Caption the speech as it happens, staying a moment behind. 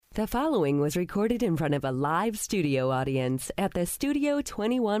The following was recorded in front of a live studio audience at the Studio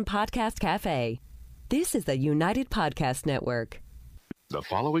 21 Podcast Cafe. This is the United Podcast Network. The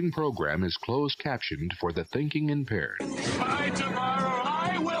following program is closed captioned for the thinking impaired. By tomorrow,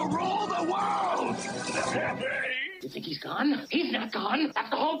 I will rule the world! You think he's gone? He's not gone. That's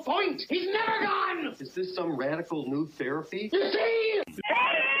the whole point. He's never gone. Is this some radical new therapy? You see?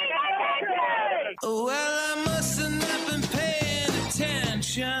 Well, I must have not been paying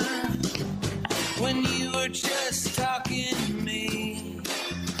attention when you were just talking to me.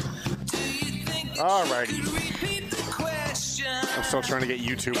 Do you think that you could repeat the question? I'm still trying to get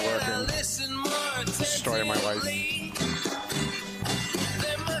YouTube working. Listen more It's the story of my life.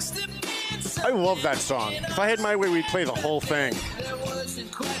 There must have been I love that song. If I had my way, we'd play the whole thing. that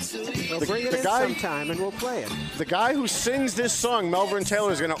wasn't quite so easy. We'll bring it in sometime and we'll play it. The guy who sings this song, Melvin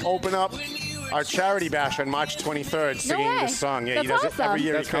Taylor, is going to open up our charity bash on March 23rd singing way. this song. Yeah, That's he does it awesome. every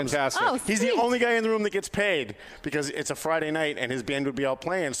year. That's he comes. fantastic. Oh, He's the sweet. only guy in the room that gets paid because it's a Friday night and his band would be out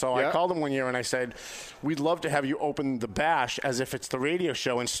playing. So I Yeah. called him one year and I said, we'd love to have you open the bash as if it's the radio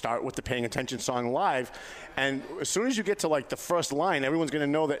show and start with the Paying Attention song live. And as soon as you get to like the first line, everyone's going to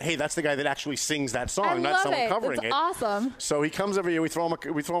know that, hey, that's the guy that actually sings that song, I not love someone it. covering That's it. awesome. So he comes every year. We throw him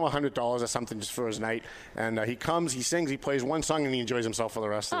 $100 or something just for his night, and he comes, he sings, he plays one song, and he enjoys himself for the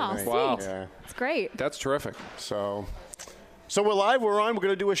rest of the Oh, night. sweet. Wow. Yeah. It's great. That's terrific. So we're live. We're on. We're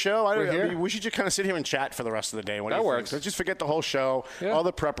going to do a show. We're here. We should just kind of sit here and chat for the rest of the day. What do That you think? works. Let's just forget the whole show, Yeah. all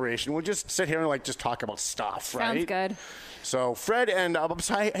the preparation. We'll just sit here and just talk about stuff, right? Sounds good. So Fred and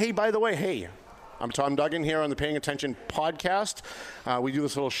hey, by the way, hey. I'm Tom Duggan here on the Paying Attention podcast. We do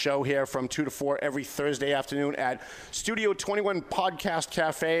this little show here from 2 to 4 every Thursday afternoon at Studio 21 Podcast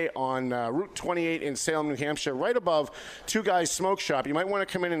Cafe on Route 28 in Salem, New Hampshire, right above Two Guys Smoke Shop. You might want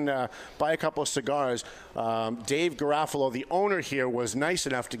to come in and buy a couple of cigars. Dave Garofalo, the owner here, was nice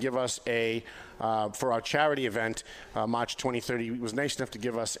enough to give us for our charity event, March 23rd, he was nice enough to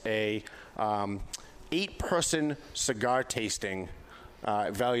give us a 8-person cigar tasting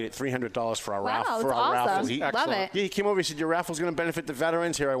valued at $300 for our, Wow, for that's our awesome. raffles. Love it. Yeah, he came over. He said, "Your raffle's going to benefit the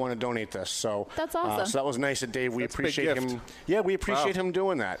veterans. Here, I want to donate this." So That's awesome. So that was nice of Dave. We That's a big appreciate gift. him. Yeah, we appreciate Wow. him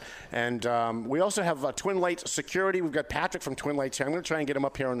doing that. And we also have Twin Lights Security. We've got Patrick from Twin Lights here. I'm going to try and get him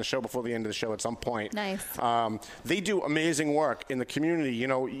up here on the show before the end of the show at some point. Nice. They do amazing work in the community. You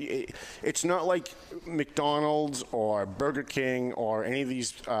know, it's not like McDonald's or Burger King or any of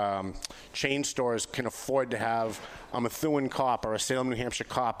these chain stores can afford to have a Methuen cop or a Salem, New Hampshire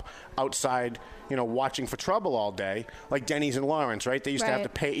cop outside, watching for trouble all day, like Denny's in Lawrence, right? They used to have to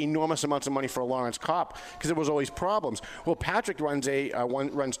Right. pay enormous amounts of money for a Lawrence cop because there was always problems. Well, Patrick runs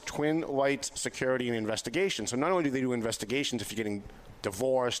runs Twin Lights Security and Investigation. So not only do they do investigations if you're getting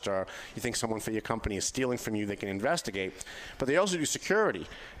divorced or you think someone for your company is stealing from you, they can investigate. But they also do security.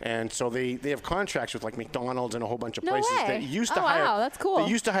 And so they have contracts with like McDonald's and a whole bunch of No places way. that used to Oh, hire. wow, that's cool.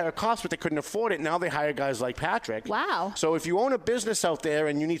 They used to hire cops, but they couldn't afford it. Now they hire guys like Patrick. Wow. So if you own a business out there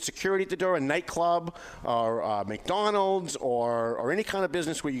and you need security at the door, a nightclub or McDonald's or any kind of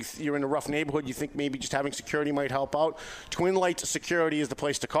business where you're in a rough neighborhood, you think maybe just having security might help out, Twin Lights Security is the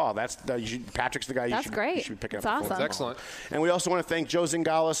place to call. Patrick's the guy That's great. you should be picking That's up the phone. awesome. That's excellent. And we also want to thank Joe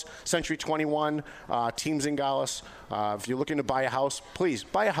Zingales, Century 21, Team Zingales. If you're looking to buy a house, please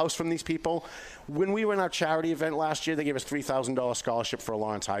buy a house from these people. When we were in our charity event last year, they gave us $3,000 scholarship for a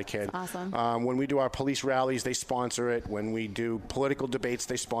Lawrence High kid. Awesome. When we do our police rallies, they sponsor it. When we do political debates,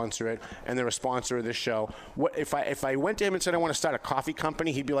 they sponsor it. And they're a sponsor of this show. If I went to him and said I want to start a coffee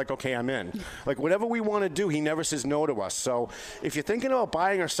company, he'd be like, okay, I'm in. Like whatever we want to do, he never says no to us. So if you're thinking about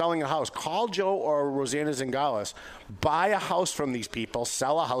buying or selling a house, call Joe or Rosanna Zingales. Buy a house from these people.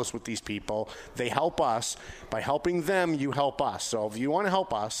 Sell a house with these people. They help us. By helping them, you help us. So if you want to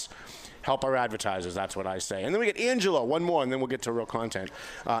help us, help our advertisers. That's what I say. And then we get Angelo, one more, and then we'll get to real content.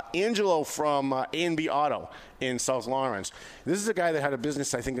 Angelo from A&B Auto in South Lawrence. This is a guy that had a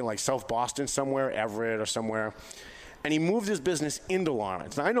business, I think, in like South Boston somewhere, Everett or somewhere. And he moved his business into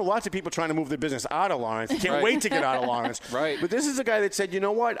Lawrence. Now, I know lots of people trying to move their business out of Lawrence. Can't Right. wait to get out of Lawrence. Right. But this is a guy that said, you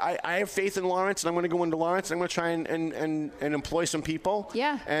know what? I have faith in Lawrence, and I'm going to go into Lawrence, and I'm going to try and employ some people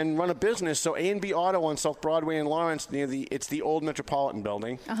Yeah. and run a business. So A&B Auto on South Broadway in Lawrence, it's the old Metropolitan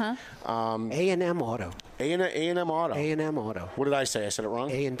building. Uh-huh. A&M Auto. A&M Auto. A&M Auto. What did I say? I said it wrong?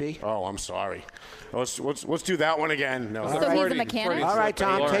 A&B. Oh, I'm sorry. Let's do that one again. No. So he's a mechanic? All right,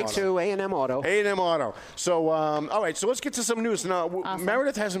 Tom, Lawrence. take two. A&M Auto. A&M Auto. So, all right, so let's get to some news. Now, Awesome.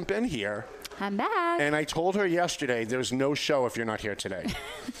 Meredith hasn't been here. I'm back. And I told her yesterday, there's no show if you're not here today.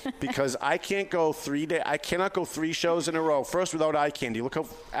 Because I cannot go 3 shows in a row. First, without eye candy. Look how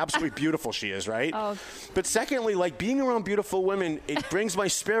absolutely beautiful she is, right? Oh. But secondly, like being around beautiful women, it brings my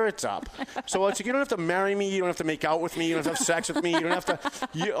spirits up. So it's like, you don't have to marry me. You don't have to make out with me. You don't have to have sex with me. You don't have to.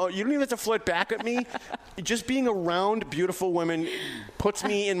 You don't even have to flirt back at me. Just being around beautiful women puts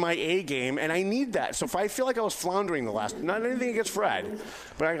me in my A game, and I need that. So if I feel like I was floundering not anything against Fred,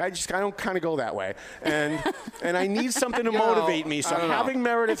 but I don't kind of go that way, and I need something to motivate me. So having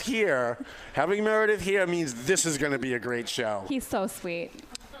Meredith here means this is going to be a great show. He's so sweet.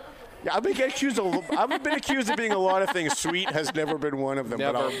 Yeah, I've been accused of being a lot of things. Sweet has never been one of them.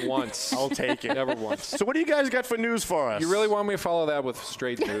 Never once. I'll take it. Never once. So what do you guys got for news for us? You really want me to follow that with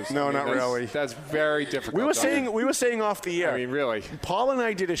straight news? No, not really. That's very difficult. We were saying off the air. I mean, really. Paul and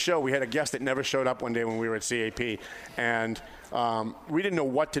I did a show. We had a guest that never showed up one day when we were at CAP, and we didn't know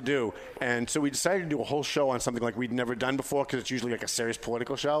what to do. And so we decided to do a whole show on something like we'd never done before, because it's usually like a serious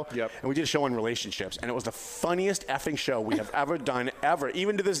political show. Yep. And we did a show on relationships, and it was the funniest effing show we have ever done, ever.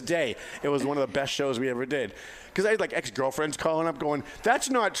 Even to this day, it was one of the best shows we ever did. Because I had like ex-girlfriends calling up going, that's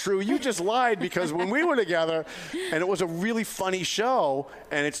not true. You just lied, because when we were together, and it was a really funny show,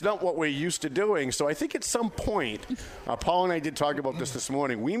 and it's not what we're used to doing. So I think at some point, Paul and I did talk about this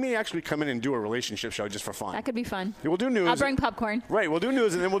morning, we may actually come in and do a relationship show just for fun. That could be fun. We'll do news. I'll bring popcorn. Right, we'll do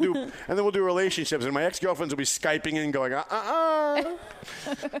news, and then we'll do relationships, and my ex-girlfriends will be Skyping in going,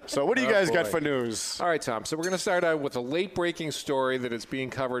 So what do you guys got for news? All right, Tom. So we're going to start out with a late-breaking story that is being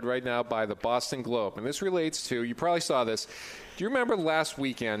covered right now by the Boston Globe, and this relates to, you probably saw this. Do you remember last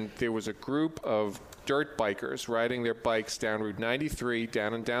weekend there was a group of dirt bikers riding their bikes down Route 93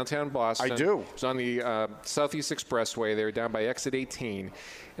 down in downtown Boston? I do. It was on the Southeast Expressway. They were down by Exit 18.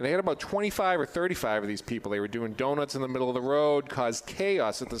 And they had about 25 or 35 of these people. They were doing donuts in the middle of the road, caused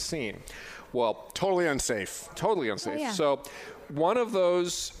chaos at the scene. Well, totally unsafe. Totally unsafe. Oh, yeah. So one of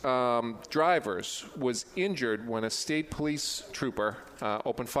those drivers was injured when a state police trooper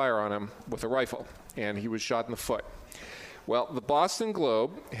opened fire on him with a rifle, and he was shot in the foot. Well, the Boston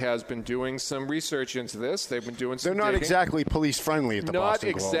Globe has been doing some research into this. They've been doing some They're not digging. Exactly police-friendly at the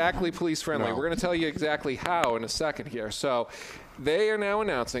Boston Globe. Not exactly police-friendly. No. We're going to tell you exactly how in a second here. So they are now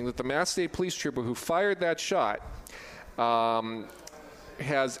announcing that the Mass State Police trooper who fired that shot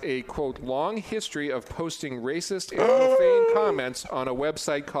has a, quote, long history of posting racist and profane comments on a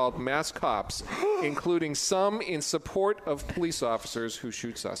website called Mass Cops, including some in support of police officers who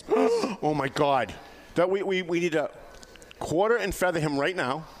shoot suspects. Oh, my God. That we need to quarter and feather him right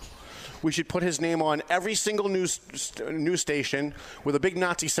now. We should put his name on every single news station with a big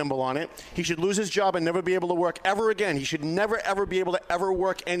Nazi symbol on it. He should lose his job and never be able to work ever again. He should never, ever be able to ever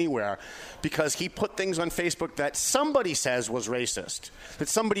work anywhere because he put things on Facebook that somebody says was racist, that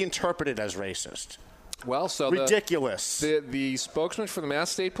somebody interpreted as racist. Well, so ridiculous. The spokesman for the Mass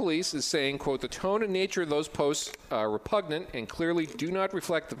State Police is saying, quote, the tone and nature of those posts are repugnant and clearly do not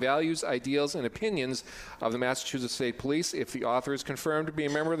reflect the values, ideals, and opinions of the Massachusetts State Police. If the author is confirmed to be a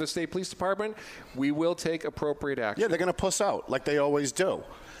member of the State Police Department, we will take appropriate action. Yeah, they're going to puss out like they always do.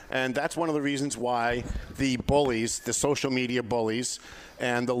 And that's one of the reasons why the bullies, the social media bullies,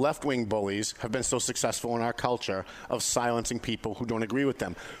 and the left-wing bullies have been so successful in our culture of silencing people who don't agree with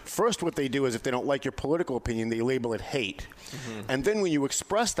them. First, what they do is if they don't like your political opinion, they label it hate. Mm-hmm. And then when you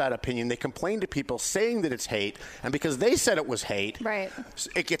express that opinion, they complain to people saying that it's hate. And because they said it was hate, right,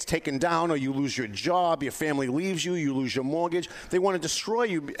 it gets taken down or you lose your job, your family leaves you, you lose your mortgage. They want to destroy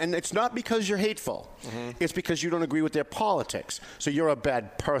you. And it's not because you're hateful. Mm-hmm. It's because you don't agree with their politics. So you're a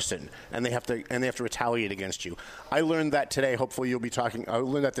bad person, and they have to retaliate against you. I learned that today. Hopefully you'll be talking. I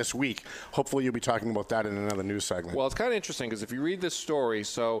learned that this week. Hopefully you'll be talking about that in another news segment. Well, it's kind of interesting because if you read this story,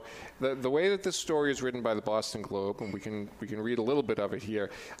 so the way that this story is written by the Boston Globe, and we can read a little bit of it here,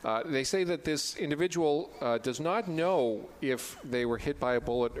 they say that this individual does not know if they were hit by a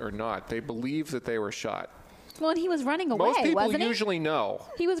bullet or not. They believe that they were shot. Well, and he was running away, Most people wasn't he? usually know.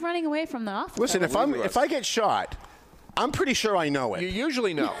 He was running away from the officer. Listen, if I get shot, I'm pretty sure I know it. You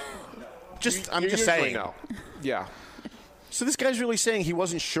usually know. I'm just saying. Know. Yeah. So this guy's really saying he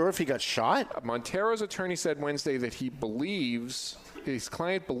wasn't sure if he got shot? Montero's attorney said Wednesday that his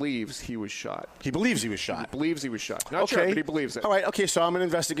client believes he was shot. He believes he was shot? He believes he was shot. Not sure, but he believes it. All right, okay, so I'm an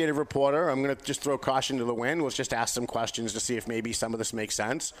investigative reporter. I'm going to just throw caution to the wind. Let's just ask some questions to see if maybe some of this makes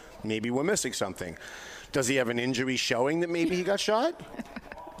sense. Maybe we're missing something. Does he have an injury showing that maybe he got shot?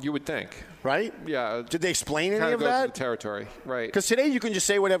 You would think. Right? Yeah. Did they explain any of goes that? To the territory, right. Because today you can just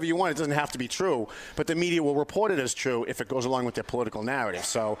say whatever you want. It doesn't have to be true. But the media will report it as true if it goes along with their political narrative.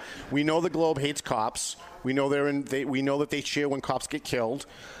 So we know the Globe hates cops. We know we know that they cheer when cops get killed,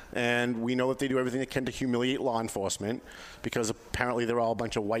 and we know that they do everything they can to humiliate law enforcement because apparently they're all a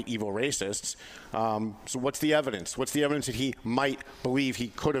bunch of white evil racists. So what's the evidence? What's the evidence that he might believe he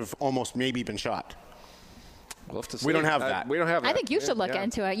could have almost maybe been shot? We'll have to see. We don't have that. We don't have that. I think you should look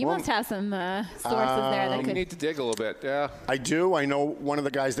into it. You must have some sources there that You could. need to dig a little bit. Yeah. I do. I know one of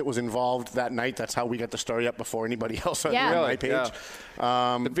the guys that was involved that night. That's how we got the story up before anybody else on my page.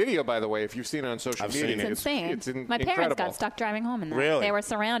 Yeah. The video, by the way, if you've seen it on social media, It's insane. It's My parents incredible. got stuck driving home in that. Really? They were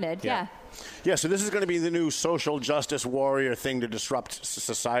surrounded. Yeah. Yeah, so this is going to be the new social justice warrior thing to disrupt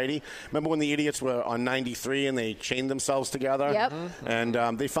society. Remember when the idiots were on 93 and they chained themselves together? Yep.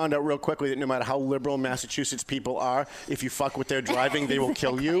 And they found out real quickly that no matter how liberal Massachusetts people are, if you fuck with their driving, they will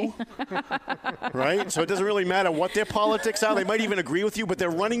kill you. Right? So it doesn't really matter what their politics are. They might even agree with you, but they're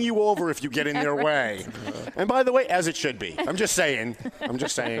running you over if you get in their way. And by the way, as it should be. I'm just saying.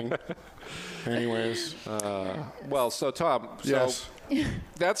 Anyways. Well, so Tom, Yes.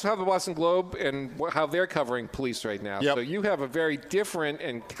 that's how the Boston Globe and how they're covering police right now. Yep. So you have a very different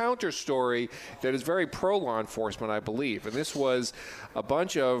and counter story that is very pro-law enforcement, I believe. And this was a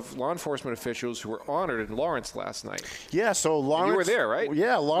bunch of law enforcement officials who were honored in Lawrence last night. Yeah, so Lawrence... You were there, right?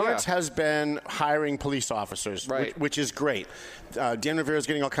 Yeah, Lawrence Yeah. has been hiring police officers, Right. which is great. Dan Rivera's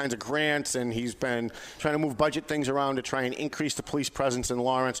getting all kinds of grants, and he's been trying to move budget things around to try and increase the police presence in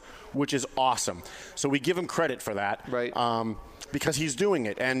Lawrence, which is awesome. So we give him credit for that. Right. Because he's doing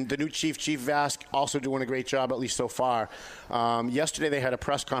it. And the new chief, Chief Vask, also doing a great job, at least so far. Yesterday they had a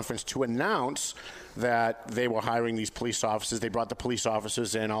press conference to announce that they were hiring these police officers. They brought the police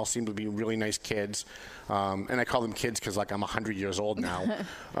officers in, all seemed to be really nice kids. And I call them kids because, like, I'm 100 years old now.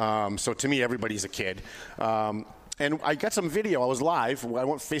 So to me, everybody's a kid. And I got some video. I was live. I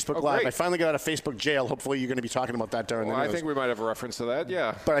went Facebook Live. great. I finally got out of Facebook jail. Hopefully you're going to be talking about that during Well, the I news. think we might have a reference to that,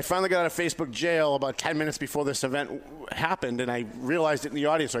 yeah. But I finally got out of Facebook jail about 10 minutes before this event happened, and I realized it in the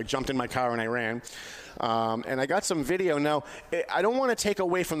audience, so I jumped in my car and I ran. And I got some video. Now, I don't want to take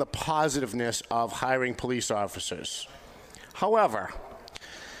away from the positiveness of hiring police officers. However,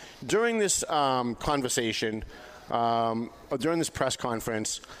 during this conversation, or during this press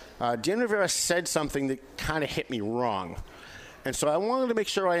conference, Dan Rivera said something that kind of hit me wrong. And so I wanted to make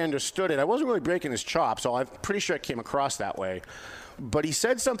sure I understood it. I wasn't really breaking his chops, so I'm pretty sure it came across that way. But he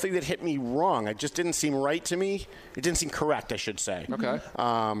said something that hit me wrong. It just didn't seem right to me. It didn't seem correct, I should say. Okay.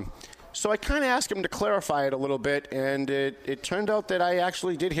 So I kind of asked him to clarify it a little bit, and it turned out that I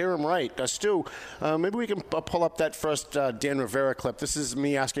actually did hear him right. Stu, maybe we can pull up that first Dan Rivera clip. This is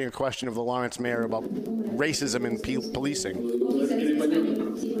me asking a question of the Lawrence mayor about racism in policing.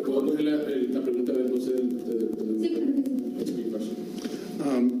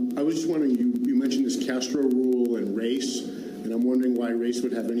 I was just wondering, you mentioned this Castro rule and race, and I'm wondering why race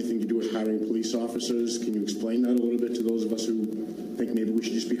would have anything to do with hiring police officers. Can you explain that a little bit to those of us who think maybe we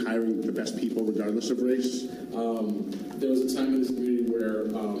should just be hiring the best people regardless of race? There was a time in this community where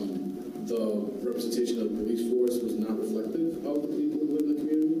the representation of the police force was not reflective of the people who live in the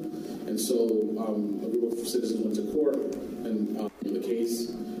community. And so a group of citizens went to court and in the case,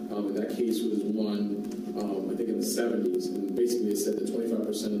 and that case was won, I think in the 70s. And basically it said that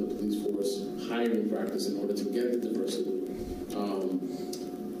 25% of the police force hiring practice in order to get the diversity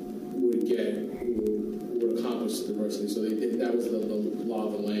would accomplish the diversity. So that was the law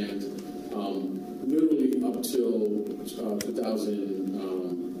of the land. Literally up till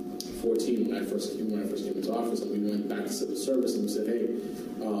 2014, when I first came into office, and we went back to civil service and we said, hey,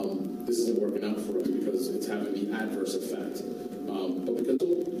 this isn't working out for us because it's having the adverse effect. But because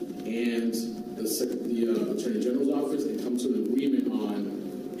and the Attorney General's office, they come to an agreement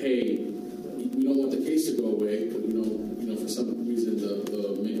on, hey, we don't want the case to go away because we don't, for some reason the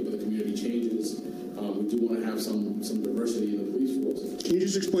makeup of the community changes. We do want to have some diversity in the police force. Can you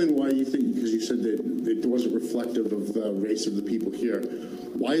just explain why you think, because you said that it wasn't reflective of the race of the people here,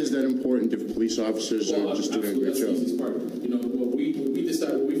 why is that important if police officers are just doing a great job? That's the easiest part. What we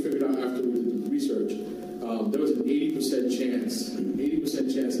decided, what we figured out after we did the research, there was an 80% chance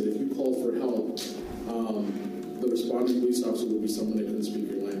that if you called for help, the responding police officer would be someone that couldn't speak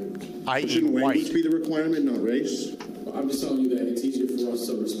your language. Shouldn't language be the requirement, not race? I'm just telling you that it's easier for us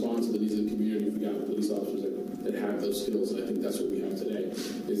to respond to the needs of the community if we got police officers that have those skills, and I think that's what we have today,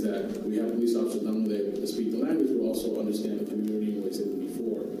 is that we have police officers not only that speak the language, but also understand the community in ways they didn't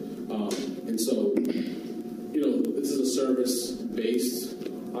before. And so, this is a service-based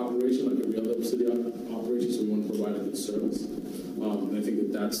operation, like every other city operation, so we want to provide a good service. And I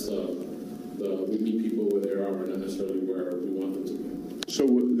think that's we meet people where they are, not necessarily where we want them to be. So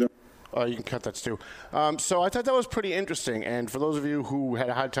you can cut that, Stu. So I thought that was pretty interesting, and for those of you who had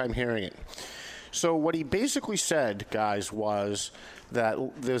a hard time hearing it. So what he basically said, guys, was that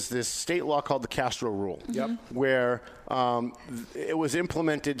there's this state law called the Castro Rule, where it was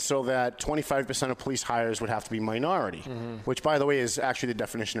implemented so that 25% of police hires would have to be minority, which, by the way, is actually the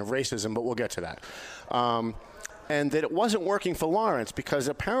definition of racism, but we'll get to that. And that it wasn't working for Lawrence because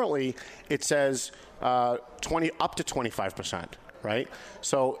apparently it says up to 25%. Right?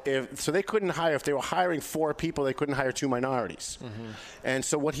 So they couldn't hire, if they were hiring 4 people, they couldn't hire 2 minorities. And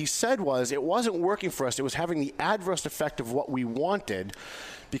so what he said was it wasn't working for us. It was having the adverse effect of what we wanted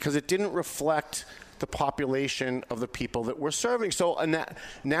because it didn't reflect the population of the people that we're serving. So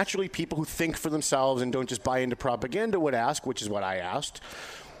naturally, people who think for themselves and don't just buy into propaganda would ask, which is what I asked,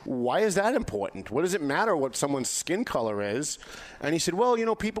 why is that important? What does it matter what someone's skin color is? And he said, well,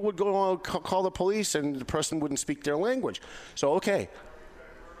 people would go call the police and the person wouldn't speak their language. So, okay.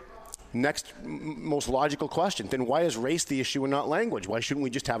 Next most logical question. Then why is race the issue and not language? Why shouldn't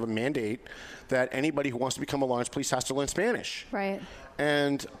we just have a mandate that anybody who wants to become a Lawrence police has to learn Spanish? Right.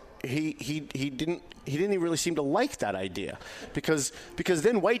 And he didn't even really seem to like that idea because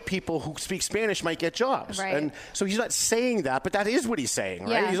then white people who speak Spanish might get jobs. Right. And so he's not saying that, but that is what he's saying,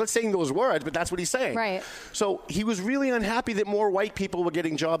 right? Yeah. He's not saying those words, but that's what he's saying. Right. So he was really unhappy that more white people were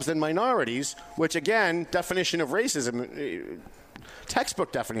getting jobs than minorities, which again, definition of racism,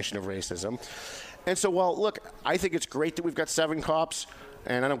 textbook definition of racism. And so, well, look, I think it's great that we've got 7 cops.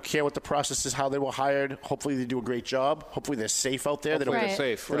 And I don't care what the process is, how they were hired. Hopefully they do a great job. Hopefully they're safe out there. Hopefully they're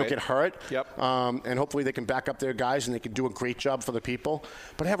safe. They don't get hurt. Yep. And hopefully they can back up their guys and they can do a great job for the people.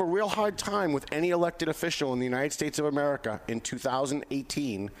 But I have a real hard time with any elected official in the United States of America in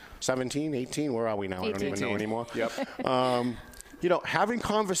 2018, 17, 18, where are we now? 18. I don't even know anymore. Yep. Having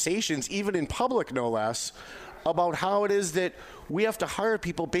conversations, even in public no less, about how it is that we have to hire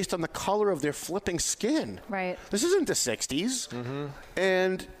people based on the color of their flipping skin. Right. This isn't the 60s.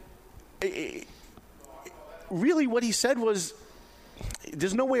 And really what he said was,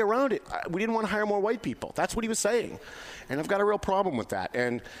 there's no way around it. We didn't want to hire more white people. That's what he was saying. And I've got a real problem with that.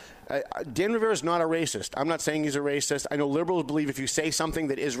 And Dan Rivera is not a racist. I'm not saying he's a racist. I know liberals believe if you say something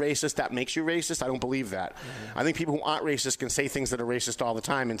that is racist, that makes you racist. I don't believe that. I think people who aren't racist can say things that are racist all the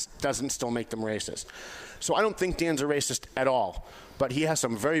time and doesn't still make them racist. So I don't think Dan's a racist at all. But he has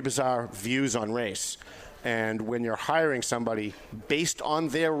some very bizarre views on race. And when you're hiring somebody based on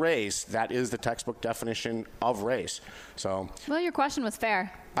their race, that is the textbook definition of race. So, well, your question was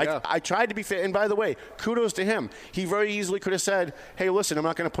fair. I tried to be fair. And by the way, kudos to him. He very easily could have said, hey, listen, I'm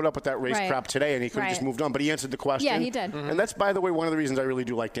not going to put up with that race crap today. And he could have just moved on. But he answered the question. Yeah, he did. And that's, by the way, one of the reasons I really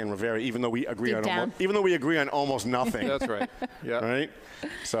do like Dan Rivera, even though we agree on almost nothing. That's right. Yeah. Right?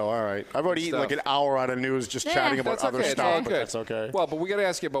 So, all right. I've already eaten like an hour out of news just chatting about other stuff, but that's okay. Well, but we got to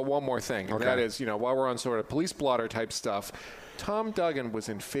ask you about one more thing. Okay. That is, while we're on sort of police blotter type stuff, Tom Duggan was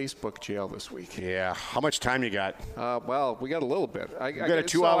in Facebook jail this week. Yeah. How much time you got? Well, we got a little bit. We got a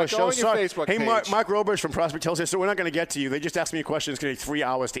 2-hour show. Hey, Mark Roberge from Prospect Hill says, so we're not going to get to you. They just asked me a question. It's going to take 3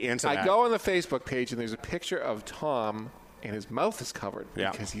 hours to answer that. I go on the Facebook page, and there's a picture of Tom, and his mouth is covered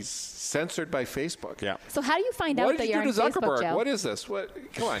because he's censored by Facebook. Yeah. So how do you find out that you're in Facebook jail? What is this? What?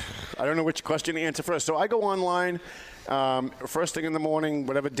 Come on. I don't know which question to answer first. So I go online first thing in the morning,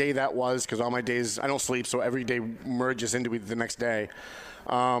 whatever day that was, because all my days, I don't sleep, so every day merges into the next day.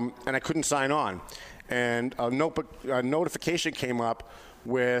 And I couldn't sign on. And a notification came up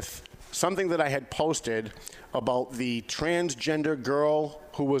with something that I had posted about the transgender girl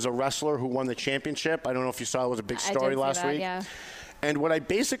who was a wrestler who won the championship. I don't know if you saw, it was a big story last week. Yeah. And what I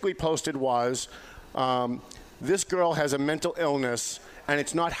basically posted was, this girl has a mental illness, and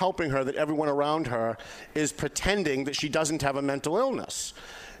it's not helping her that everyone around her is pretending that she doesn't have a mental illness.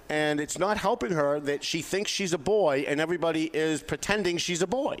 And it's not helping her that she thinks she's a boy and everybody is pretending she's a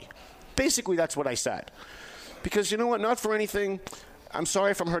boy. Basically, that's what I said. Because you know what? Not for anything. I'm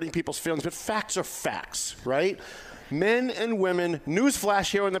sorry if I'm hurting people's feelings, but facts are facts, right? Men and women,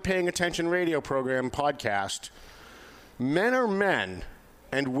 newsflash here on the Paying Attention radio program podcast, men are men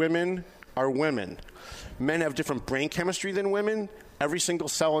and women are women. Men have different brain chemistry than women. Every single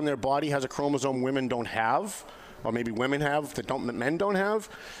cell in their body has a chromosome women don't have, or maybe women have that men don't have.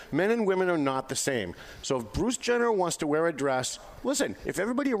 Men and women are not the same. So if Bruce Jenner wants to wear a dress, listen, if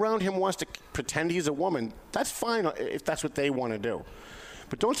everybody around him wants to pretend he's a woman, that's fine if that's what they want to do.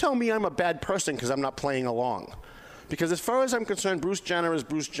 But don't tell me I'm a bad person because I'm not playing along. Because as far as I'm concerned, Bruce Jenner is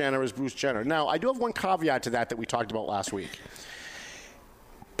Bruce Jenner is Bruce Jenner. Now, I do have one caveat to that we talked about last week.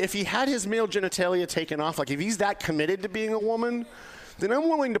 If he had his male genitalia taken off, like if he's that committed to being a woman, then I'm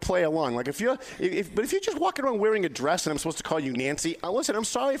willing to play along. Like, if you're just walking around wearing a dress and I'm supposed to call you Nancy, listen, I'm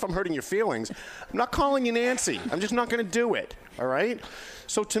sorry if I'm hurting your feelings. I'm not calling you Nancy. I'm just not going to do it, all right?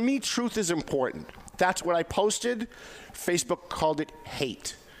 So to me, truth is important. That's what I posted. Facebook called it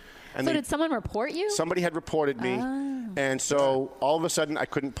hate. And so did someone report you? Somebody had reported me. And so all of a sudden I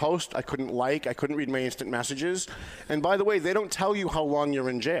couldn't post, I couldn't like, I couldn't read my instant messages. And by the way, they don't tell you how long you're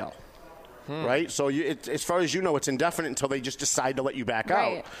in jail. Right? So as far as you know, it's indefinite until they just decide to let you back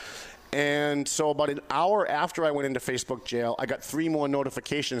out. And so about an hour after I went into Facebook jail, I got 3 more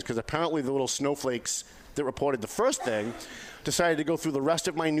notifications because apparently the little snowflakes that reported the first thing decided to go through the rest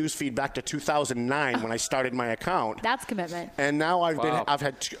of my news feed back to 2009 when I started my account. That's commitment. And now I've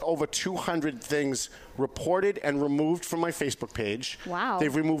had over 200 things reported and removed from my Facebook page. Wow.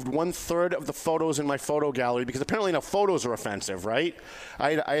 They've removed 1/3 of the photos in my photo gallery because apparently now photos are offensive, right?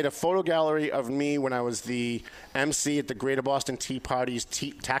 I had a photo gallery of me when I was the MC at the Greater Boston Tea Party's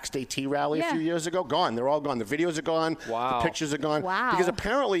Tax Day Tea Rally a few years ago. Gone. They're all gone. The videos are gone. Wow. The pictures are gone. Wow. Because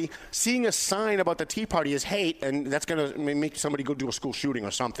apparently seeing a sign about the Tea Party is hate, and that's going to make somebody go do a school shooting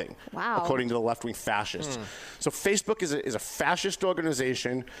or something. Wow. According to the left-wing fascists. So Facebook is a fascist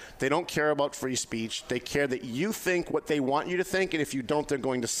organization. They don't care about free speech. They care that you think what they want you to think, and if you don't, they're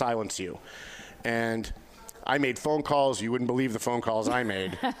going to silence you. And I made phone calls. You wouldn't believe the phone calls I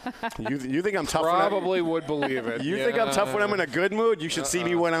made. You think I'm tough? Probably would believe it. You think I'm tough when I'm in a good mood? You should see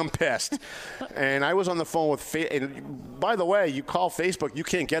me when I'm pissed. And I was on the phone with and by the way, you call Facebook, you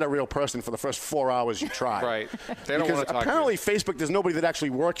can't get a real person for the first 4 hours you try. Right. They don't want to talk apparently to you. Facebook, there's nobody that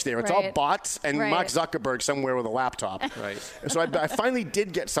actually works there. It's all bots and Mark Zuckerberg somewhere with a laptop. Right. And so I finally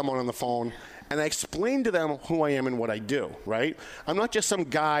did get someone on the phone. And I explained to them who I am and what I do, right? I'm not just some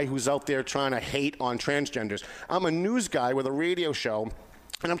guy who's out there trying to hate on transgenders. I'm a news guy with a radio show,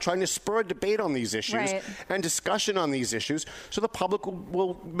 and I'm trying to spur a debate on these issues and discussion on these issues so the public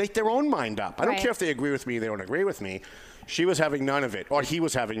will make their own mind up. I don't care if they agree with me or they don't agree with me. She was having none of it, or he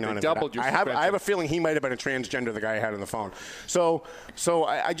was having none of it. I have a feeling he might have been a transgender, the guy I had on the phone. So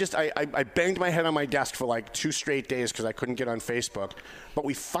I banged my head on my desk for like 2 straight days because I couldn't get on Facebook. But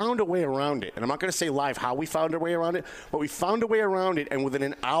we found a way around it. And I'm not going to say live how we found a way around it, but we found a way around it, and within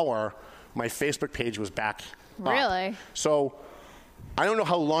an hour, my Facebook page was back up. Really? So I don't know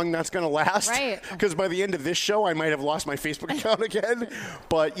how long that's going to last. Right. Because by the end of this show, I might have lost my Facebook account again.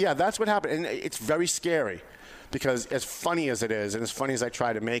 But, yeah, that's what happened. And it's very scary. Because as funny as it is, and as funny as I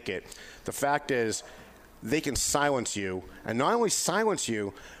try to make it, the fact is they can silence you, and not only silence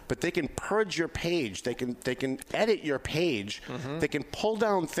you, but they can purge your page. They can edit your page. They can pull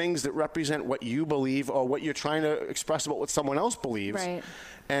down things that represent what you believe or what you're trying to express about what someone else believes. Right.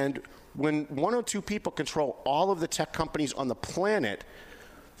 And when 1 or 2 people control all of the tech companies on the planet,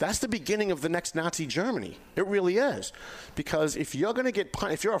 that's the beginning of the next Nazi Germany. It really is. Because if you're going to get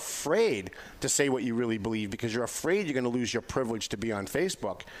if you're afraid to say what you really believe because you're afraid you're going to lose your privilege to be on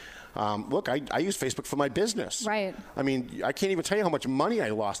Facebook, look, I use Facebook for my business. Right. I mean, I can't even tell you how much money I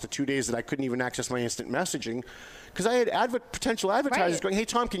lost the 2 days that I couldn't even access my instant messaging because I had potential advertisers going, hey,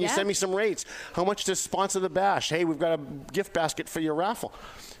 Tom, can you send me some rates? How much to sponsor the bash? Hey, we've got a gift basket for your raffle.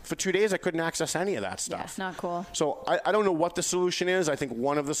 For 2 days, I couldn't access any of that stuff. Yeah, it's not cool. So I don't know what the solution is. I think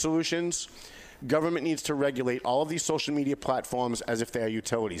one of the solutions, government needs to regulate all of these social media platforms as if they are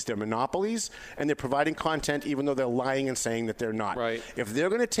utilities. They're monopolies, and they're providing content even though they're lying and saying that they're not. Right. If they're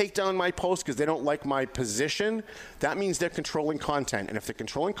going to take down my post because they don't like my position, that means they're controlling content. And if they're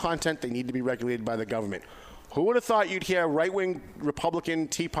controlling content, they need to be regulated by the government. Who would have thought you'd hear right-wing Republican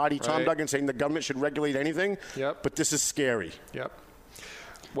Tea Party Tom Duggan saying the government should regulate anything? Yep. But this is scary. Yep.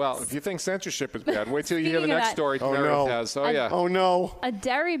 Well, if you think censorship is bad, wait till you hear the Speaking of next that- story Meredith has. Oh, yeah. Oh, no. A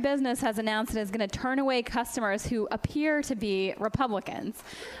dairy business has announced it is going to turn away customers who appear to be Republicans.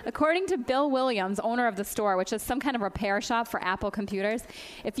 According to Bill Williams, owner of the store, which is some kind of repair shop for Apple computers,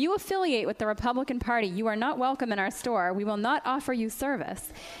 if you affiliate with the Republican Party, you are not welcome in our store. We will not offer you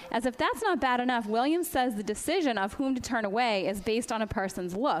service. As if that's not bad enough, Williams says the decision of whom to turn away is based on a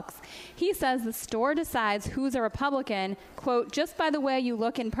person's looks. He says the store decides who's a Republican, quote, just by the way you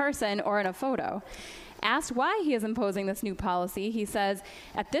look in person or in a photo. Asked why he is imposing this new policy, he says,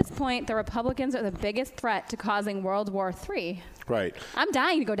 at this point, the Republicans are the biggest threat to causing World War III. Right. I'm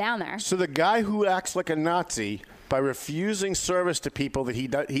dying to go down there. So the guy who acts like a Nazi by refusing service to people that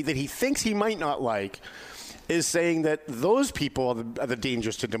he thinks he might not like is saying that those people are the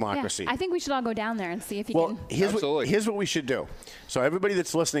dangers to democracy. Yeah, I think we should all go down there and see if you can. Here's what we should do. So everybody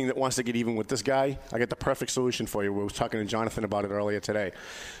that's listening that wants to get even with this guy, I got the perfect solution for you. We were talking to Jonathan about it earlier today.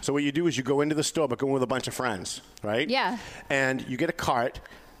 So what you do is you go into the store, but go with a bunch of friends, right? Yeah. And you get a cart,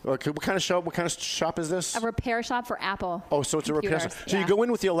 Okay, what kind of shop is this? A repair shop for Apple. Oh, so it's a repair shop. So you go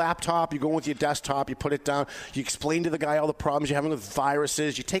in with your laptop, you go in with your desktop, you put it down, you explain to the guy all the problems you're having with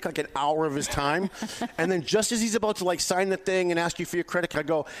viruses. You take like an hour of his time, and then just as he's about to like sign the thing and ask you for your credit card,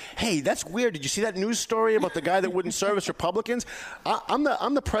 go, hey, that's weird. Did you see that news story about the guy that wouldn't service Republicans? I'm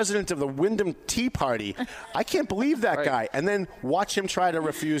the president of the Wyndham Tea Party. I can't believe that guy. And then watch him try to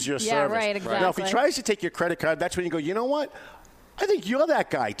refuse your service. Yeah, right, exactly. Now, if he tries to take your credit card, that's when you go, you know what? I think you're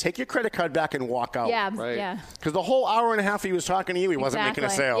that guy. Take your credit card back and walk out. Yeah, yeah. Because the whole hour and a half he was talking to you, he wasn't making a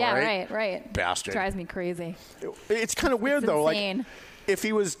sale, yeah, right? right. Bastard. Drives me crazy. It's kind of weird, though. Insane. Like, if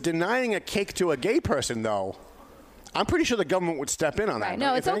he was denying a cake to a gay person, though, I'm pretty sure the government would step in on that. Right.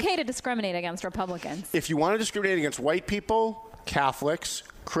 No, it's okay to discriminate against Republicans. If you want to discriminate against white people, Catholics,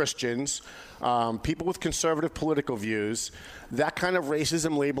 Christians, people with conservative political views, that kind of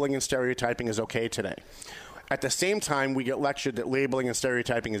racism, labeling, and stereotyping is okay today. At the same time, we get lectured that labeling and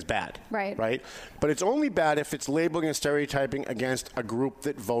stereotyping is bad. Right. Right? But it's only bad if it's labeling and stereotyping against a group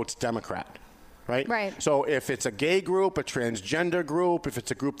that votes Democrat. Right? Right. So if it's a gay group, a transgender group, if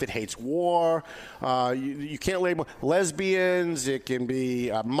it's a group that hates war, you can't label lesbians, it can be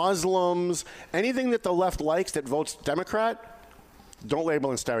Muslims, anything that the left likes that votes Democrat, don't label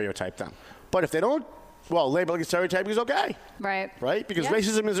and stereotype them. But if they don't, well, labeling and stereotyping is okay. Right. Right? Because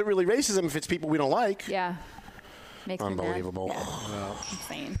racism isn't really racism if it's people we don't like. Yeah. Makes Unbelievable. Me mad. Yeah.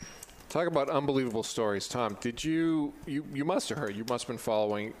 Insane. Talk about unbelievable stories. Tom, did you must have heard, you must have been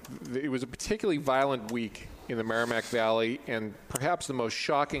following, it was a particularly violent week in the Merrimack Valley, and perhaps the most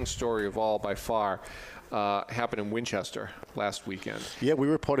shocking story of all by far happened in Winchester last weekend. Yeah, we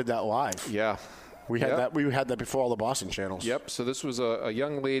reported that live. Yeah. We had that. We had that before all the Boston channels. Yep. So this was a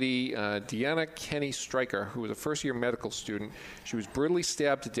young lady, Deanna Kenny Stryker, who was a first-year medical student. She was brutally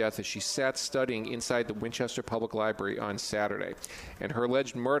stabbed to death as she sat studying inside the Winchester Public Library on Saturday. And her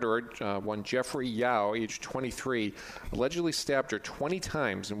alleged murderer, one Jeffrey Yao, aged 23, allegedly stabbed her 20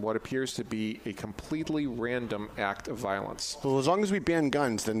 times in what appears to be a completely random act of violence. Well, as long as we ban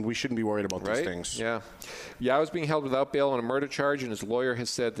guns, then we shouldn't be worried about these things. Yeah. Yao is being held without bail on a murder charge, and his lawyer has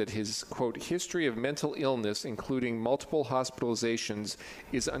said that his, quote, history of mental illness, including multiple hospitalizations,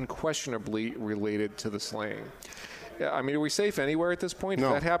 is unquestionably related to the slaying. I mean, are we safe anywhere at this point? No.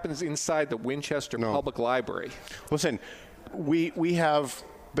 If that happens inside the Winchester Public Library. Listen, we have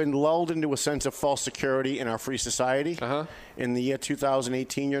been lulled into a sense of false security in our free society. In the year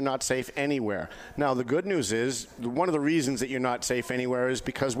 2018, you're not safe anywhere. Now, the good news is, one of the reasons that you're not safe anywhere is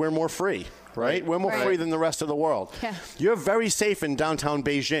because we're more free, right? We're more free than the rest of the world. Yeah. You're very safe in downtown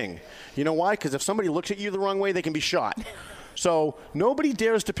Beijing. You know why? Because if somebody looks at you the wrong way, they can be shot. So nobody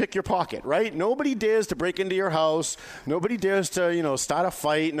dares to pick your pocket, right? Nobody dares to break into your house. Nobody dares to, start a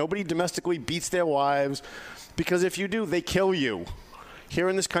fight. Nobody domestically beats their wives. Because if you do, they kill you. Here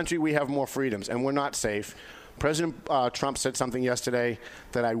in this country, we have more freedoms, and we're not safe. President Trump said something yesterday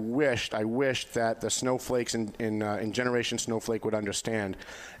that I wished that the snowflakes in Generation Snowflake would understand,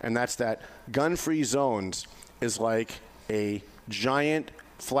 and that's that gun-free zones is like a giant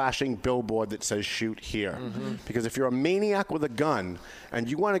flashing billboard that says shoot here. Because if you're a maniac with a gun and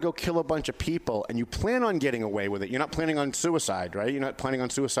you want to go kill a bunch of people and you plan on getting away with it, you're not planning on suicide, right? You're not planning on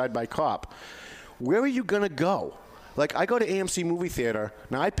suicide by cop. Where are you going to go? Like, I go to AMC movie theater.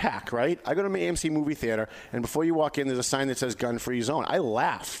 Now, I pack, right? I go to my AMC movie theater, and before you walk in, there's a sign that says gun-free zone. I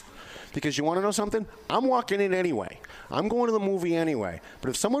laugh. Because you want to know something? I'm walking in anyway. I'm going to the movie anyway.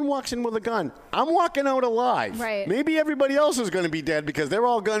 But if someone walks in with a gun, I'm walking out alive. Right. Maybe everybody else is going to be dead because they're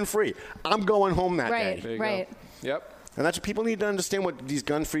all gun-free. I'm going home that day. There you Right. go. Yep. And that's what people need to understand, what these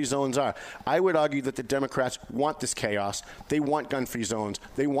gun-free zones are. I would argue that the Democrats want this chaos. They want gun-free zones.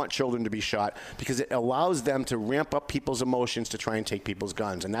 They want children to be shot because it allows them to ramp up people's emotions to try and take people's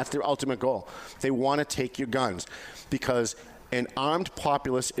guns. And that's their ultimate goal. They want to take your guns because an armed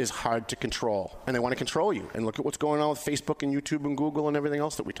populace is hard to control. And they want to control you. And look at what's going on with Facebook and YouTube and Google and everything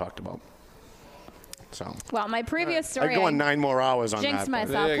else that we talked about. So. Well, my previous story, I'd go on 9 more hours on jinxed that.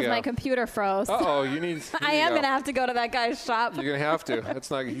 myself because my computer froze. Uh-oh, you need... I am going to have to go to that guy's shop. You're going to have to.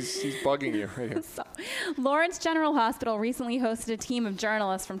 That's not... He's bugging you right here. So, Lawrence General Hospital recently hosted a team of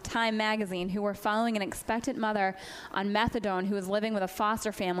journalists from Time Magazine who were following an expectant mother on methadone who was living with a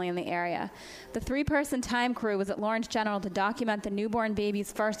foster family in the area. The 3-person Time crew was at Lawrence General to document the newborn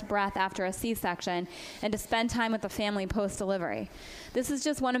baby's first breath after a C-section and to spend time with the family post-delivery. This is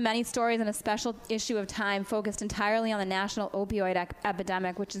just one of many stories in a special issue of of Time focused entirely on the national opioid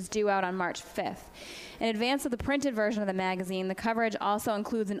epidemic, which is due out on March 5th. In advance of the printed version of the magazine, the coverage also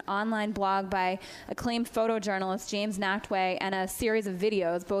includes an online blog by acclaimed photojournalist James Nachtwey and a series of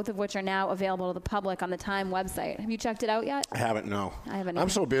videos, both of which are now available to the public on the Time website. Have you checked it out yet? I haven't, no. I haven't I'm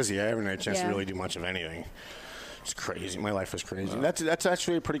either. so busy, I haven't had a chance to really do much of anything. It's crazy. My life is crazy. That's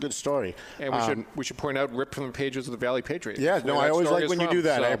actually a pretty good story. And we should point out, ripped from the pages of the Valley Patriot. Yeah, no, I always like when you do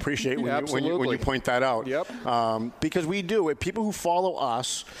that. So, I appreciate when you point that out. Yep. Because we do. People who follow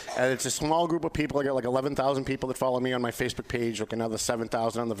us, and it's a small group of people. I got like 11,000 people that follow me on my Facebook page, like another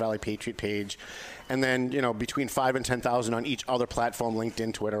 7,000 on the Valley Patriot page. And then, between 5,000 and 10,000 on each other platform,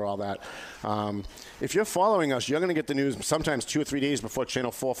 LinkedIn, Twitter, all that. If you're following us, you're going to get the news sometimes 2 or 3 days before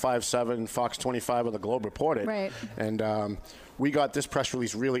Channel 4, 5, 7, Fox 25, or the Globe report it. Right. And we got this press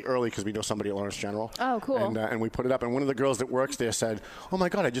release really early because we know somebody at Lawrence General. Oh, cool. And we put it up. And one of the girls that works there said, "Oh, my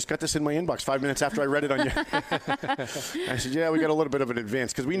God, I just got this in my inbox 5 minutes after I read it on you." I said, "Yeah, we got a little bit of an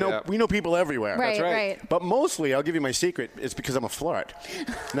advance because we know people everywhere." Right, that's right. But mostly, I'll give you my secret, it's because I'm a flirt.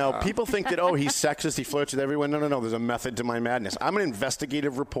 Now, people think that, he's sexist, he flirts with everyone. No. There's a method to my madness. I'm an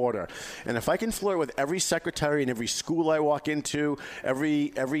investigative reporter. And if I can flirt with every secretary in every school I walk into,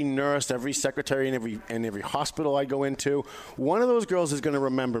 every nurse, every secretary in every hospital I go into, one of those girls is going to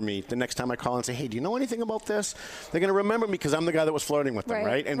remember me the next time I call and say, "Hey, do you know anything about this?" They're going to remember me because I'm the guy that was flirting with them,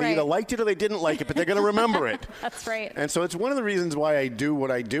 right? And they either liked it or they didn't like it, but they're going to remember it. That's right. And so it's one of the reasons why I do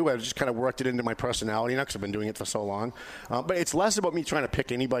what I do. I've just kind of worked it into my personality now because I've been doing it for so long. But it's less about me trying to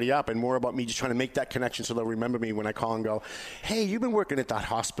pick anybody up and more about me just trying to make that connection so they'll remember me when I call and go, "Hey, you've been working at that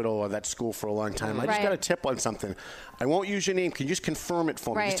hospital or that school for a long time. I just got a tip on something. I won't use your name. Can you just confirm it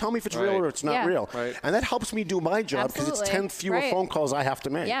for me? Just tell me if it's real or it's not real." Right. And that helps me do my job because it's 10 fewer phone calls I have to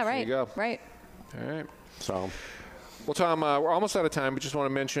make. Yeah, right. There you go. Right. All right. So... Well, Tom, we're almost out of time, but just want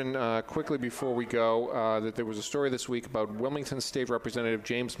to mention quickly before we go that there was a story this week about Wilmington State Representative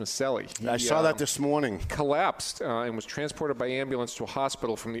James Maselli. I saw that this morning. Collapsed and was transported by ambulance to a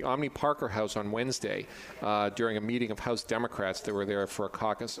hospital from the Omni Parker House on Wednesday during a meeting of House Democrats that were there for a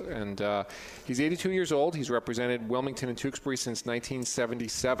caucus. And he's 82 years old. He's represented Wilmington and Tewksbury since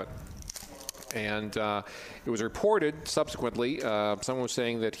 1977. And it was reported subsequently, someone was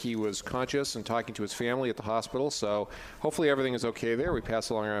saying that he was conscious and talking to his family at the hospital. So hopefully everything is okay there. We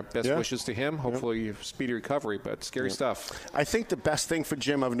pass along our best wishes to him. Hopefully speedy recovery, but scary stuff. I think the best thing for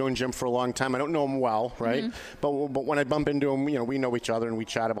Jim, I've known Jim for a long time. I don't know him well, right? But when I bump into him, we know each other and we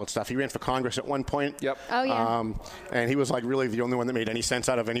chat about stuff. He ran for Congress at one point. Yep. Oh, yeah. And he was like really the only one that made any sense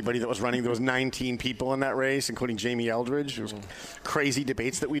out of anybody that was running. There was 19 people in that race, including Jamie Eldridge. It was crazy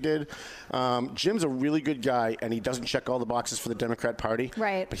debates that we did. Jim's a really good guy, and he doesn't check all the boxes for the Democrat Party.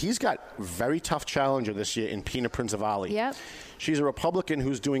 Right. But he's got a very tough challenger this year in Pina Prinzavali. Yep. She's a Republican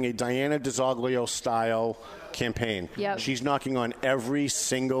who's doing a Diana DeZoglio-style campaign. Yep. She's knocking on every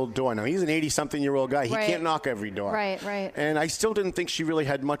single door. Now, he's an 80-something-year-old guy. He can't knock every door. Right, right. And I still didn't think she really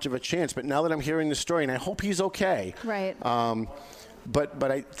had much of a chance. But now that I'm hearing the story, and I hope he's okay. Right.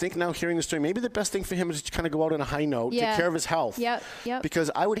 But I think now hearing the story, maybe the best thing for him is to kind of go out on a high note, take care of his health. Yep.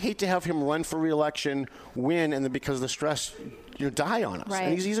 Because I would hate to have him run for re-election, win, and then because of the stress, die on us. Right,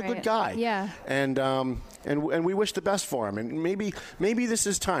 and he's a good guy. Yeah. And we wish the best for him. And maybe this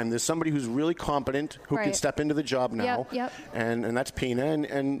is time. There's somebody who's really competent who can step into the job now. Yep. And that's Pina.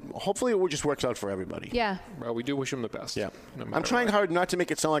 And hopefully it just works out for everybody. Yeah. Well, we do wish him the best. Yeah. I'm trying hard not to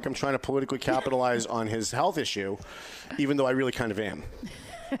make it sound like I'm trying to politically capitalize on his health issue, even though I really kind of am.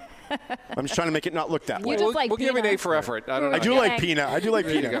 I'm just trying to make it not look that way. We'll give him an A for effort. I do like Pina. There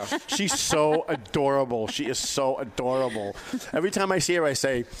you go. She's so adorable. She is so adorable. Every time I see her, I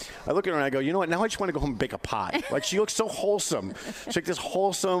look at her and I go, you know what? Now I just want to go home and bake a pie. Like, she looks so wholesome. She's like this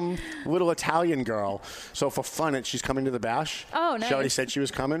wholesome little Italian girl. So for fun, she's coming to the bash. Oh, nice. She already said she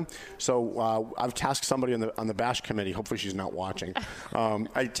was coming. So I've tasked somebody on the bash committee. Hopefully she's not watching.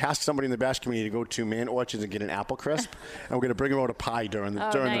 I tasked somebody in the bash committee to go to Man Orchards and get an apple crisp, and we're going to bring her out a pie during the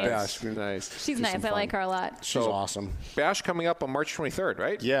bash. Nice. She's nice. I like her a lot. She's awesome. Bash coming up on March 23rd,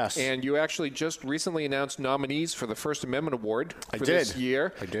 right? Yes. And you actually just recently announced nominees for the First Amendment Award for this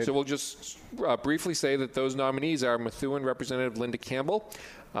year. I did. So we'll just briefly say that those nominees are Methuen Representative Linda Campbell,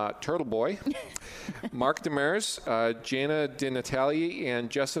 Turtle Boy, Mark Demers, Jana DiNatale, and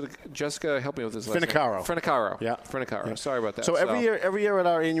Jessica, help me with this last name. Finicaro. Yeah. Finicaro. Sorry about that. So every year at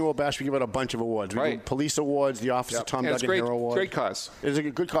our annual bash, we give out a bunch of awards. We do police awards, the Office of Tom Duggan Hero Award. Great cause. It's a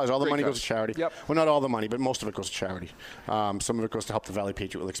good cause. All the money goes to charity. Yep. Well, not all the money, but most of it goes to charity. Some of it goes to help the Valley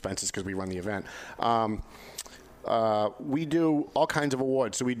Patriot with expenses because we run the event. we do all kinds of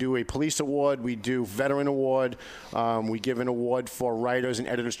awards. So we do a police award, we do veteran award, we give an award for writers and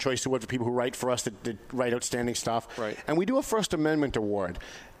editor's choice award for people who write for us that write outstanding stuff. Right. And we do a First Amendment award.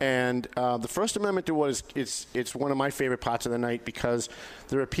 And the First Amendment award it's one of my favorite parts of the night because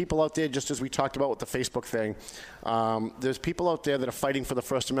there are people out there, just as we talked about with the Facebook thing, there's people out there that are fighting for the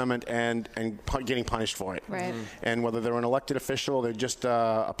First Amendment and getting punished for it. Right. And whether they're an elected official or they're just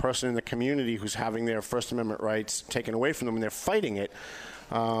a person in the community who's having their First Amendment rights taken away from them and they're fighting it,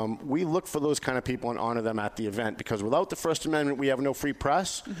 we look for those kind of people and honor them at the event because without the First Amendment, we have no free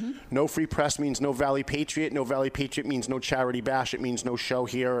press. No free press means no Valley Patriot. No Valley Patriot means no charity bash. It means no show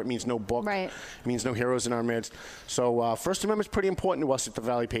here. It means no book. Right. It means no heroes in our midst. So First Amendment is pretty important to us at the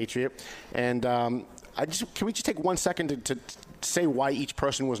Valley Patriot. And can we just take 1 second to say why each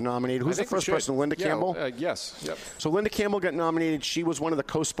person was nominated? Who's the first person? Linda Campbell? Yes. Yep. So Linda Campbell got nominated. She was one of the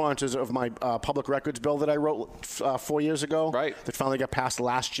co-sponsors of my public records bill that I wrote 4 years ago. Right. That finally got passed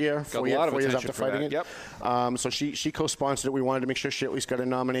last year. Got four a lot of years attention after for fighting that. it. So she co-sponsored it. We wanted to make sure she at least got a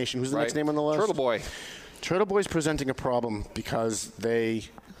nomination. Who's the next name on the list? Turtle Boy. Turtle Boy's presenting a problem because they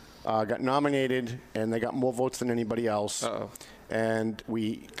got nominated and they got more votes than anybody else. Uh-oh. And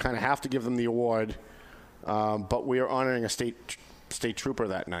we kind of have to give them the award, but we are honoring a state trooper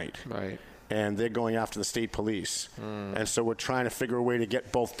that night. Right. And they're going after the state police. And so we're trying to figure a way to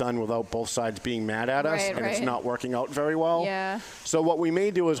get both done without both sides being mad at us, and it's not working out very well. Yeah. So what we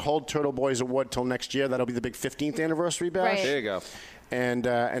may do is hold Turtle Boy's award till next year. That'll be the big 15th anniversary bash. Right. There you go. And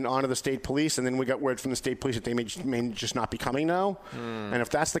honor the state police, and then we got word from the state police that they may just not be coming now. And if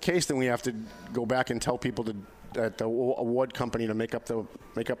that's the case, then we have to go back and tell people at the award company to make up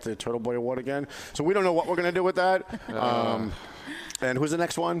the Turtle Boy Award again. So we don't know what we're going to do with that. And who's the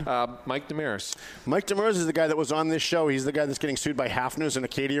next one? Mike Demers. Mike Demers is the guy that was on this show. He's the guy that's getting sued by Hafner's and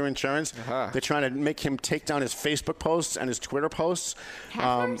Acadia Insurance. They're trying to make him take down his Facebook posts and his Twitter posts.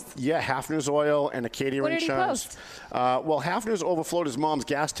 Hafner's Oil and Acadia Insurance. What did he post? Well, Hafner's overflowed his mom's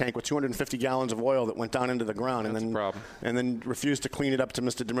gas tank with 250 gallons of oil that went down into the ground and then refused to clean it up to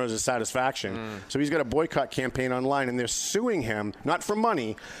Mr. Demers' satisfaction. So he's got a boycott campaign online, and they're suing him, not for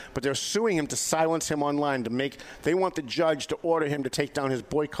money, but they're suing him to silence him online. They want the judge to order him to take down his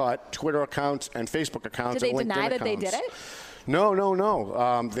boycott Twitter accounts and Facebook accounts. Did they and LinkedIn deny that accounts. they did it?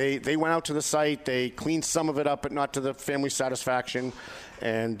 No. They went out to the site. They cleaned some of it up, but not to the family's satisfaction.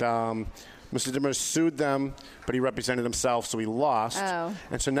 And Mr. Demers sued them, but he represented himself, so he lost. Oh.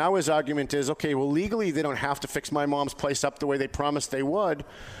 And so now his argument is, okay, well, legally they don't have to fix my mom's place up the way they promised they would,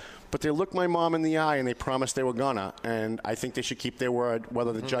 but they looked my mom in the eye and they promised they were gonna. And I think they should keep their word,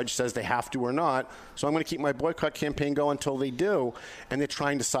 whether the judge says they have to or not. So I'm going to keep my boycott campaign going until they do. And they're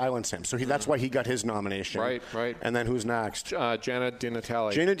trying to silence him. So that's why he got his nomination. Right. And then who's next? Jana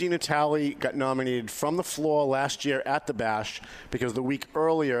DiNatale. Jana DiNatale got nominated from the floor last year at the bash because the week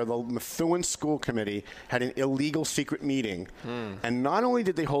earlier, the Methuen School Committee had an illegal secret meeting. And not only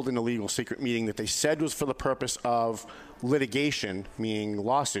did they hold an illegal secret meeting that they said was for the purpose of litigation, meaning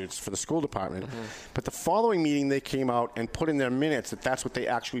lawsuits for the school department. But the following meeting, they came out and put in their minutes that that's what they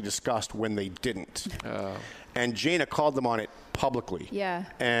actually discussed when they didn't. And Jana called them on it publicly. Yeah.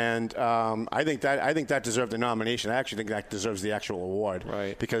 And I think that deserved a nomination. I actually think that deserves the actual award.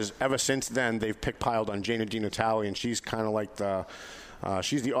 Right. Because ever since then, they've pick-piled on Jana DiNatale, and she's kind of like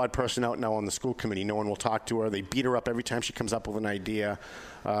she's the odd person out now on the school committee. No one will talk to her. They beat her up every time she comes up with an idea.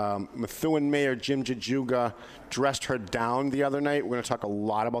 Methuen Mayor Jim Jajuga dressed her down the other night. We're going to talk a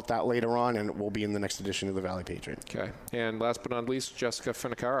lot about that later on, and it will be in the next edition of the Valley Patriot. Okay. And last but not least, Jessica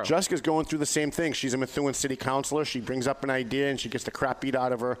Finicaro. Jessica's going through the same thing. She's a Methuen city councilor. She brings up an idea, and she gets the crap beat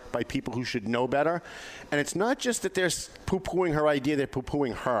out of her by people who should know better. And it's not just that they're poo-pooing her idea, they're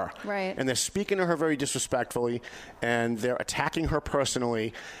poo-pooing her. Right. And they're speaking to her very disrespectfully, and they're attacking her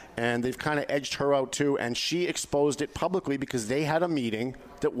personally, and they've kind of edged her out too, and she exposed it publicly because they had a meeting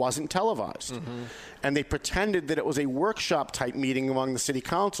that wasn't televised. And they pretended that it was a workshop-type meeting among the city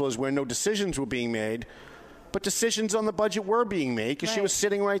councilors where no decisions were being made, but decisions on the budget were being made because she was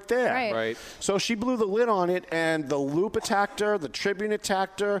sitting right there. Right. So she blew the lid on it, and the Loop attacked her, the Tribune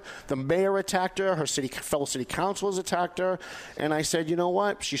attacked her, the mayor attacked her, her fellow city councilors attacked her. And I said, you know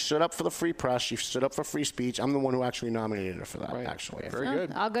what? She stood up for the free press. She stood up for free speech. I'm the one who actually nominated her for that, actually. Very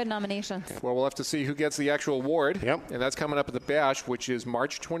good. All good nominations. Well, we'll have to see who gets the actual award. Yep. And that's coming up at the Bash, which is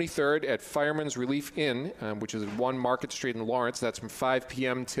March 23rd at Fireman's Relief Inn, which is at 1 Market Street in Lawrence. That's from 5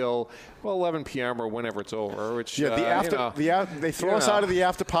 p.m. till, 11 p.m. or whenever it's over. whatever. Which Yeah, they throw us out of the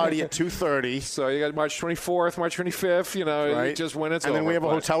after party at 2:30. So you got March 24th, March 25th. Right. Just when it's and over. then we have a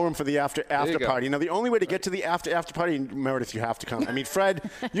hotel room for the after you go. party. Now, the only way to get to the after party, Meredith, you have to come. I mean, Fred,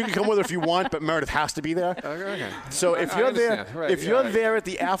 you can come with her if you want, but Meredith has to be there. Okay. So if you're there, understand. Right, if you're there at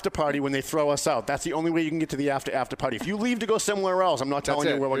the after party when they throw us out, that's the only way you can get to the after party. If you leave to go somewhere else, I'm not telling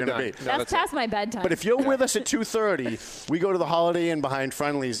you where we're going to be. That's past my bedtime. But if you're with us at 2:30, we go to the Holiday Inn behind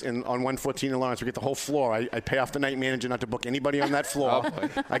Friendly's on 114 in Lawrence. We get the whole floor. I pay off the night manager not to book anybody on that floor.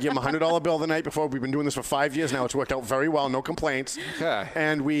 I give him a $100 bill the night before. We've been doing this for 5 years now. It's worked out very well. No complaints. Okay.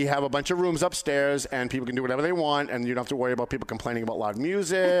 And we have a bunch of rooms upstairs, and people can do whatever they want, and you don't have to worry about people complaining about loud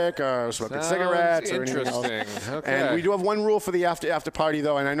music or smoking cigarettes or anything else. Interesting. Okay. And we do have one rule for the after party,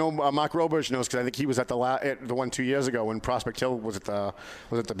 though, and I know Mark Roberge knows because I think he was at the one 2 years ago when Prospect Hill was at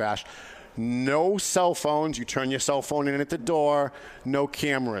the bash. No cell phones. You turn your cell phone in at the door. No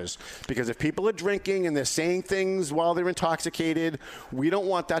cameras. Because if people are drinking and they're saying things while they're intoxicated, we don't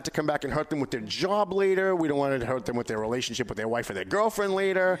want that to come back and hurt them with their job later. We don't want it to hurt them with their relationship with their wife or their girlfriend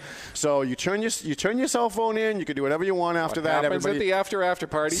later. So you turn your cell phone in. You can do whatever you want after that. Happens Everybody at the after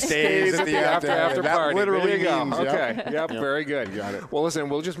party. stays at the after party. That literally There you go. means, Okay. Yep. Very good. You got it. Well, listen,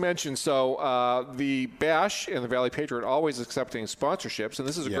 we'll just mention, so the Bash and the Valley Patriot always accepting sponsorships, and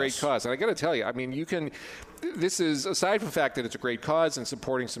this is a great cause. And I got to tell you, I mean, this is, aside from the fact that it's a great cause and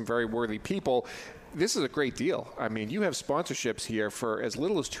supporting some very worthy people, this is a great deal. I mean, you have sponsorships here for as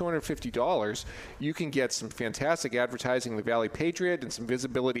little as $250. You can get some fantastic advertising in the Valley Patriot and some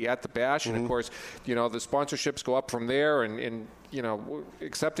visibility at the Bash. And, of course, the sponsorships go up from there and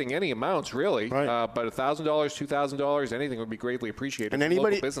accepting any amounts, really. Right. But $1,000, $2,000, anything would be greatly appreciated. And from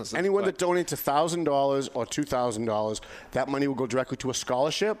local businesses. anyone that donates $1,000 or $2,000, that money will go directly to a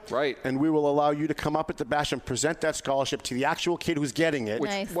scholarship. Right. And we will allow you to come up at the Bash and present that scholarship to the actual kid who's getting it.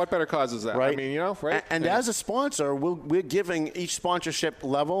 What better cause is that? Right. I mean, right? And as a sponsor, we're giving each sponsorship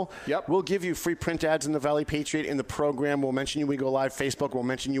level. Yep. We'll give you free print ads in the Valley Patriot in the program. We'll mention you when we go live Facebook. We'll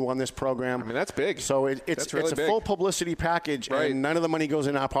mention you on this program. I mean, that's big. So it's a full publicity package, and none of the money goes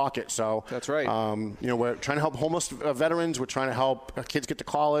in our pocket. So that's right. We're trying to help homeless veterans. We're trying to help kids get to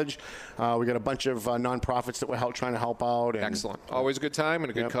college. We got a bunch of nonprofits that we're trying to help out. And, excellent. Always a good time and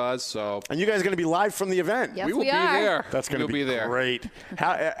a good cause. So. And you guys are going to be live from the event. Yes, we will be there. That's going to be there. Great.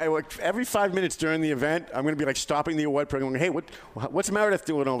 Every 5 minutes during the event, I'm going to be like stopping the award program. Hey, what's Meredith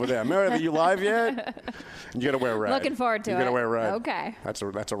doing over there? Meredith, are you live yet? You got to wear red. Looking forward to it. You got to wear red. Okay. That's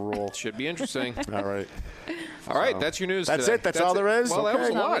a rule. Should be interesting. All right. All right, that's your news. That's today. it. That's all there is. Well, that was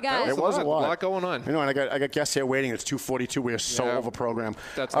a lot. It was a lot. A lot going on. And I got guests here waiting. It's 2:42. We are so over program.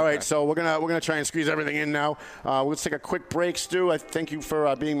 That's all okay. right. So we're gonna try and squeeze everything in now. Let's take a quick break, Stu. I thank you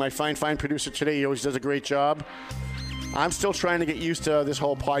for being my fine producer today. He always does a great job. I'm still trying to get used to this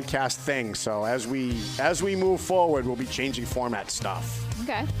whole podcast thing. So as we move forward, we'll be changing format stuff.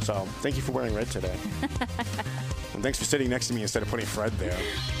 Okay. So thank you for wearing red today. And thanks for sitting next to me instead of putting Fred there.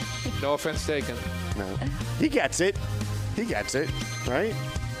 No offense taken. No. He gets it. He gets it, right?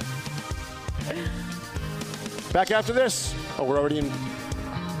 Back after this. Oh, we're already in.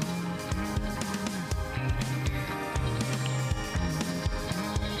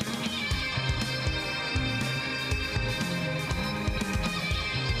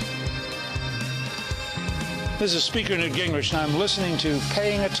 This is Speaker Newt Gingrich, and I'm listening to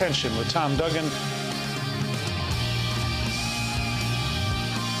Paying Attention with Tom Duggan.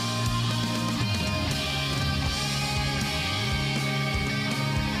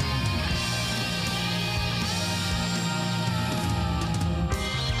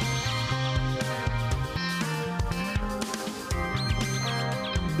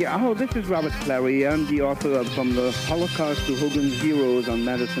 Yeah, hello, this is Robert Clary. I'm the author of From the Holocaust to Hogan's Heroes on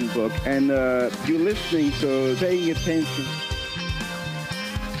Madison book. And you're listening to Paying Attention.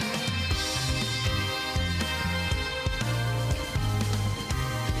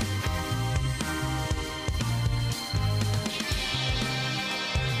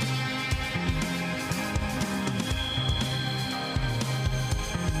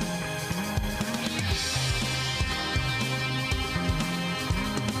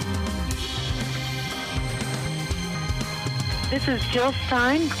 This is Jill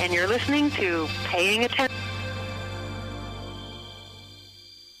Stein, and you're listening to Paying Attention.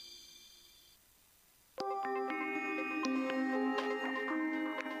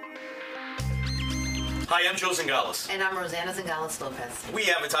 Hi, I'm Joe Zingales. And I'm Rosanna Zingales Lopez.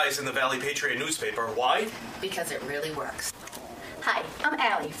 We advertise in the Valley Patriot newspaper. Why? Because it really works. Hi, I'm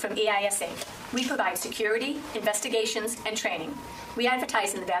Allie from EISA. We provide security, investigations, and training. We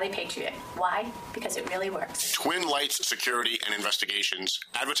advertise in the Valley Patriot. Why? Because it really works. Twin Lights Security and Investigations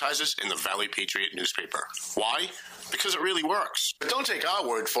advertises in the Valley Patriot newspaper. Why? Because it really works. But don't take our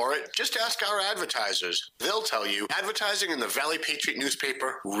word for it. Just ask our advertisers. They'll tell you advertising in the Valley Patriot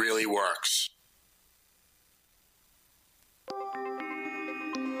newspaper really works.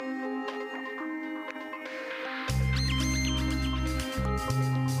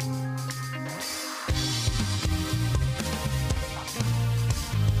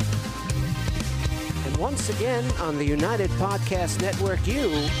 And once again on the United Podcast Network,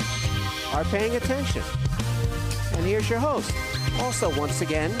 you are paying attention. And here's your host, also once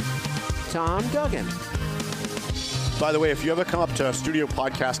again, Tom Duggan. By the way, if you ever come up to Studio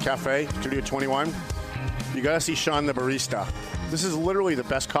Podcast Cafe, Studio 21, you got to see Sean the barista. This is literally the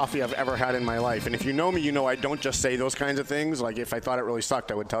best coffee I've ever had in my life. And if you know me, you know I don't just say those kinds of things. Like if I thought it really sucked,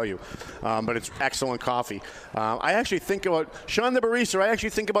 I would tell you. But it's excellent coffee. I actually think about, Sean the barista, I actually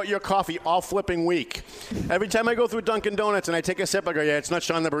think about your coffee all flipping week. Every time I go through Dunkin' Donuts and I take a sip, I go, yeah, it's not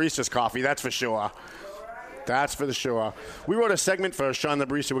Sean the barista's coffee, that's for sure. That's for the sure. We wrote a segment for Sean the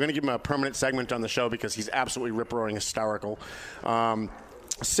barista. We're going to give him a permanent segment on the show because he's absolutely rip-roaring hysterical.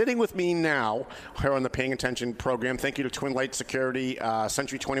 Sitting with me now here on the Paying Attention program, thank you to Twin Light Security,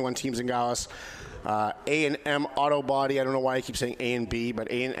 Century 21 Teams in Dallas, A&M Auto Body. I don't know why I keep saying A and B,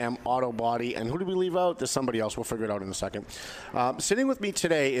 but A&M Auto Body. And who did we leave out? There's somebody else. We'll figure it out in a second. Sitting with me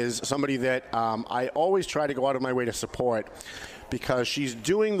today is somebody that I always try to go out of my way to support because she's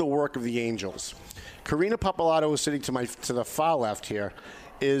doing the work of the angels. Karina Papalato, is sitting to the far left here,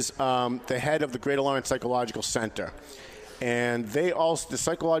 is the head of the Greater Lawrence Psychological Center. And the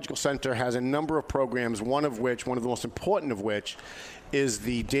Psychological Center has a number of programs, one of the most important of which, is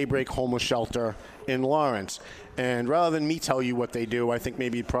the Daybreak Homeless Shelter in Lawrence. And rather than me tell you what they do, I think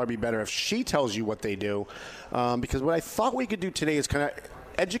maybe it'd probably be better if she tells you what they do. Because what I thought we could do today is kind of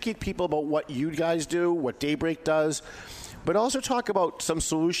educate people about what you guys do, what Daybreak does, but also talk about some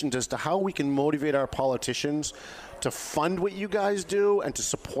solutions as to how we can motivate our politicians to fund what you guys do and to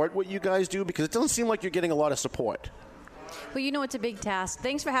support what you guys do, because it doesn't seem like you're getting a lot of support. Well, you know it's a big task.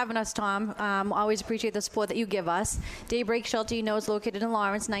 Thanks for having us, Tom. Always appreciate the support that you give us. Daybreak Shelter, you know, is located in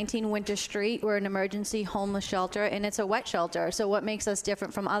Lawrence, 19 Winter Street. We're an emergency homeless shelter, and it's a wet shelter. So what makes us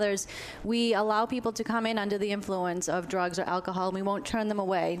different from others, we allow people to come in under the influence of drugs or alcohol, and we won't turn them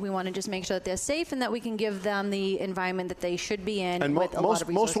away. We want to just make sure that they're safe and that we can give them the environment that they should be in and with a lot of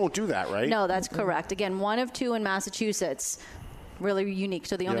resources. Most won't do that, right? No, that's correct. Again, 1 of 2 in Massachusetts. Really unique,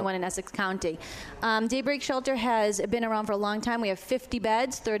 so the only one in Essex County. Daybreak Shelter has been around for a long time. We have 50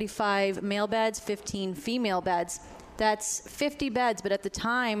 beds, 35 male beds, 15 female beds. That's 50 beds, but at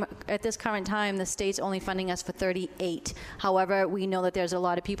this current time, the state's only funding us for 38. However, we know that there's a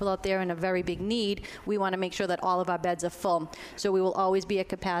lot of people out there in a very big need. We want to make sure that all of our beds are full. So we will always be at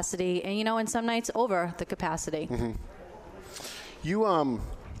capacity, and and some nights over the capacity. Mm-hmm.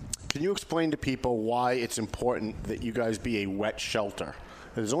 Can you explain to people why it's important that you guys be a wet shelter?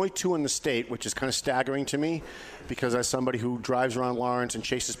 There's only 2 in the state, which is kind of staggering to me, because as somebody who drives around Lawrence and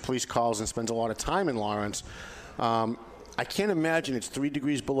chases police calls and spends a lot of time in Lawrence, I can't imagine it's 3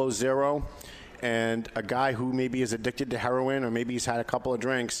 degrees below zero, and a guy who maybe is addicted to heroin or maybe he's had a couple of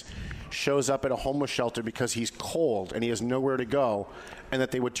drinks shows up at a homeless shelter because he's cold and he has nowhere to go, and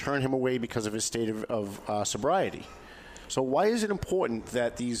that they would turn him away because of his state of sobriety. So why is it important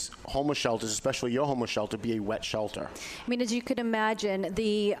that these homeless shelters, especially your homeless shelter, be a wet shelter? I mean, as you could imagine,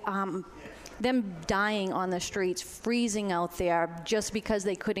 them dying on the streets, freezing out there just because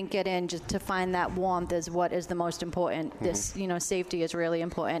they couldn't get in just to find that warmth is what is the most important. Mm-hmm. This, safety is really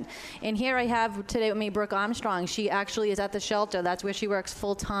important. And here I have today with me Brooke Armstrong. She actually is at the shelter. That's where she works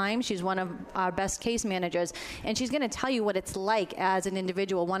full time. She's one of our best case managers. And she's going to tell you what it's like as an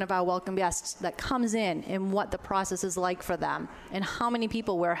individual, one of our welcome guests that comes in, and what the process is like for them and how many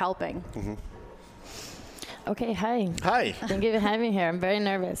people we're helping. Mm-hmm. Okay, hi. Hi. Thank you for having me here. I'm very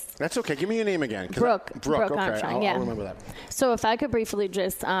nervous. That's okay. Give me your name again. Brooke. Brooke, okay. Armstrong, I'll remember that. So if I could briefly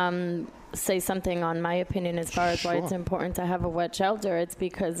just say something on my opinion as far as why it's important to have a wet shelter, it's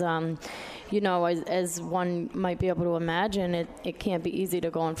because, as one might be able to imagine, it can't be easy to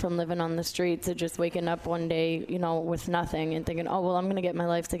go on from living on the streets to just waking up one day, with nothing and thinking, oh, well, I'm going to get my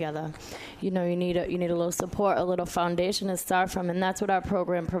life together. You need a little support, a little foundation to start from, and that's what our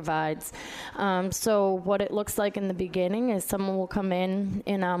program provides. So what it looks like in the beginning is someone will come in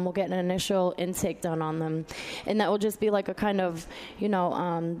and we'll get an initial intake done on them. And that will just be like a kind of,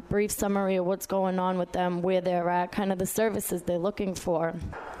 brief summary of what's going on with them, where they're at, kind of the services they're looking for.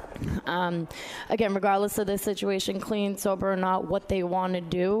 Again, regardless of the situation, clean, sober or not, what they want to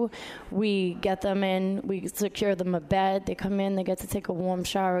do, we get them in, we secure them a bed, they come in, they get to take a warm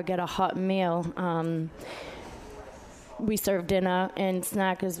shower, get a hot meal. We serve dinner and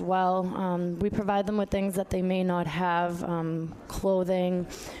snack as well. We provide them with things that they may not have, clothing.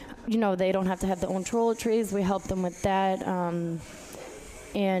 You know, they don't have to have their own toiletries. We help them with that.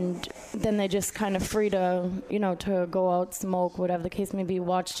 And then they're just kind of free to, you know, to go out, smoke, whatever the case may be,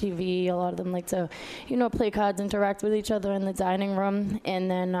 watch TV. A lot of them like to, you know, play cards, interact with each other in the dining room.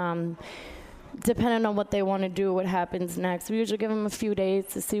 And then depending on what they want to do, what happens next. We usually give them a few days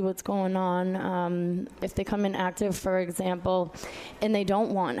to see what's going on. If they come in active, for example, and they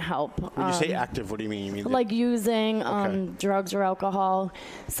don't want help. When you say active, what do you mean? You mean like using drugs or alcohol.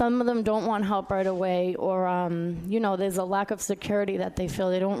 Some of them don't want help right away, or, you know, there's a lack of security that they feel.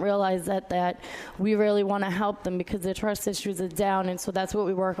 They don't realize that we really want to help them because their trust issues are down, and so that's what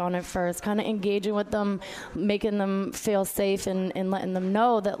we work on at first, kind of engaging with them, making them feel safe and letting them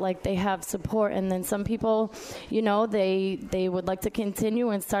know that, like, they have support. And then some people, you know, they would like to continue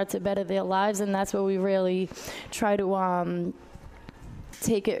and start to better their lives, and that's where we really try to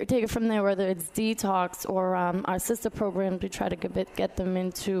take it from there, whether it's detox or our sister programs. We try to get them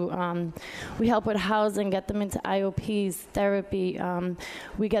into, we help with housing, get them into IOPs, therapy.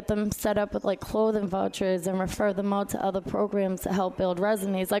 We get them set up with like clothing vouchers and refer them out to other programs to help build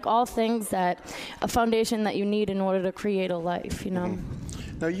resumes, like all things that a foundation that you need in order to create a life, you know. Mm-hmm.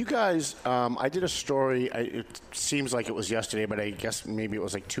 Now, you guys, I did a story, it seems like it was yesterday, but I guess maybe it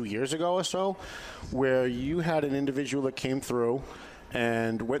was like 2 years ago or so, where you had an individual that came through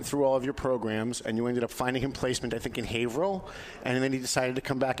and went through all of your programs, and you ended up finding him placement, I think, in Haverhill, and then he decided to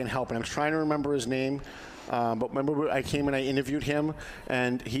come back and help. And I'm trying to remember his name. But remember, I came and I interviewed him,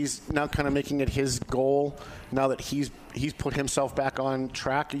 and he's now kind of making it his goal now that he's put himself back on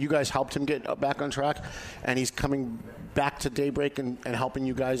track. You guys helped him get back on track, and he's coming back to Daybreak and helping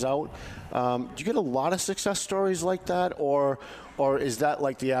you guys out. Do you get a lot of success stories like that, or is that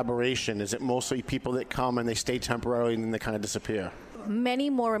like the aberration? Is it mostly people that come and they stay temporarily and then they kind of disappear? Many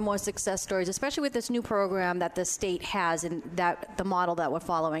more and more success stories, especially with this new program that the state has and that the model that we're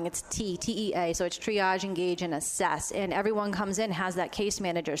following. It's TEA, so it's triage, engage, and assess. And everyone comes in, has that case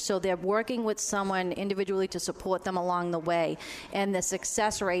manager. So they're working with someone individually to support them along the way. And the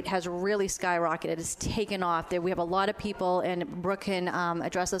success rate has really skyrocketed. It's taken off. We have a lot of people, and Brooke can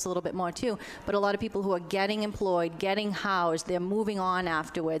address this a little bit more too, but a lot of people who are getting employed, getting housed, they're moving on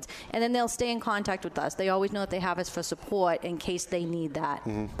afterwards. And then they'll stay in contact with us. They always know that they have us for support in case they need that.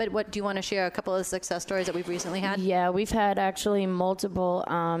 Mm-hmm. But what do you want to share? A couple of success stories that we've recently had? Yeah, we've had actually multiple,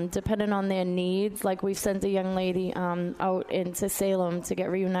 depending on their needs. Like we've sent a young lady out into Salem to get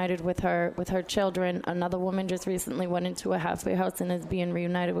reunited with her children. Another woman just recently went into a halfway house and is being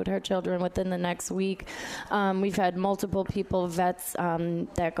reunited with her children within the next week. We've had multiple people, vets,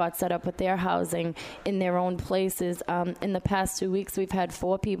 that got set up with their housing in their own places. In the past 2 weeks, we've had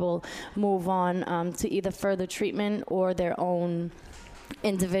 4 people move on to either further treatment or their own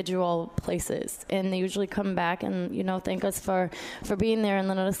individual places, and they usually come back and, you know, thank us for being there and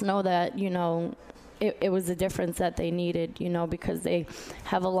let us know that, you know, it was a difference that they needed, you know, because they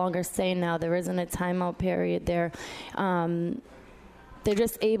have a longer stay now. There isn't a timeout period. They're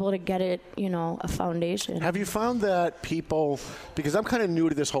just able to get it, you know, a foundation. Have you found that people, because I'm kind of new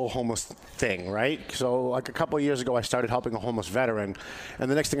to this whole homeless thing, right? So like a couple of years ago, I started helping a homeless veteran,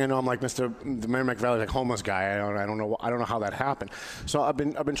 and the next thing I know, I'm like the Merrimack Valley like homeless guy. I don't know how that happened. So I've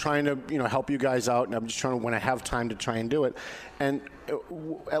been trying to, you know, help you guys out, and I'm just trying to, when I have time, to try and do it. And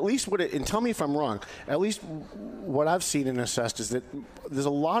at least and tell me if I'm wrong, at least what I've seen and assessed is that there's a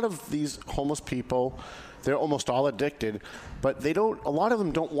lot of these homeless people. They're almost all addicted, but a lot of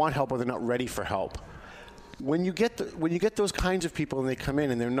them don't want help, or they're not ready for help. When you get those kinds of people and they come in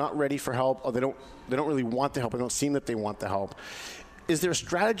and they're not ready for help, or they don't really want the help, or don't seem that they want the help, is there a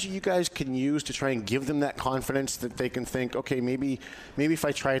strategy you guys can use to try and give them that confidence that they can think, okay, maybe if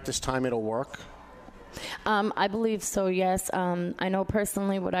I try it this time, it'll work? I believe so, yes. I know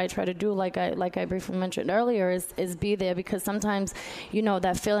personally what I try to do, like I briefly mentioned earlier, is be there, because sometimes, you know,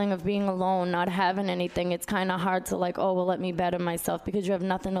 that feeling of being alone, not having anything, it's kind of hard to like, oh, well, let me better myself, because you have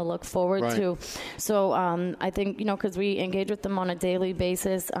nothing to look forward to. So I think, you know, because we engage with them on a daily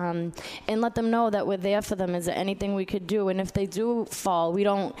basis, and let them know that we're there for them. Is there anything we could do? And if they do fall, we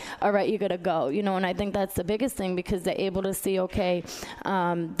don't, all right, you got to go, you know, and I think that's the biggest thing, because they're able to see, okay,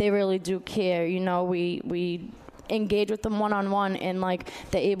 they really do care, you know, we engage with them one-on-one, and like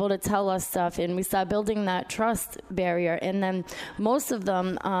they're able to tell us stuff, and we start building that trust barrier. And then most of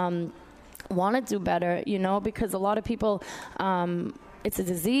them want to do better, you know, because a lot of people it's a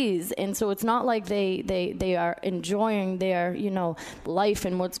disease, and so it's not like they are enjoying their life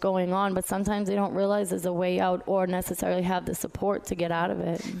and what's going on, but sometimes they don't realize there's a way out or necessarily have the support to get out of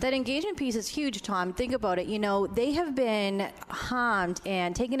it. That engagement piece is huge, Tom. Think about it. They have been harmed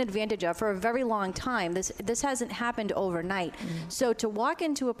and taken advantage of for a very long time. This hasn't happened overnight. So to walk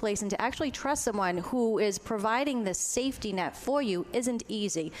into a place and to actually trust someone who is providing this safety net for you isn't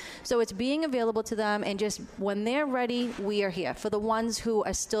easy. So it's being available to them, and just when they're ready, we are here. For the ones who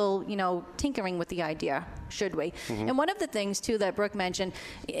are still, tinkering with the idea, should we? And one of the things, too, that Brooke mentioned,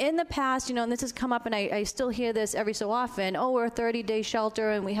 in the past, and this has come up, and I still hear this every so often, we're a 30-day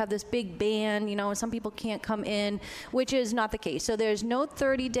shelter, and we have this big ban, and some people can't come in, which is not the case. So there's no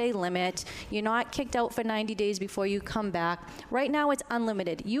 30-day limit. You're not kicked out for 90 days before you come back. Right now, it's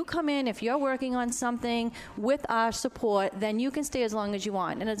unlimited. You come in, if you're working on something with our support, then you can stay as long as you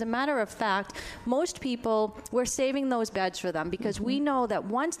want. And as a matter of fact, most people, we're saving those beds for them because we know that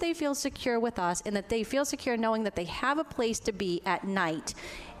once they feel secure with us and that they feel secure knowing that they have a place to be at night,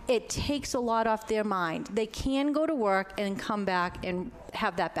 it takes a lot off their mind. They can go to work and come back and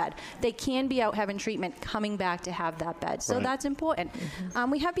have that bed. They can be out having treatment, coming back to have that bed. So that's important.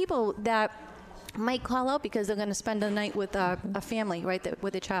 We have people that might call out because they're going to spend the night with a family, right,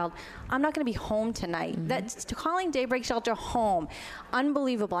 with a child. I'm not going to be home tonight. That's calling Daybreak Shelter home.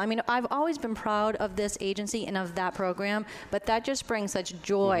 Unbelievable. I mean, I've always been proud of this agency and of that program, but that just brings such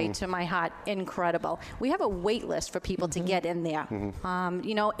joy to my heart. Incredible. We have a wait list for people to get in there.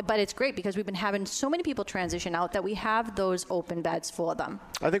 But it's great because we've been having so many people transition out that we have those open beds for them.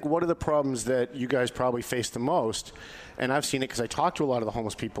 I think one of the problems that you guys probably face the most, and I've seen it because I talk to a lot of the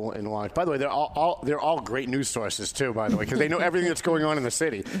homeless people in Long Beach. By the way, they're all great news sources too, by the way, because they know everything that's going on in the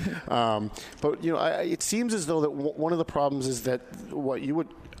city. But it seems as though that one of the problems is that what you were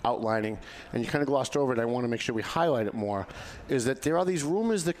outlining, and you kind of glossed over it, I want to make sure we highlight it more, is that there are these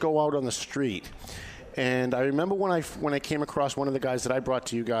rumors that go out on the street. And I remember when I came across one of the guys that I brought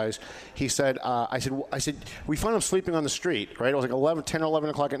to you guys, he said, I said, we found him sleeping on the street, right? It was like 10 or 11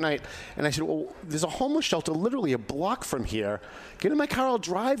 o'clock at night. And I said, well, there's a homeless shelter literally a block from here. Get in my car, I'll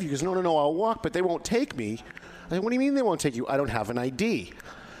drive you. He goes, no, I'll walk, but they won't take me. I said, what do you mean they won't take you? I don't have an ID.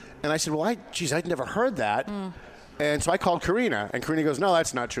 And I said, well, I'd never heard that. And so I called Karina, and Karina goes, no,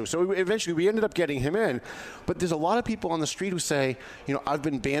 that's not true. So eventually we ended up getting him in. But there's a lot of people on the street who say, I've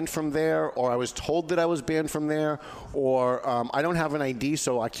been banned from there, or I was told that I was banned from there, or I don't have an ID,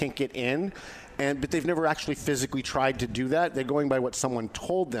 so I can't get in. But they've never actually physically tried to do that. They're going by what someone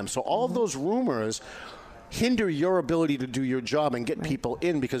told them. So all of those rumors hinder your ability to do your job and get people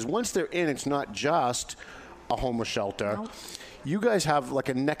in, because once they're in, it's not just a homeless shelter. Nope. You guys have like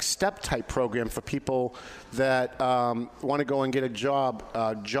a next step type program for people that want to go and get a job,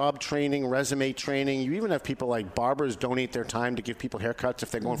 job training, resume training. You even have people like barbers donate their time to give people haircuts if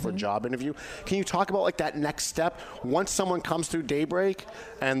they're going for a job interview. Can you talk about like that next step? Once someone comes through Daybreak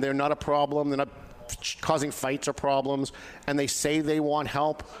and they're not a problem, they're not causing fights or problems, and they say they want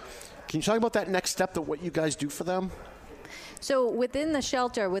help, can you talk about that next step, that what you guys do for them? So within the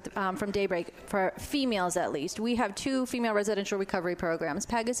shelter from Daybreak, for females at least, we have 2 female residential recovery programs.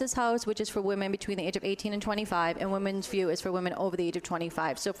 Pegasus House, which is for women between the age of 18 and 25, and Women's View is for women over the age of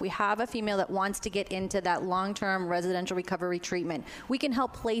 25. So if we have a female that wants to get into that long-term residential recovery treatment, we can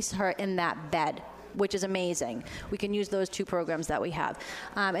help place her in that bed, which is amazing. We can use those 2 programs that we have.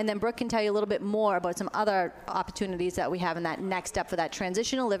 And then Brooke can tell you a little bit more about some other opportunities that we have in that next step for that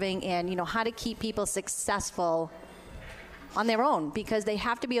transitional living, and how to keep people successful on their own, because they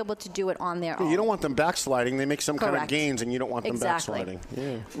have to be able to do it on their own. You don't want them backsliding. They make some kind of gains, and you don't want them backsliding.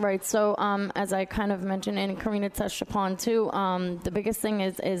 Yeah. Right. So as I kind of mentioned, and Karina touched upon too, the biggest thing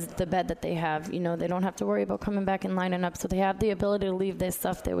is the bed that they have. They don't have to worry about coming back and lining up. So they have the ability to leave their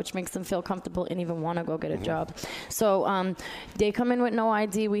stuff there, which makes them feel comfortable and even want to go get a job. So they come in with no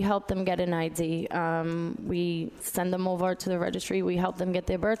ID. We help them get an ID. We send them over to the registry. We help them get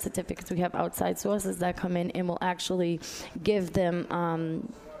their birth certificates. We have outside sources that come in and will actually give them,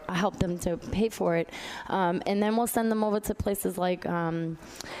 help them to pay for it. And then we'll send them over to places like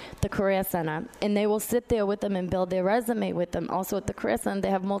the Career Center. And they will sit there with them and build their resume with them. Also at the Career Center, they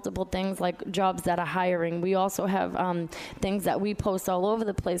have multiple things like jobs that are hiring. We also have things that we post all over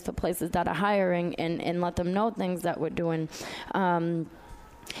the place for places that are hiring, and let them know things that we're doing.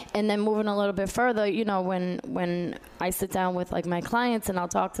 And then moving a little bit further, when I sit down with like my clients and I'll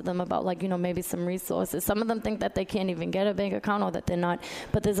talk to them about maybe some resources. Some of them think that they can't even get a bank account or that they're not,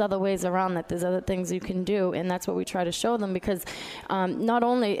 but there's other ways around that. There's other things you can do, and that's what we try to show them, because not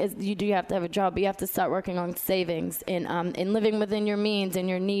only do you have to have a job, but you have to start working on savings and living within your means and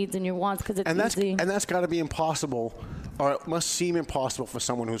your needs and your wants, because it's easy. And that's got to be impossible or it must seem impossible for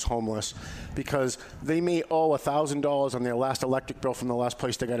someone who's homeless, because they may owe $1,000 on their last electric bill from the last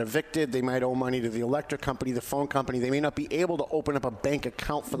place they got evicted. They might owe money to the electric company, the phone company. They may not be able to open up a bank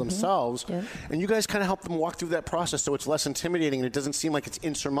account for themselves. Yeah. And you guys kind of help them walk through that process so it's less intimidating and it doesn't seem like it's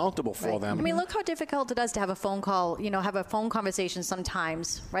insurmountable for them. I mean, look how difficult it is to have a phone call, have a phone conversation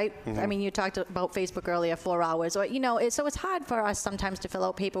sometimes, right? I mean, you talked about Facebook earlier, 4 hours, or, so it's hard for us sometimes to fill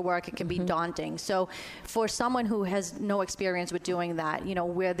out paperwork. It can be daunting. So for someone who has no experience with doing that,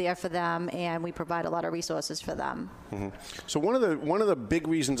 we're there for them, and we provide a lot of resources for them. So one of the big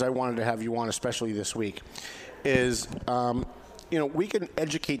reasons I wanted to have you on, especially this week, is we can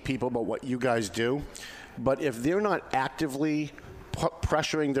educate people about what you guys do, but if they're not actively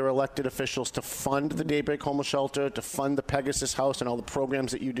pressuring their elected officials to fund the Daybreak Homeless Shelter, to fund the Pegasus House and all the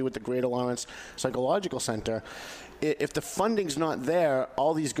programs that you do at the Greater Lawrence Psychological Center, if the funding's not there,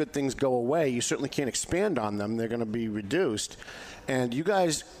 all these good things go away. You certainly can't expand on them. They're going to be reduced. And you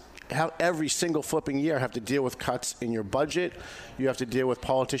guys every single flipping year have to deal with cuts in your budget. You have to deal with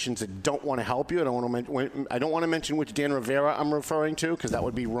politicians that don't want to help you. I don't want to mention which Dan Rivera I'm referring to, because that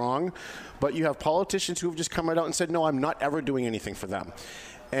would be wrong. But you have politicians who have just come right out and said, no, I'm not ever doing anything for them.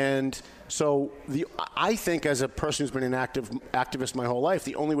 And so I think, as a person who's been an activist my whole life,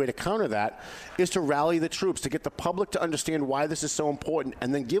 the only way to counter that is to rally the troops, to get the public to understand why this is so important,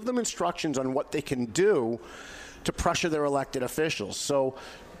 and then give them instructions on what they can do to pressure their elected officials. So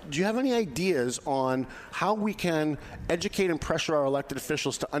do you have any ideas on how we can educate and pressure our elected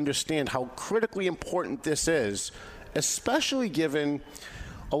officials to understand how critically important this is, especially given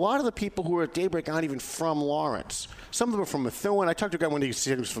a lot of the people who are at Daybreak aren't even from Lawrence? Some of them are from Methuen. I talked to a guy one day who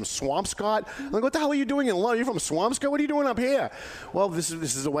said he was from Swampscott. I'm like, what the hell are you doing in Lawrence? You're from Swampscott? What are you doing up here? Well, this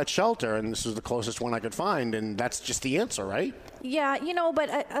is a wet shelter, and this is the closest one I could find, and that's just the answer, right? Yeah,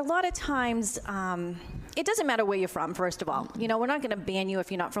 but a lot of times it doesn't matter where you're from, first of all. We're not going to ban you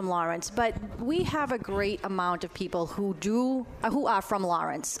if you're not from Lawrence, but we have a great amount of people who are from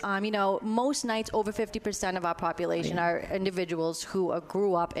Lawrence. Most nights, over 50% of our population are individuals who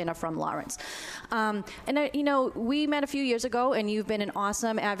grew up and are from Lawrence. We met a few years ago, and you've been an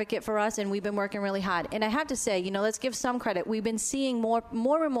awesome advocate for us, and we've been working really hard. And I have to say, let's give some credit. We've been seeing more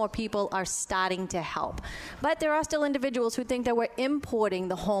and more people are starting to help. But there are still individuals who think that we're importing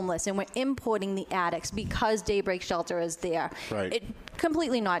the homeless and we're importing the addicts because Daybreak Shelter is there. Right.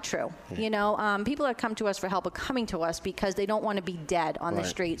 Completely not true. People that come to us for help are coming to us because they don't want to be dead on the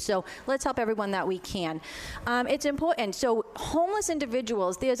street. So let's help everyone that we can. It's important. So homeless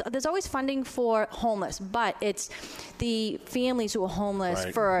individuals, there's always funding for homeless, but it's the families who are homeless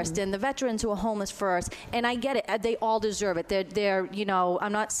first and the veterans who are homeless first. And I get it. They all deserve it. They're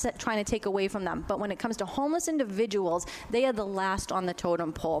I'm not trying to take away from them. But when it comes to homeless individuals, they are the last on the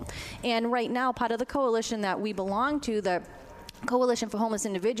totem pole. And right now, part of the coalition that we belong to, the Coalition for Homeless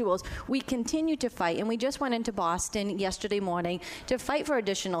Individuals, we continue to fight, and we just went into Boston yesterday morning to fight for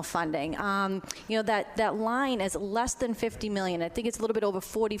additional funding. That line is less than $50 million. I think it's a little bit over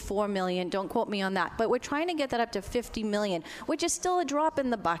 $44 million. Don't quote me on that. But we're trying to get that up to $50 million, which is still a drop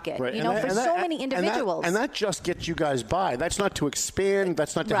in the bucket, for so many individuals. And that just gets you guys by. That's not to expand.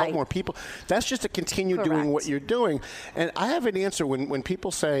 That's not to help more people. That's just to continue doing what you're doing. And I have an answer when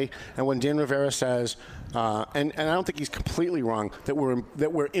people say, and when Dan Rivera says, and I don't think he's completely wrong, that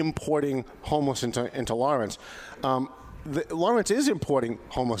we're importing homeless into Lawrence. Lawrence is importing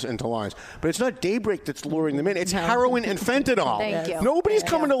homeless into Lawrence, but it's not Daybreak that's luring them in. It's heroin and fentanyl. Thank you. Nobody's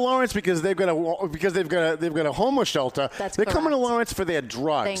coming to Lawrence because they've got a homeless shelter. They're coming to Lawrence for their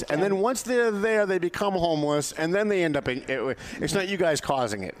drugs, and then once they're there, they become homeless, and then they end up in. It's not you guys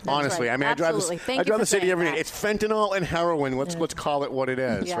causing it, honestly. I mean, I'd rather say to you every day, it's fentanyl and heroin. Let's call it what it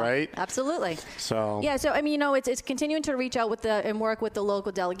is, right? Absolutely. So I mean, it's continuing to reach out and work with the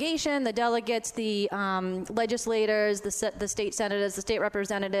local delegation, the delegates, the legislators, the state senators, the state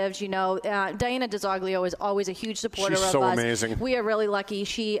representatives. Diana DeZoglio is always a huge supporter of us. She's so amazing. We are really lucky.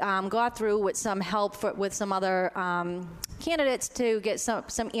 She got through with some help with some other candidates to get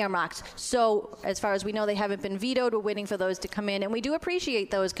some earmarks. So as far as we know, they haven't been vetoed. We're waiting for those to come in, and we do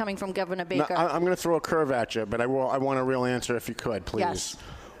appreciate those coming from Governor Baker. Now, I'm going to throw a curve at you, but I want a real answer if you could, please. Yes.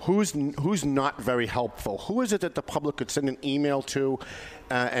 Who's not very helpful? Who is it that the public could send an email to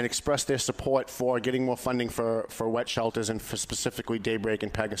and express their support for getting more funding for wet shelters and for specifically Daybreak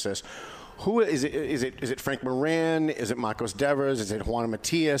and Pegasus? Who is it? Is it Frank Moran? Is it Marcos Devers? Is it Juana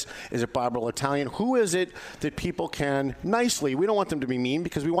Matias? Is it Barbara Italian? Who is it that people can nicely, we don't want them to be mean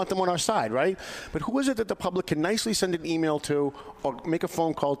because we want them on our side, right? But who is it that the public can nicely send an email to or make a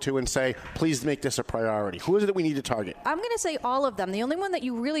phone call to and say, please make this a priority? Who is it that we need to target? I'm going to say all of them. The only one that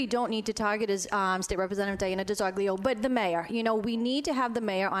you really don't need to target is State Representative Diana DeZoglio, but the mayor. You know, we need to have the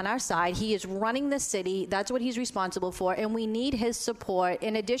mayor on our side. He is running the city. That's what he's responsible for, and we need his support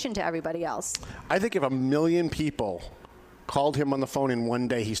in addition to everybody else. I think if 1 million people called him on the phone in one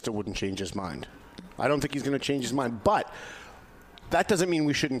day, he still wouldn't change his mind. I don't think he's going to change his mind, but that doesn't mean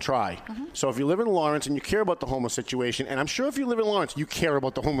we shouldn't try. So if you live in Lawrence and you care about the homeless situation, and I'm sure if you live in Lawrence, you care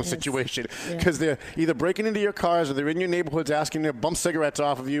about the homeless situation because they're either breaking into your cars or they're in your neighborhoods asking to bump cigarettes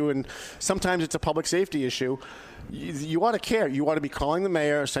off of you, and sometimes it's a public safety issue. You ought to care. You ought to be calling the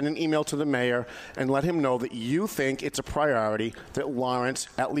mayor, send an email to the mayor, and let him know that you think it's a priority that Lawrence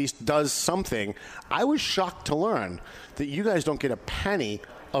at least does something. I was shocked to learn that you guys don't get a penny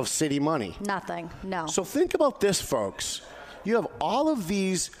of city money. Nothing, no. So think about this, folks. You have all of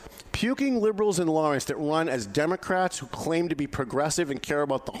these puking liberals in Lawrence that run as Democrats who claim to be progressive and care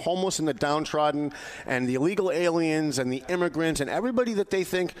about the homeless and the downtrodden and the illegal aliens and the immigrants and everybody that they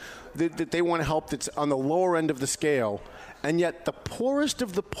think that they want to help that's on the lower end of the scale. And yet the poorest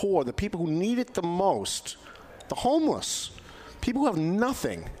of the poor, the people who need it the most, the homeless, people who have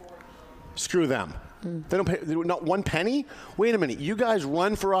nothing, screw them. They don't pay not one penny? Wait a minute. You guys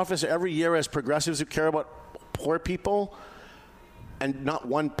run for office every year as progressives who care about poor people and not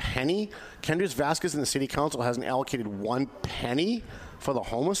one penny? Kendris Vasquez in the city council hasn't allocated 1 penny for the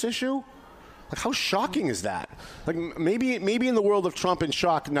homeless issue? Like, how shocking is that? Like, maybe in the world of Trump and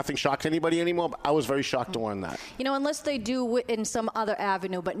shock, nothing shocks anybody anymore, but I was very shocked to learn that. You know, unless they do in some other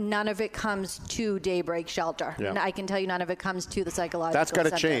avenue, but none of it comes to Daybreak Shelter. Yeah. And I can tell you none of it comes to the psychological That's got to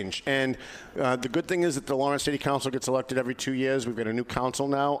center. change. And the good thing is that the Lawrence City Council gets elected every 2 years. We've got a new council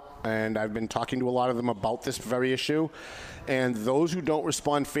now, and I've been talking to a lot of them about this very issue. And those who don't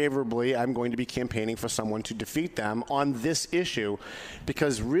respond favorably, I'm going to be campaigning for someone to defeat them on this issue,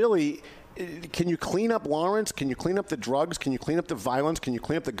 because really, can you clean up Lawrence? Can you clean up the drugs? Can you clean up the violence? Can you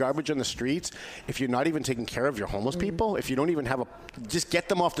clean up the garbage on the streets if you're not even taking care of your homeless people? If you don't even have just get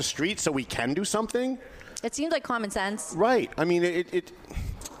them off the street so we can do something? It seems like common sense. Right. I mean,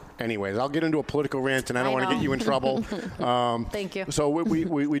 anyways, I'll get into a political rant, and I don't want to get you in trouble. Thank you. So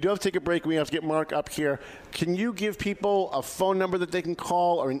we do have to take a break. We have to get Mark up here. Can you give people a phone number that they can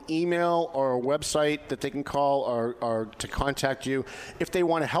call, or an email, or a website that they can call, or to contact you if they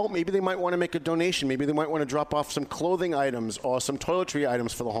want to help? Maybe they might want to make a donation. Maybe they might want to drop off some clothing items or some toiletry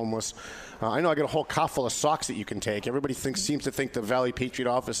items for the homeless. I know I got a whole car full of socks that you can take. Everybody seems to think the Valley Patriot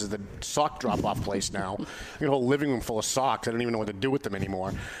office is the sock drop-off place now. I got a whole living room full of socks. I don't even know what to do with them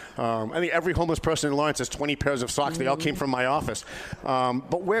anymore. I think every homeless person in Lawrence has 20 pairs of socks. They all came from my office.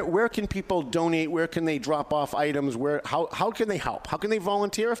 But where can people donate? Where can they drop off items? How can they help? How can they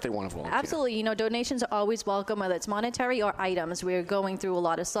volunteer if they want to volunteer? Absolutely. You know, donations are always welcome, whether it's monetary or items. We're going through a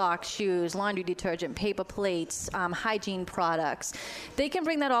lot of socks, shoes, laundry detergent, paper plates, hygiene products. They can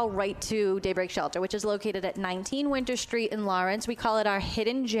bring that all right to Daybreak Shelter, which is located at 19 Winter Street in Lawrence. We call it our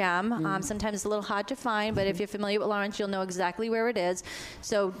hidden gem. Sometimes it's a little hard to find, but if you're familiar with Lawrence, you'll know exactly where it is.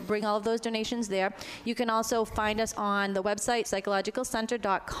 So bring all of those donations there. You can also find us on the website,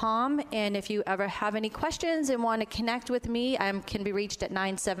 psychologicalcenter.com. And if you ever have any questions and want to connect with me, I can be reached at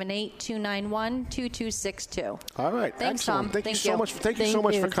 978-291-2262. All right. Thanks, excellent. Tom. Thank you so much. Thank you so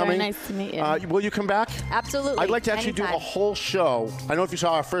much for coming. Very nice to meet you. Will you come back? Absolutely. I'd like to actually do a whole show. I know if you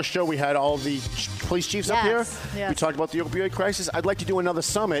saw our first show, we had all of the police chiefs up here. Yes. We talked about the opioid crisis. I'd like to do another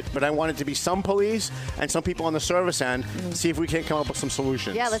summit, but I want it to be some police and some people on the service end. See if we can't come up with some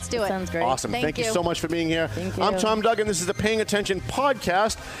solutions. Yeah, let's do it. Sounds great. Awesome. Thank you so much for being here. Thank you. I'm Tom Duggan. This is the Paying Attention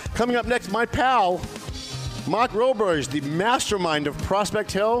podcast. Coming up next, my pal, Mark Roberge is the mastermind of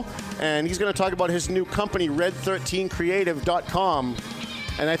Prospect Hill, and he's going to talk about his new company, Red13Creative.com.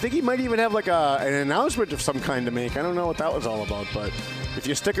 And I think he might even have like an announcement of some kind to make. I don't know what that was all about, but if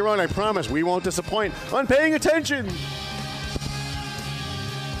you stick around, I promise we won't disappoint on Paying Attention.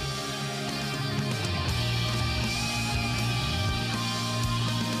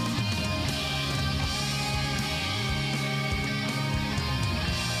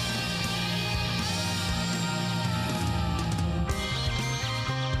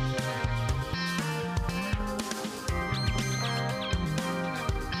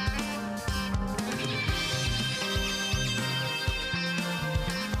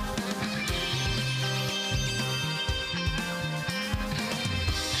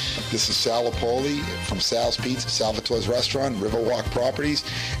 This is Sal Lapoli from Sal's Pizza, Salvatore's Restaurant, Riverwalk Properties,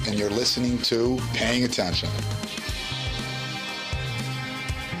 and you're listening to Paying Attention.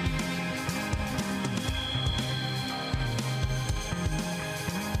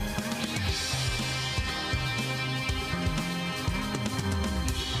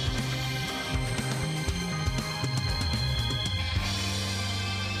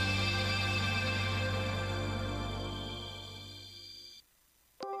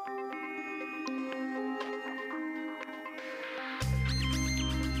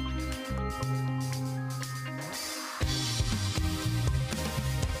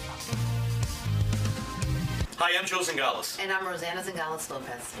 Hi, I'm Joe Zingales. And I'm Rosanna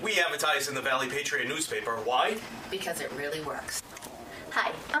Zingales-Lopez. We advertise in the Valley Patriot newspaper. Why? Because it really works.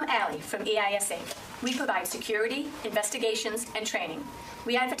 Hi, I'm Allie from EIS Inc. We provide security, investigations, and training.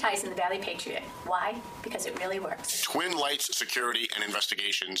 We advertise in the Valley Patriot. Why? Because it really works. Twin Lights Security and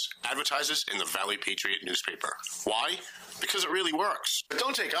Investigations advertises in the Valley Patriot newspaper. Why? Because it really works. But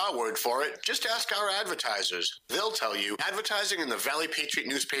don't take our word for it. Just ask our advertisers. They'll tell you advertising in the Valley Patriot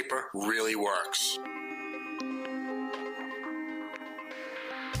newspaper really works.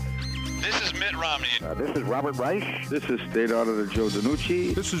 This is Mitt Romney. This is Robert Reich. This is State Auditor Joe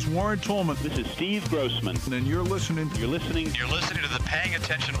DiNucci. This is Warren Tolman. This is Steve Grossman. And you're listening to the Paying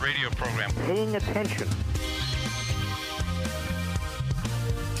Attention radio program. Paying Attention.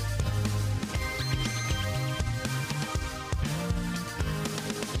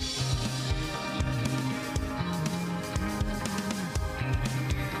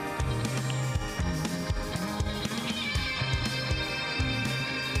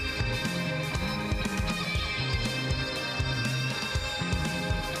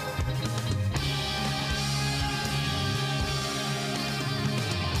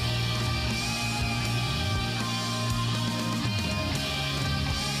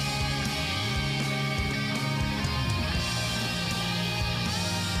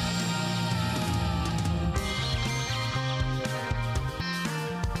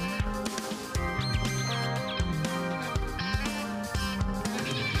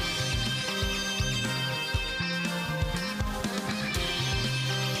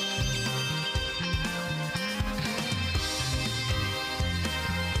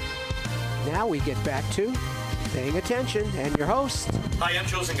 Now we get back to Paying Attention, and your host. Hi, I'm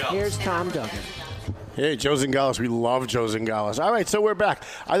Joe Zingales. Here's Tom Duggan. Hey, Joe Zingales. We love Joe Zingales. All right, so we're back.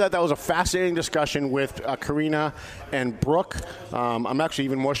 I thought that was a fascinating discussion with Karina and Brooke. I'm actually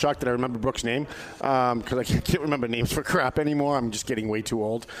even more shocked that I remember Brooke's name because I can't remember names for crap anymore. I'm just getting way too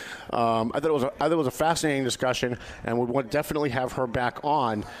old. I thought it was a fascinating discussion, and would definitely have her back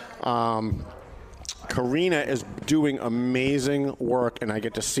on. Karina is doing amazing work, and I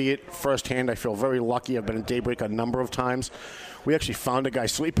get to see it firsthand. I feel very lucky. I've been at Daybreak a number of times. We actually found a guy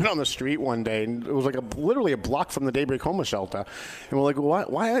sleeping on the street one day, and it was like literally a block from the Daybreak homeless shelter. And we're like,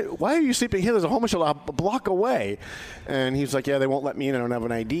 why are you sleeping here? There's a homeless shelter a block away. And he's like, yeah, they won't let me in. I don't have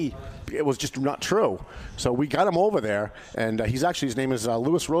an ID. It was just not true. So we got him over there, and his name is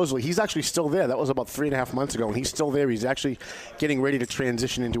Louis Rosalie. He's actually still there. That was about 3.5 months ago, and he's still there. He's actually getting ready to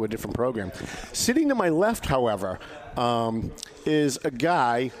transition into a different program. Sitting to my left, however, is a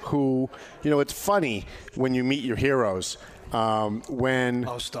guy who, it's funny when you meet your heroes. Oh,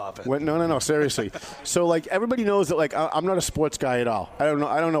 stop it. No, seriously. So, like, everybody knows that, like, I'm not a sports guy at all. I don't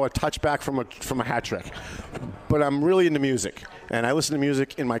know a touchback from a hat trick. But I'm really into music. And I listen to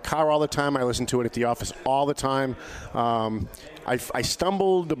music in my car all the time. I listen to it at the office all the time. I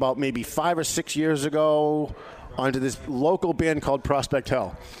stumbled about maybe 5 or 6 years ago onto this local band called Prospect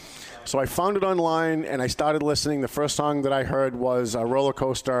Hill. So I found it online, and I started listening. The first song that I heard was Roller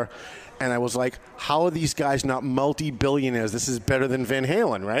Coaster. And I was like, how are these guys not multi-billionaires? This is better than Van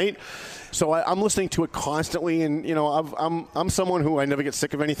Halen, right? So I'm listening to it constantly, and I'm someone who I never get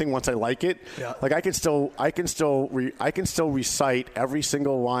sick of anything once I like it. Yeah. Like I can still recite every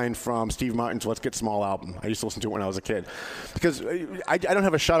single line from Steve Martin's "Let's Get Small" album. I used to listen to it when I was a kid because I don't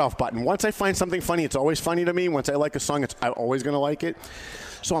have a shut-off button. Once I find something funny, it's always funny to me. Once I like a song, I'm always going to like it.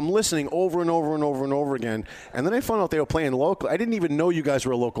 So I'm listening over and over and over and over again. And then I found out they were playing local. I didn't even know you guys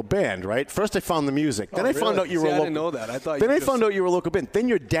were a local band, right? First I found the music. Then I found out you were a local. I didn't know that. I found out you were a local band. Then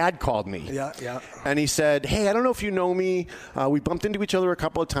your dad called me. Yeah. And he said, hey, I don't know if you know me. We bumped into each other a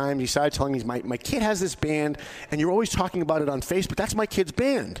couple of times. He started telling me, my kid has this band, and you're always talking about it on Facebook. That's my kid's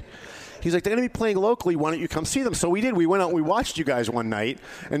band. He's like, they're going to be playing locally. Why don't you come see them? So we did. We went out and we watched you guys one night,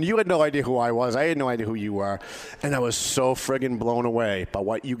 and you had no idea who I was. I had no idea who you were. And I was so friggin' blown away by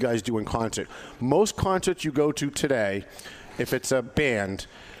what you guys do in concert. Most concerts you go to today, if it's a band,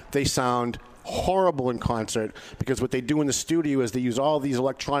 they sound horrible in concert because what they do in the studio is they use all these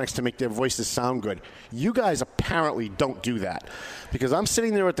electronics to make their voices sound good. You guys apparently don't do that because I'm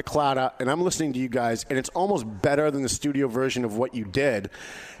sitting there at the Claddagh and I'm listening to you guys, and it's almost better than the studio version of what you did.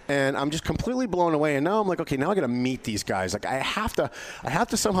 And I'm just completely blown away. And now I'm like, okay, now I got to meet these guys. Like I have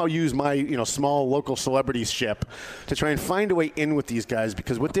to somehow use my small local celebrity-ship to try and find a way in with these guys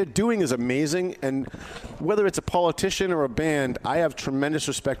because what they're doing is amazing. And whether it's a politician or a band, I have tremendous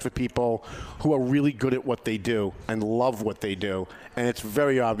respect for people who are really good at what they do and love what they do. And it's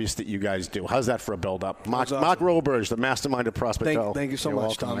very obvious that you guys do. How's that for a build-up? Mark Roberge, the mastermind of Prospect Hill. Thank you so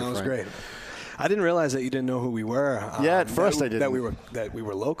much, Tom. That was great. I didn't realize that you didn't know who we were. At first I didn't. That we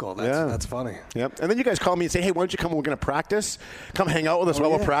were local. That's funny. Yep. And then you guys called me and say, "Hey, why don't you come? We're going to practice. Come hang out with us while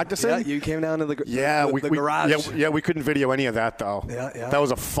we're practicing." Yeah, you came down to the the garage. We couldn't video any of that though. Yeah. That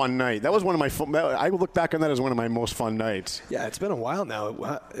was a fun night. That was one of my. I look back on that as one of my most fun nights. Yeah, it's been a while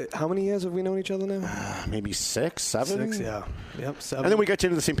now. How many years have we known each other now? Maybe 6, 7. 6, yeah. Yep, 7. And then we got you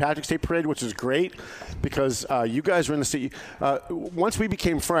into the St. Patrick's Day Parade, which is great because you guys were in the city. Once we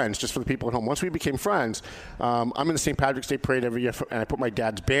became friends, just for the people at home, once we became friends, I'm in the St. Patrick's Day Parade every year, and I put my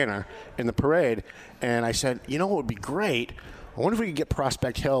dad's banner in the parade. And I said, you know what would be great? I wonder if we could get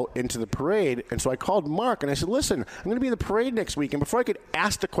Prospect Hill into the parade. And so I called Mark, and I said, listen, I'm going to be in the parade next week. And before I could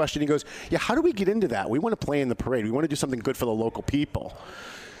ask the question, he goes, yeah, how do we get into that? We want to play in the parade. We want to do something good for the local people.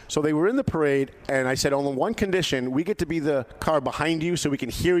 So they were in the parade, and I said, on one condition, we get to be the car behind you so we can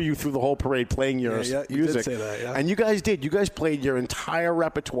hear you through the whole parade playing your music. You did say that, yeah. And you guys did. You guys played your entire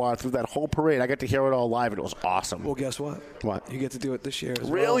repertoire through that whole parade. I got to hear it all live, and it was awesome. Well, guess what? What? You get to do it this year as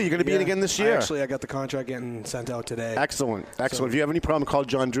well. Really? You're going to be in again this year? I got the contract getting sent out today. Excellent. So, if you have any problem, call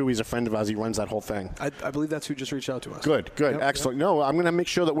John Drew. He's a friend of ours. He runs that whole thing. I believe that's who just reached out to us. Good. Yep, Excellent. Yep. No, I'm going to make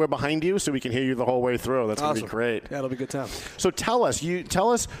sure that we're behind you so we can hear you the whole way through. That's awesome. Going to be great. Yeah, it'll be a good time. So tell us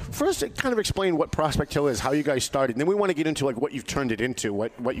first, kind of explain what Prospect Hill is, how you guys started, and then we want to get into like what you've turned it into,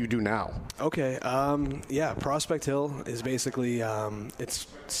 what you do now. Okay. Prospect Hill is basically it's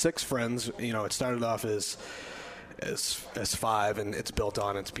 6 friends. It started off as 5, and it's built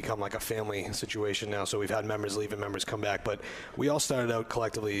on. It's become like a family situation now. So we've had members leave and members come back, but we all started out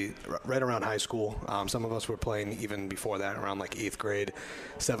collectively right around high school. Some of us were playing even before that, around like 8th grade,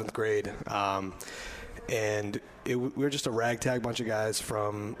 7th grade. And we were just a ragtag bunch of guys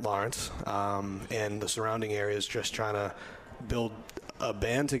from Lawrence and the surrounding areas, just trying to build a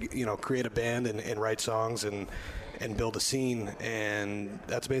band to create a band and write songs and build a scene. And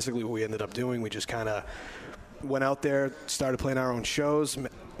that's basically what we ended up doing. We just kind of went out there, started playing our own shows,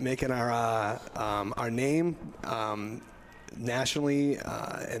 making our name nationally,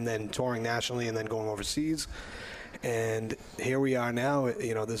 and then touring nationally, and then going overseas. And here we are now.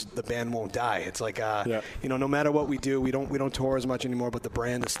 The band won't die. It's like no matter what we do, we don't tour as much anymore, but the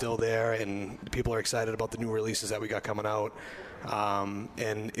brand is still there, and people are excited about the new releases that we got coming out.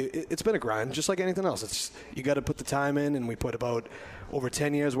 And it's been a grind, just like anything else. It's you got to put the time in, and we put about over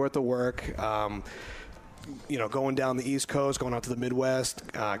 10 years worth of work. Going down the East Coast, going out to the Midwest,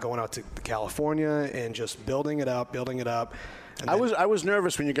 going out to California, and just building it up. I was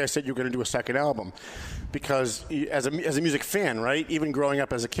nervous when you guys said you were going to do a second album because as a music fan, right, even growing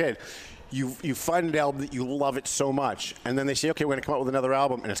up as a kid, you find an album that you love it so much, and then they say, okay, we're going to come out with another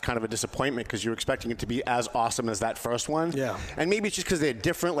album, and it's kind of a disappointment because you're expecting it to be as awesome as that first one. Yeah. And maybe it's just because they're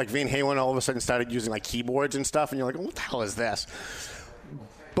different, like Van Halen all of a sudden started using like keyboards and stuff, and you're like, what the hell is this?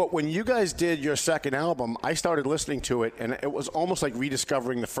 But when you guys did your second album, I started listening to it, and it was almost like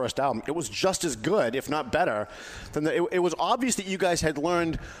rediscovering the first album. It was just as good, if not better, than it was obvious that you guys had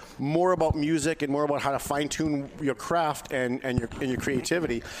learned more about music and more about how to fine-tune your craft and your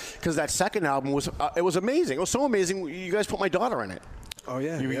creativity. Because that second album was amazing. It was so amazing, you guys put my daughter in it. Oh,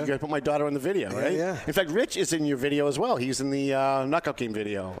 yeah. You guys put my daughter in the video, right? Yeah. In fact, Rich is in your video as well. He's in the Knockout Game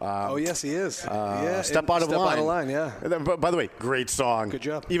video. Oh, yes, he is. Step Out of Line. Step Out of Line, yeah. By the way, great song. Good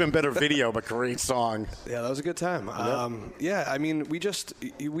job. Even better video, but great song. Yeah, that was a good time. I mean,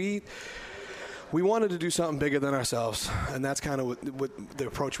 we wanted to do something bigger than ourselves, and that's kind of what the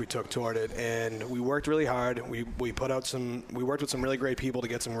approach we took toward it. And we worked really hard. We worked with some really great people to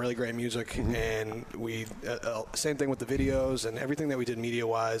get some really great music, and we same thing with the videos and everything that we did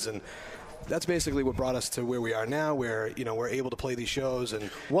media-wise, and that's basically what brought us to where we are now, where we're able to play these shows. And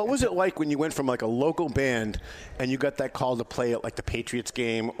what was it like when you went from like a local band and you got that call to play at like the Patriots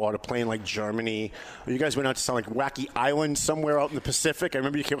game or to play in like Germany? Or you guys went out to some like wacky island somewhere out in the Pacific. I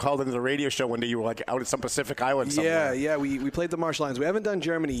remember you called into the radio show one day. You were like out at some Pacific island somewhere. Yeah. We played the Marshall Islands. We haven't done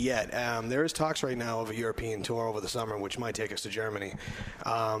Germany yet. There is talks right now of a European tour over the summer, which might take us to Germany.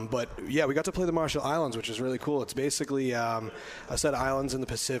 But yeah, we got to play the Marshall Islands, which is really cool. It's basically a set of islands in the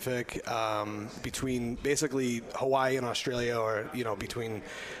Pacific. between basically Hawaii and Australia, or between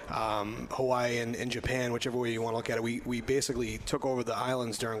Hawaii and Japan, whichever way you want to look at it. We basically took over the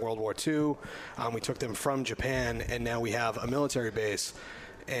islands during World War II. We took them from Japan, and now we have a military base.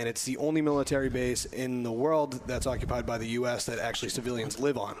 And it's the only military base in the world that's occupied by the U.S. that actually civilians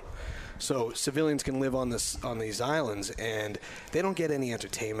live on. So civilians can live on these islands, and they don't get any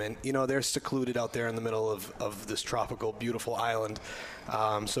entertainment. They're secluded out there in the middle of this tropical, beautiful island.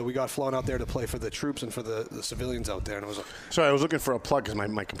 So we got flown out there to play for the troops and for the civilians out there. And it was Sorry, I was looking for a plug because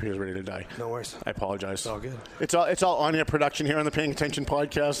my computer's ready to die. No worries. I apologize. It's all good. It's all on-air production here on the Paying Attention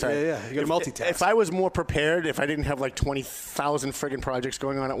podcast. Yeah. You got to multitask. If I was more prepared, if I didn't have like 20,000 friggin' projects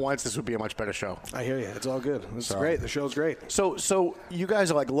going on at once, this would be a much better show. I hear you. It's all good. It's great. The show's great. So you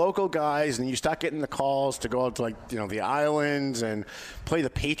guys are like local guys, and you start getting the calls to go out to the islands and play the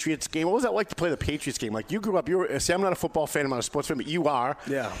Patriots game. What was that like to play the Patriots game? Like, you grew up. I'm not a football fan. I'm not a sports fan, but you are.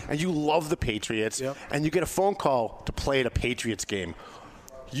 Yeah. And you love the Patriots. Yep. And you get a phone call to play at a Patriots game.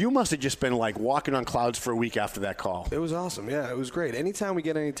 You must have just been like walking on clouds for a week after that call. It was awesome. Yeah, it was great. Anytime we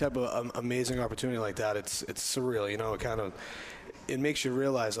get any type of amazing opportunity like that, it's surreal. It makes you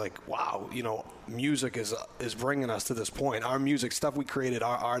realize, like, wow, music is bringing us to this point. Our music stuff we created,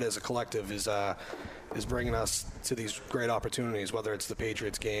 our art as a collective is bringing us to these great opportunities. Whether it's the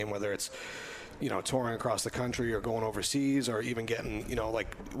Patriots game, whether it's touring across the country or going overseas, or even getting,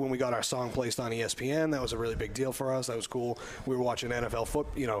 like when we got our song placed on ESPN, that was a really big deal for us. That was cool. We were watching NFL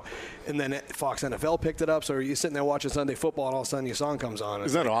football, and then Fox NFL picked it up. So you're sitting there watching Sunday football, and all of a sudden your song comes on.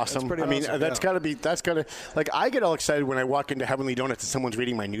 Isn't that awesome? That's pretty awesome. That's got to, like, I get all excited when I walk into Heavenly Donuts and someone's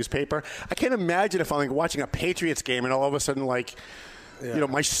reading my newspaper. I can't imagine if I'm like watching a Patriots game and all of a sudden, like,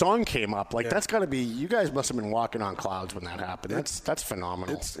 my song came up. Like, that's got to be, you guys must have been walking on clouds when that happened. That's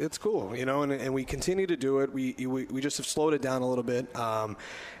phenomenal. It's cool, and we continue to do it. We just have slowed it down a little bit.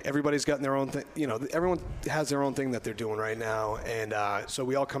 Everybody's gotten their own thing. Everyone has their own thing that they're doing right now, and so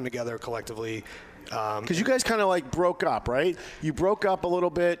we all come together collectively. Because you guys kind of like broke up, right? You broke up a little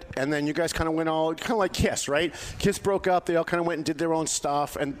bit, and then you guys kind of went all kind of like Kiss, right? Kiss broke up. They all kind of went and did their own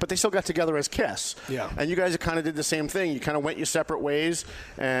stuff, but they still got together as Kiss. Yeah. And you guys kind of did the same thing. You kind of went your separate ways,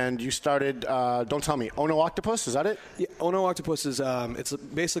 and you started. Don't tell me, Ono Octopus. Is that it? Yeah, Ono Octopus is it's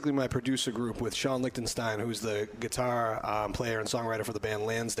basically my producer group with Sean Lichtenstein, who's the guitar player and songwriter for the band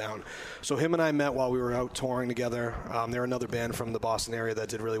Lansdowne. So him and I met while we were out touring together. They're another band from the Boston area that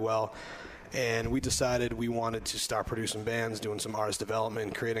did really well. And we decided we wanted to start producing bands, doing some artist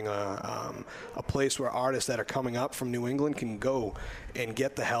development, creating a place where artists that are coming up from New England can go and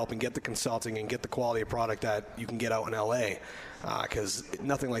get the help and get the consulting and get the quality of product that you can get out in L.A. Because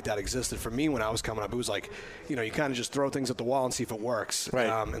nothing like that existed for me when I was coming up. It was like, you kind of just throw things at the wall and see if it works. Right.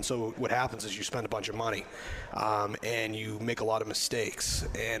 And so what happens is you spend a bunch of money and you make a lot of mistakes.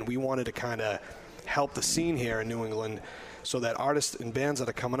 And we wanted to kind of help the scene here in New England so that artists and bands that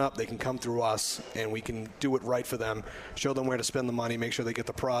are coming up, they can come through us and we can do it right for them, show them where to spend the money, make sure they get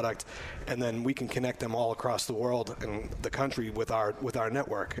the product, and then we can connect them all across the world and the country with our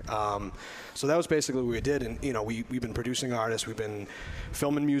network. So that was basically what we did. And, we've been producing artists, we've been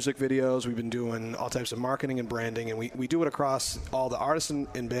filming music videos, we've been doing all types of marketing and branding, and we do it across all the artists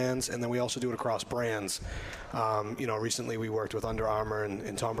and bands, and then we also do it across brands. Recently we worked with Under Armour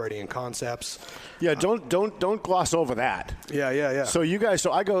and Tom Brady and Concepts. Yeah, don't gloss over that. Yeah. So you guys,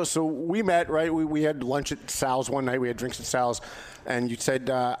 so we met, right? We had lunch at Sal's one night. We had drinks at Sal's. And you said,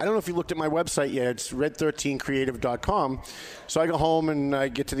 I don't know if you looked at my website yet. It's red13creative.com. So I go home and I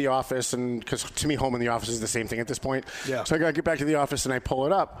get to the office, and because to me, home and the office is the same thing at this point. Yeah. So I got to get back to the office and I pull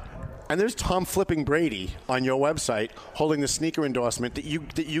it up. And there's Tom Flipping Brady on your website holding the sneaker endorsement that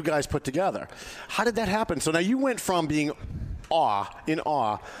you guys put together. How did that happen? So now you went from being in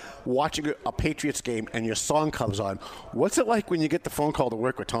awe, watching a Patriots game and your song comes on. What's it like when you get the phone call to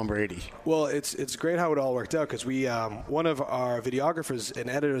work with Tom Brady? Well, it's great how it all worked out because we one of our videographers and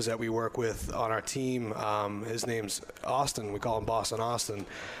editors that we work with on our team, his name's Austin. We call him Boston Austin.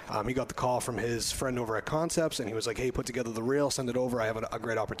 He got the call from his friend over at Concepts, and he was like, "Hey, put together the reel, send it over. I have a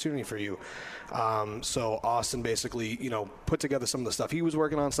great opportunity for you." So Austin basically, put together some of the stuff he was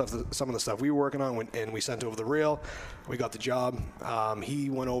working on, some of the stuff we were working on, and we sent over the reel. We got the job.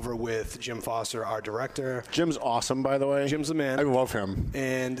 He went over with Jim Foster, our director. Jim's awesome, by the way. Jim's the man. I love him.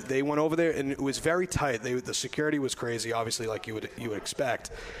 And they went over there, and it was very tight. The security was crazy, obviously, like you would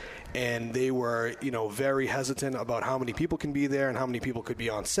expect. And they were, very hesitant about how many people can be there and how many people could be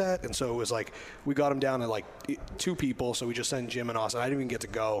on set. And so it was like we got them down to like 2 people. So we just sent Jim and Austin. I didn't even get to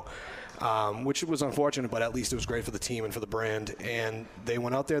go. which was unfortunate, but at least it was great for the team and for the brand. And they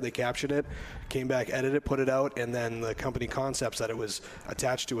went out there, they captured it, came back, edited it, put it out, and then the company Concepts that it was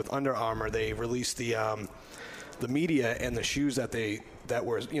attached to with Under Armour, they released the media and the shoes that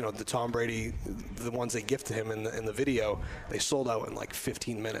were, the Tom Brady, the ones they gifted him in the video, they sold out in like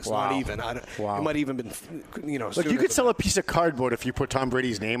 15 minutes. Wow. Not even. Wow. It might even been, Look, you could sell a piece of cardboard if you put Tom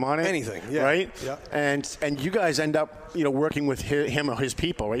Brady's name on it. Anything, yeah. Right? Yeah. And you guys end up, working with him or his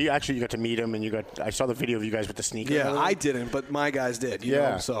people, right? You got to meet him, and I saw the video of you guys with the sneakers. Yeah, I didn't, but my guys did. You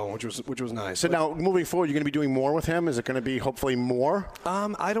know, so which was nice. So now, moving forward, you're going to be doing more with him. Is it going to be hopefully more?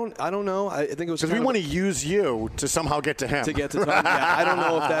 I don't know. I think it was because we want to use you to somehow get to him. To get to Tom. Yeah, I don't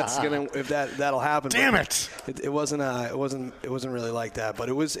know if that'll happen. Damn it! It wasn't really like that, but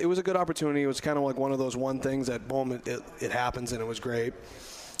it was a good opportunity. It was kind of like one of those things that boom, it happens, and it was great.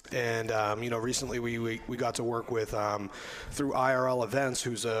 And recently we got to work with through IRL Events,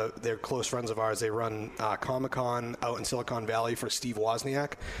 they're close friends of ours. They run Comic-Con out in Silicon Valley for Steve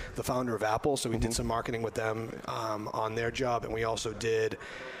Wozniak, the founder of Apple. So we did some marketing with them on their job, and we also did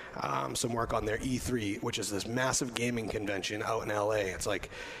some work on their E3, which is this massive gaming convention out in LA. It's like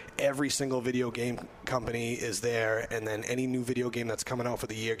every single video game company is there, and then any new video game that's coming out for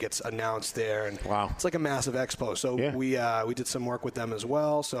the year gets announced there. And it's like a massive expo. So we did some work with them as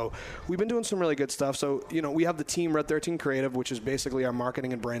well. So we've been doing some really good stuff. So we have the team Red 13 Creative, which is basically our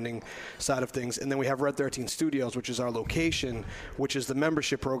marketing and branding side of things, and then we have Red 13 Studios, which is our location, which is the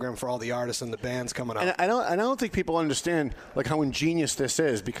membership program for all the artists and the bands coming up. And I don't think people understand like how ingenious this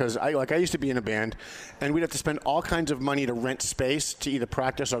is, because I used to be in a band, and we'd have to spend all kinds of money to rent space to either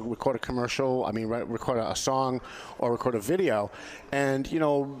practice or record a commercial. Record a song or record a video. And you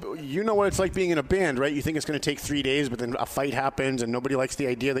know what it's like being in a band, right? You think it's going to take 3 days, but then a fight happens, and nobody likes the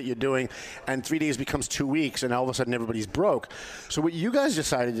idea that you're doing, and 3 days becomes 2 weeks, and all of a sudden everybody's broke. So what you guys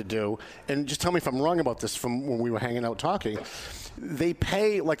decided to do, and just tell me if I'm wrong about this from when we were hanging out talking, they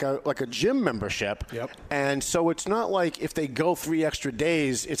pay like a gym membership. Yep. And so it's not like if they go 3 extra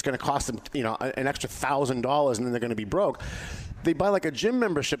days, it's going to cost them, an extra $1,000, and then they're going to be broke. They buy like a gym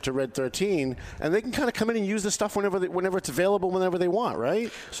membership to Red 13, and they can kind of come in and use the stuff whenever it's available, whenever they want,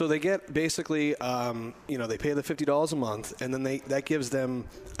 right? So they get basically, they pay the $50 a month, and then that gives them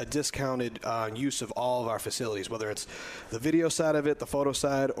a discounted use of all of our facilities, whether it's the video side of it, the photo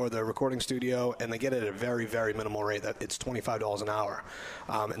side, or the recording studio, and they get it at a very, very minimal rate. That it's $25 an hour,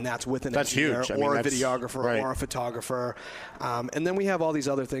 and that's with an engineer or a videographer or a photographer, and then we have all these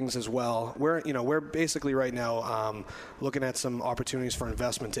other things as well. We're basically right now looking at some opportunities for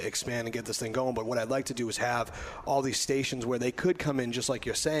investment to expand and get this thing going. But what I'd like to do is have all these stations where they could come in, just like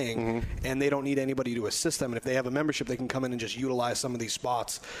you're saying, and they don't need anybody to assist them. And if they have a membership, they can come in and just utilize some of these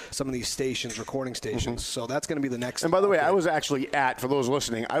spots, some of these stations, recording stations. So that's going to be the next. And by the way, I was actually for those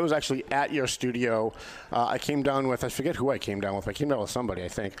listening, I was actually at your studio. I came down with, I forget who I came down with. I came down with somebody, I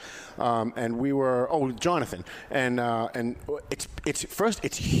think. And we were, Jonathan. And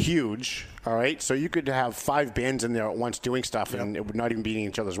it's huge. All right, so you could have 5 bands in there at once doing stuff, and it would not even be in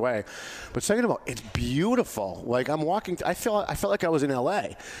each other's way. But second of all, it's beautiful. Like I'm walking, I felt like I was in LA.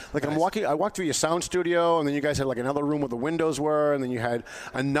 Like I walked through your sound studio, and then you guys had like another room where the windows were, and then you had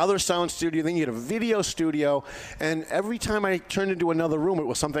another sound studio, then you had a video studio, and every time I turned into another room, it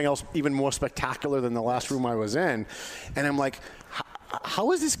was something else even more spectacular than the last room I was in. And I'm like,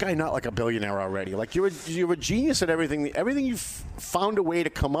 how is this guy not like a billionaire already? Like you're a genius at everything. Everything you've found a way to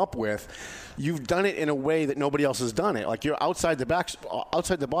come up with, you've done it in a way that nobody else has done it. Like you're outside the box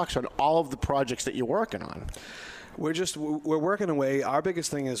on all of the projects that you're working on. We're working away. Our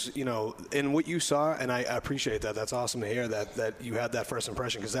biggest thing is, in what you saw, and I appreciate that. That's awesome to hear that you had that first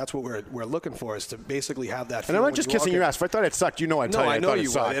impression, because that's what we're looking for, is to basically have that. And I'm not just kissing your ass. If I thought it sucked, I'd tell you. I know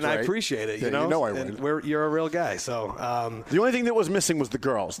you would, and I appreciate it. I would. And you're a real guy. So the only thing that was missing was the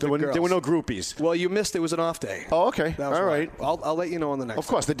girls. There were no groupies. Well, you missed. It was an off day. Oh, okay. All right. I'll let you know on the next. Of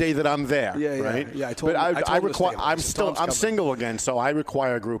course, the day that I'm there. Yeah. Right? Yeah. I told. But I require. I'm single again, so I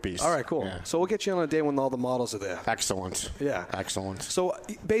require groupies. All right. Cool. Yeah. So we'll get you on a day when all the models are there. Excellent. Yeah. Excellent. So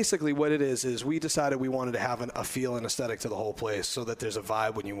basically what it is we decided we wanted to have a feel and aesthetic to the whole place, so that there's a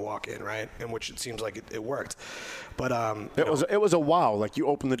vibe when you walk in, right? In which it seems like it worked. But it was a wow. Like you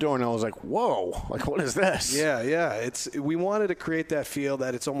opened the door and I was like, whoa, like what is this? Yeah. We wanted to create that feel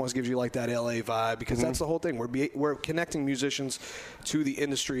that it almost gives you like that LA vibe, because that's the whole thing. We're connecting musicians to the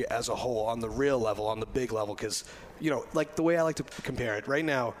industry as a whole on the real level, on the big level, because, like the way I like to compare it right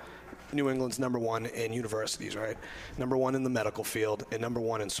now, New England's number 1 in universities, right? Number 1 in the medical field, and number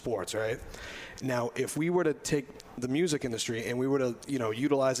 1 in sports, right? Now, if we were to take the music industry and we were to,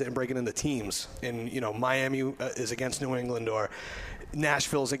 utilize it and break it into teams, and, Miami is against New England, or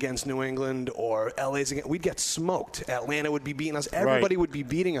Nashville's against New England or LA's against, we'd get smoked. Atlanta would be beating us. Everybody would be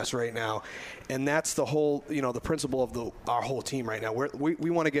beating us right now. And that's the whole, the principle of our whole team right now. We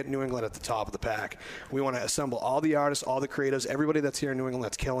want to get New England at the top of the pack. We want to assemble all the artists, all the creatives, everybody that's here in New England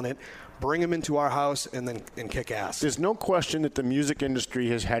that's killing it, bring them into our house and kick ass. There's no question that the music industry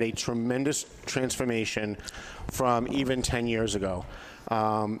has had a tremendous transformation from even 10 years ago.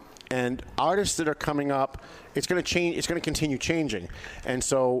 And artists that are coming up, it's going to change. It's going to continue changing. And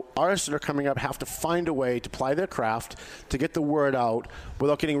so artists that are coming up have to find a way to ply their craft to get the word out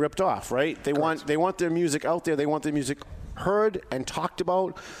without getting ripped off, right? They want their music out there. They want their music heard and talked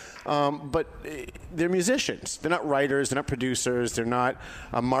about. But they're musicians. They're not writers. They're not producers. They're not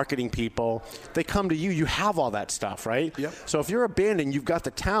marketing people. They come to you. You have all that stuff, right? Yep. So if you're a band and you've got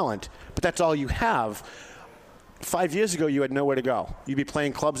the talent, but that's all you have, 5 years ago, you had nowhere to go. You'd be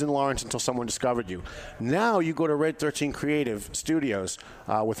playing clubs in Lawrence until someone discovered you. Now you go to Red 13 Creative Studios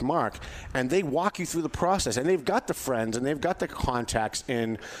with Mark, and they walk you through the process. And they've got the friends, and they've got the contacts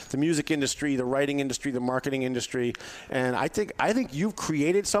in the music industry, the writing industry, the marketing industry. And I think you've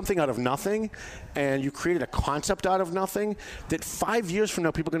created something out of nothing, and you created a concept out of nothing that 5 years from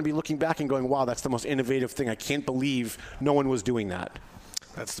now, people are going to be looking back and going, wow, that's the most innovative thing. I can't believe no one was doing that.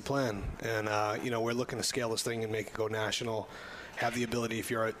 That's the plan, and we're looking to scale this thing and make it go national. Have the ability, if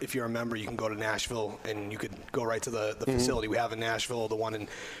you're a member, you can go to Nashville and you could go right to the facility we have in Nashville, the one in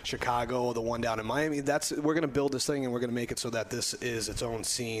Chicago, the one down in Miami. We're going to build this thing and we're going to make it so that this is its own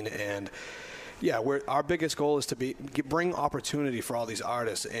scene. And yeah, our biggest goal is to bring opportunity for all these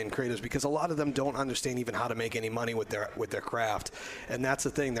artists and creators, because a lot of them don't understand even how to make any money with their craft, and that's the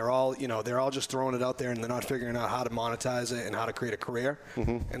thing. They're all just throwing it out there, and they're not figuring out how to monetize it and how to create a career.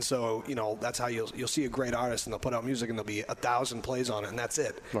 And so that's how you'll see a great artist, and they'll put out music and there'll be 1,000 plays on it, and that's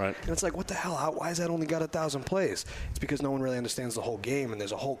it. Right. And it's like, what the hell? Why has that only got 1,000 plays? It's because no one really understands the whole game, and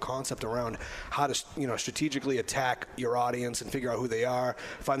there's a whole concept around how to strategically attack your audience and figure out who they are,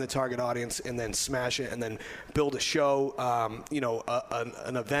 find the target audience, and then smash it, and then build a show,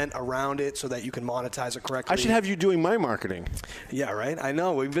 an event around it so that you can monetize it correctly. I should have you doing my marketing. Yeah, right. I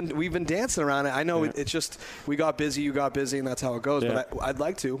know we've been dancing around it. I know it's just we got busy, you got busy, and that's how it goes. Yeah. But I'd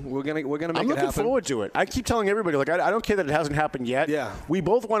like to. We're gonna make it happen. I'm looking forward to it. I keep telling everybody, I don't care that it hasn't happened yet. Yeah. We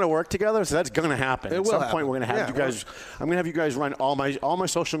both want to work together, so that's gonna happen. At some point, we're gonna have you guys. I'm gonna have you guys run all my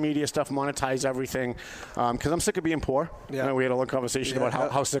social media stuff, monetize everything, because I'm sick of being poor. Yeah. We had a long conversation about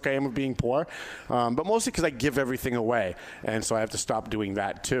how sick I am of being poor. But mostly because I give everything away, and so I have to stop doing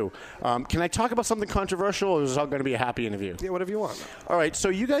that too. Can I talk about something controversial, or is it all going to be a happy interview? Yeah, whatever you want. All right, so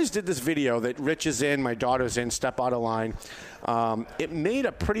you guys did this video that Rich is in, my daughter's in, Step Out of Line. It made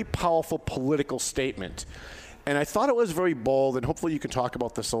a pretty powerful political statement, and I thought it was very bold, and hopefully you can talk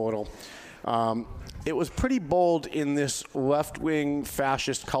about this a little. It was pretty bold in this left-wing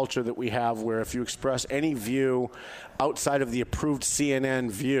fascist culture that we have, where if you express any view outside of the approved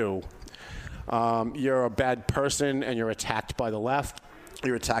CNN view, you're a bad person and you're attacked by the left.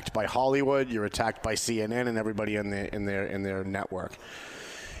 You're attacked by Hollywood. You're attacked by CNN and everybody in their network.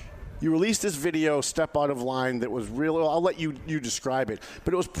 You released this video, Step Out of Line, that was real. I'll let you describe it.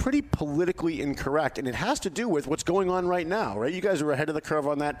 But it was pretty politically incorrect, and it has to do with what's going on right now, right? You guys are ahead of the curve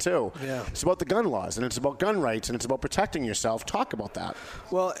on that, too. Yeah. It's about the gun laws, and it's about gun rights, and it's about protecting yourself. Talk about that.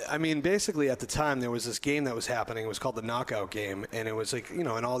 Well, I mean, basically at the time there was this game that was happening. It was called the Knockout Game, and it was like, in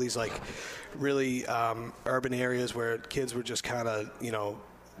all these like really urban areas where kids were just kind of,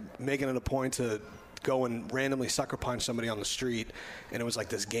 making it a point to go and randomly sucker punch somebody on the street, and it was like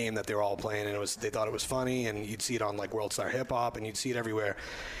this game that they were all playing, and they thought it was funny, and you'd see it on like World Star Hip Hop, and you'd see it everywhere.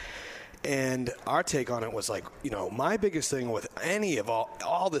 And our take on it was like, my biggest thing with any of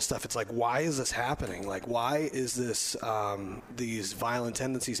all this stuff, it's like, why is this happening? Like, why is this these violent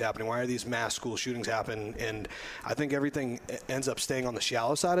tendencies happening? Why are these mass school shootings happening? And I think everything ends up staying on the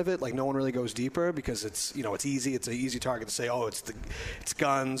shallow side of it. Like, no one really goes deeper because it's it's easy. It's an easy target to say, oh, it's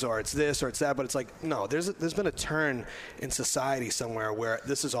guns or it's this or it's that. But it's like, no, there's been a turn in society somewhere where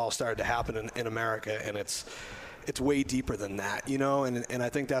this has all started to happen in America, and it's way deeper than that, and I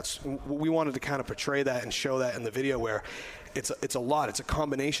think we wanted to kind of portray that and show that in the video, where it's a lot. It's a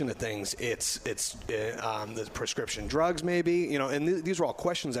combination of things. It's the prescription drugs, maybe, and these are all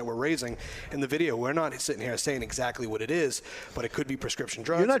questions that we're raising in the video. We're not sitting here saying exactly what it is, but it could be prescription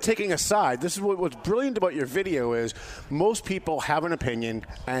drugs. You're not taking a side. This is what's brilliant about your video is most people have an opinion,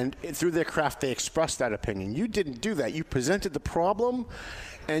 and through their craft they express that opinion. You didn't do that. You presented the problem,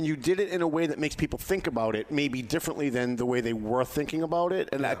 and you did it in a way that makes people think about it maybe differently than the way they were thinking about it.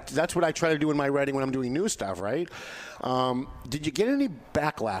 And that's what I try to do in my writing when I'm doing new stuff, right? Did you get any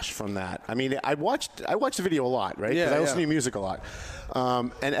backlash from that? I mean, I watched the video a lot, right? Yeah, Because I listen to yeah. your music a lot.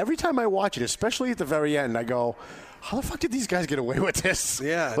 And every time I watch it, especially at the very end, I go, how the fuck did these guys get away with this?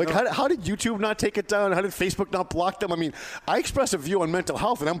 Yeah. Like, no. how did YouTube not take it down? How did Facebook not block them? I mean, I express a view on mental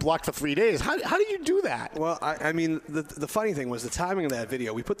health, and I'm blocked for 3 days. How do you do that? Well, I mean, the funny thing was the timing of that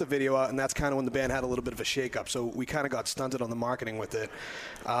video. We put the video out, and that's kind of when the band had a little bit of a shakeup. So we kind of got stunted on the marketing with it.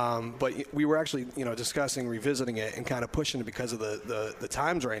 But we were actually, discussing revisiting it and kind of pushing it because of the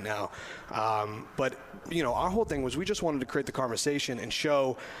times right now. But our whole thing was we just wanted to create the conversation and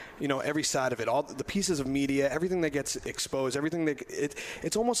show, every side of it, all the pieces of media, everything that gets exposed, everything that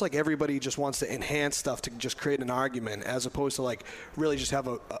it's almost like everybody just wants to enhance stuff to just create an argument, as opposed to like really just have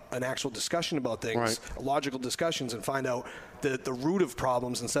an actual discussion about things, Right. logical discussions, and find out the root of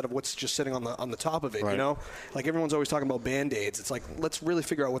problems instead of what's just sitting on the top of it. Right. Like everyone's always talking about Band-Aids. It's like, let's really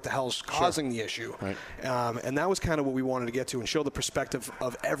figure out what the hell's causing the issue. Right. And that was kind of what we wanted to get to and show the perspective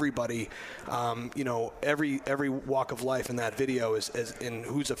of everybody. Every walk of life in that video is in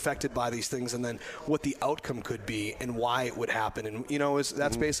who's affected by these things, and then what the outcome could be and why it would happen. And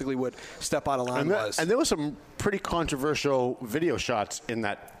that's basically what Step Out of Line was. And there were some pretty controversial video shots in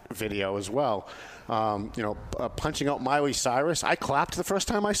that video as well. Punching out Miley Cyrus. I clapped the first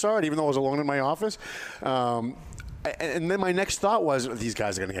time I saw it, even though I was alone in my office. And then my next thought was, these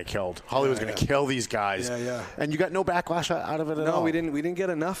guys are going to get killed. Hollywood's going to kill these guys. Yeah, yeah. And you got no backlash out of it at all. No, we didn't get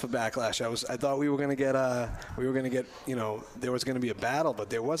enough of backlash. I thought we were going to get there was going to be a battle,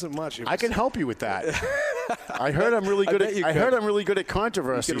 but there wasn't much. I can help you with that. I heard I'm really good. I heard I'm really good at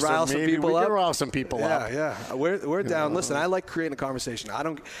controversy. You can rile so some maybe people we up. can rile some people up. Yeah. We're down. Listen, I like creating a conversation.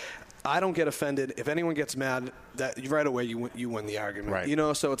 I don't get offended if anyone gets mad. That right away you win the argument.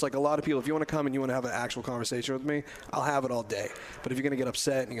 Right. So it's like a lot of people. If you want to come and you want to have an actual conversation with me, I'll have it all day. But if you're going to get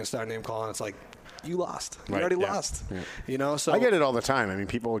upset and you're going to start name calling, it's like, you lost. You already lost. Yeah. So I get it all the time. I mean,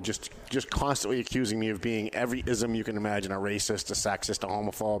 people are just constantly accusing me of being every ism you can imagine: a racist, a sexist, a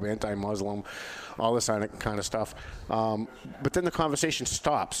homophobe, anti-Muslim, all this kind of stuff. But then the conversation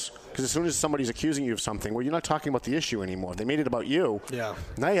stops, because as soon as somebody's accusing you of something, well, you're not talking about the issue anymore. They made it about you. Yeah.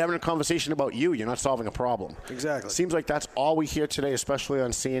 Now you're having a conversation about you. You're not solving a problem. Exactly. Seems like that's all we hear today, especially on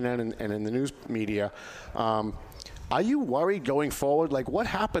CNN and in the news media. Are you worried going forward? Like, what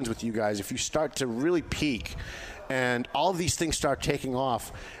happens with you guys if you start to really peak and all of these things start taking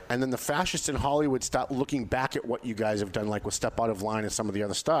off, and then the fascists in Hollywood start looking back at what you guys have done, like with Step Out of Line and some of the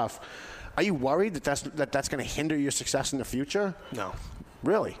other stuff? Are you worried that that's going to hinder your success in the future? No.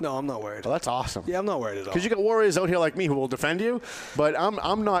 Really? No, I'm not worried. Well, that's awesome. Yeah, I'm not worried at all. Because you got warriors out here like me who will defend you, but I'm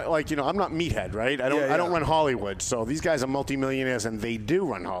not like, I'm not meathead, right? I don't run Hollywood. So these guys are multimillionaires, and they do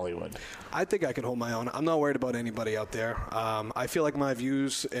run Hollywood. I think I can hold my own. I'm not worried about anybody out there. I feel like my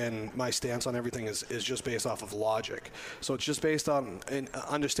views and my stance on everything is just based off of logic. So it's just based on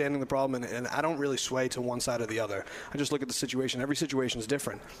understanding the problem, and I don't really sway to one side or the other. I just look at the situation. Every situation is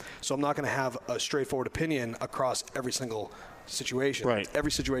different. So I'm not going to have a straightforward opinion across every single situation. Right.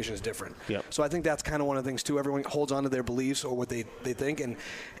 Every situation is different. Yep. So I think that's kind of one of the things too. Everyone holds on to their beliefs or what they think, and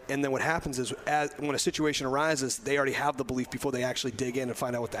then what happens is when a situation arises, they already have the belief before they actually dig in and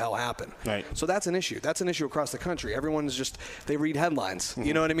find out what the hell happened. Right. So that's an issue. That's an issue across the country. Everyone's just, they read headlines.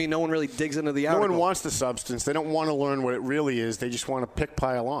 You know what I mean? No one really digs into the article. No one wants the substance. They don't want to learn what it really is. They just want to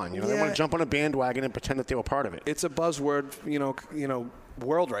pile on. They want to jump on a bandwagon and pretend that they were part of it. It's a buzzword,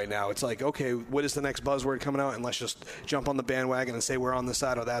 world right now. It's like, okay, what is the next buzzword coming out? And let's just jump on the bandwagon and say we're on this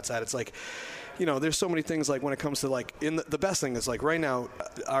side or that side. It's like, there's so many things, like when it comes to the best thing is like right now,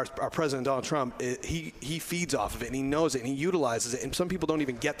 our president Donald Trump, he feeds off of it and he knows it and he utilizes it. And some people don't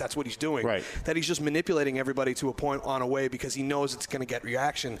even get that's what he's doing. Right. That he's just manipulating everybody to a point on a way because he knows it's going to get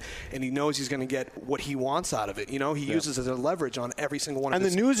reaction and he knows he's going to get what he wants out of it. He uses it as a leverage on every single one of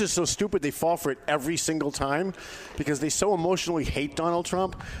his. And the news is so stupid, they fall for it every single time because they so emotionally hate Donald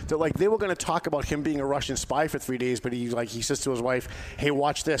Trump that they were going to talk about him being a Russian spy for 3 days, but he says to his wife, "Hey,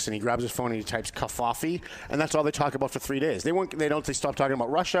 watch this," and he grabs his phone and he types "Kafafi," and that's all they talk about for 3 days. They stopped talking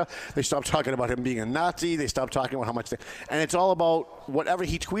about Russia. They stopped talking about him being a Nazi. They stopped talking about how much and it's all about whatever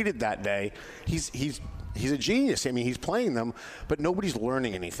he tweeted that day. He's a genius. I mean, he's playing them, but nobody's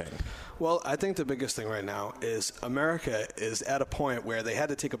learning anything. Well, I think the biggest thing right now is America is at a point where they had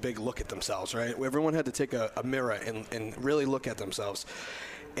to take a big look at themselves, right? Where everyone had to take a mirror and really look at themselves.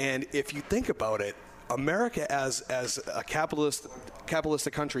 And if you think about it, America as a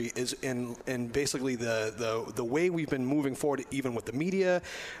capitalistic country is in basically the way we've been moving forward, even with the media,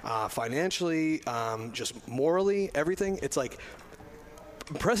 financially, just morally, everything. It's like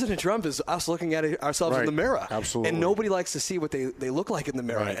President Trump is us looking at ourselves in the mirror. Absolutely. And nobody likes to see what they look like in the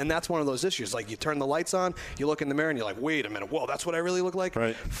mirror. Right. And that's one of those issues. Like, you turn the lights on, you look in the mirror, and you're like, wait a minute, whoa, that's what I really look like?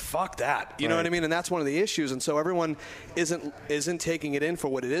 Right. Fuck that. You know what I mean? And that's one of the issues. And so everyone isn't taking it in for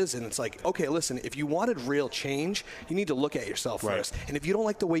what it is. And it's like, okay, listen, if you wanted real change, you need to look at yourself first. And if you don't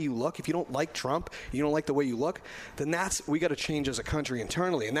like the way you look, if you don't like Trump, you don't like the way you look, then we got to change as a country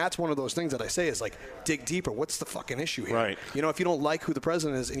internally. And that's one of those things that I say is like, dig deeper. What's the fucking issue here? Right. You know, if you don't like who the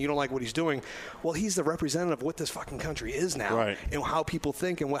president is and you don't like what he's doing, well, he's the representative of what this fucking country is now. Right. And how people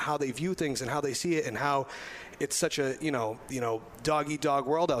think and how they view things and how they see it and how it's such a, dog-eat-dog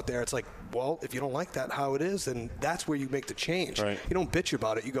world out there. It's like, well, if you don't like that, how it is, then that's where you make the change. Right. You don't bitch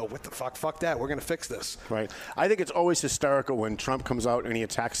about it. You go, what the fuck? Fuck that. We're going to fix this. Right. I think it's always hysterical when Trump comes out and he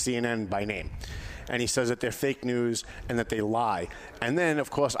attacks CNN by name. And he says that they're fake news and that they lie. And then, of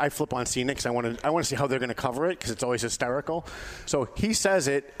course, I flip on CNN because I want to see how they're going to cover it because it's always hysterical. So he says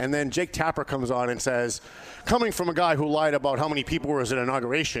it, and then Jake Tapper comes on and says, coming from a guy who lied about how many people were at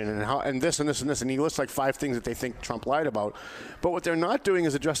inauguration and this and this and this, and he lists like 5 things that they think Trump lied about. But what they're not doing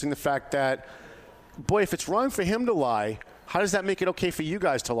is addressing the fact that, boy, if it's wrong for him to lie, how does that make it okay for you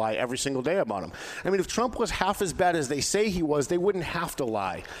guys to lie every single day about him? I mean, if Trump was half as bad as they say he was, they wouldn't have to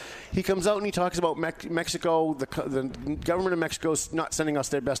lie. He comes out and he talks about Mexico, the government of Mexico is not sending us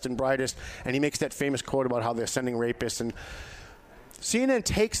their best and brightest, and he makes that famous quote about how they're sending rapists. And CNN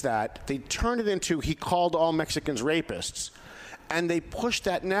takes that, they turn it into he called all Mexicans rapists, and they push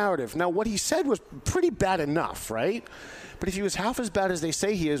that narrative. Now, what he said was pretty bad enough, right? But if he was half as bad as they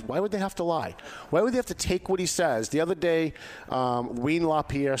say he is, why would they have to lie? Why would they have to take what he says? The other day, Wayne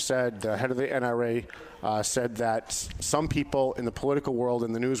LaPierre said, the head of the NRA, said that some people in the political world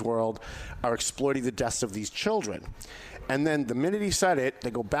and the news world are exploiting the deaths of these children. And then the minute he said it,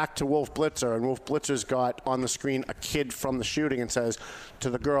 they go back to Wolf Blitzer, and Wolf Blitzer's got on the screen a kid from the shooting and says to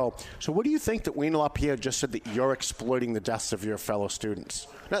the girl, so what do you think that Wayne LaPierre just said that you're exploiting the deaths of your fellow students?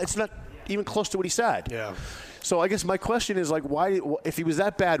 Now, it's not even close to what he said. Yeah. So I guess my question is, like, why? If he was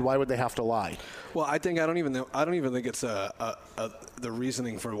that bad, why would they have to lie? Well, I don't even think it's the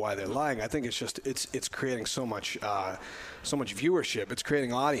reasoning for why they're lying. I think it's just it's creating so much viewership. It's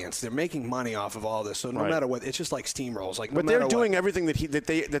creating audience. They're making money off of all this. So no matter what, it's just like steamrolls. Like, but they're doing everything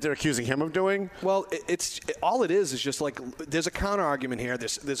that they're accusing him of doing. Well, all it is just like there's a counter argument here.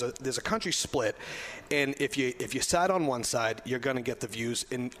 There's a country split, and if you side on one side, you're going to get the views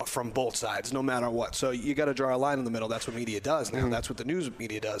from both sides, no matter what. So you got to draw a line in the middle. That's what media does now. Mm-hmm. That's what the news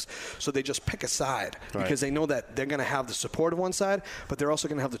media does. So they just pick a side because they know that they're going to have the support of one side, but they're also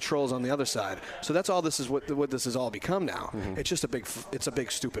going to have the trolls on the other side. So that's all this is what this has all become now. Mm-hmm. It's just a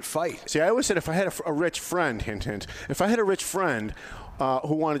big stupid fight. See, I always said if I had a rich friend, hint, if I had a rich friend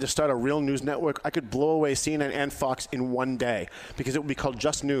who wanted to start a real news network, I could blow away CNN and Fox in one day because it would be called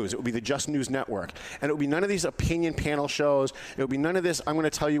Just News. It would be the Just News Network. And it would be none of these opinion panel shows. It would be none of this, I'm going to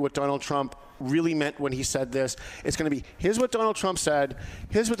tell you what Donald Trump really meant when he said this. It's going to be, here's what Donald Trump said,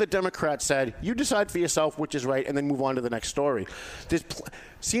 here's what the Democrats said, you decide for yourself which is right, and then move on to the next story.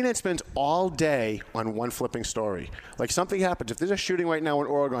 CNN spends all day on one flipping story. Like, something happens. If there's a shooting right now in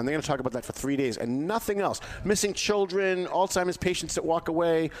Oregon, they're going to talk about that for 3 days and nothing else. Missing children, Alzheimer's patients that walk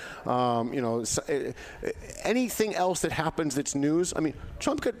away, anything else that happens that's news. I mean,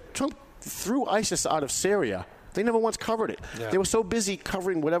 Trump threw ISIS out of Syria. They never once covered it. Yeah. They were so busy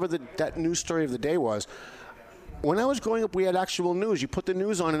covering whatever that news story of the day was. When I was growing up, we had actual news. You put the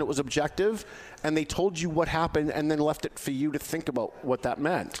news on and it was objective, and they told you what happened and then left it for you to think about what that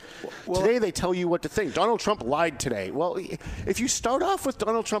meant. Well, today, they tell you what to think. Donald Trump lied today. Well, if you start off with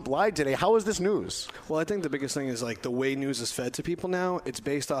Donald Trump lied today, how is this news? Well, I think the biggest thing is, like, the way news is fed to people now, it's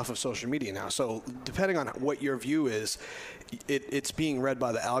based off of social media now. So depending on what your view is, it's being read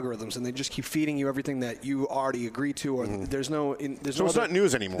by the algorithms, and they just keep feeding you everything that you already agree to, or there's no it's not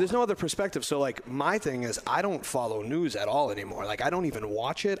news anymore. There's no other perspective. So, like, my thing is, I don't follow news at all anymore. Like, I don't even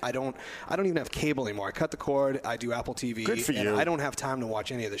watch it. I don't even have cable anymore. I cut the cord. I do Apple TV. Good for you. I don't have time to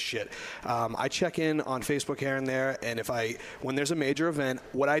watch any of this shit. I check in on Facebook here and there, and when there's a major event,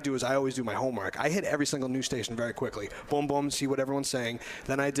 what I do is I always do my homework. I hit every single news station very quickly. Boom, boom, see what everyone's saying.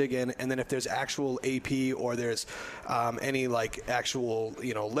 Then I dig in, and then if there's actual AP or there's any like actual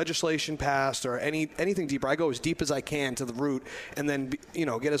legislation passed or anything deeper, I go as deep as I can to the root, and then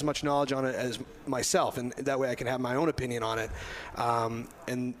get as much knowledge on it as myself, and that way I can have my own opinion on it.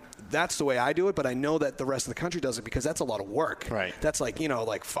 And that's the way I do it, but I know that the rest of the country does it because that's a lot of work. Right. That's like,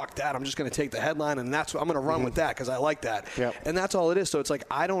 fuck that. I'm just going to take the headline and I'm going to run with that because I like that. Yep. And that's all it is. So it's like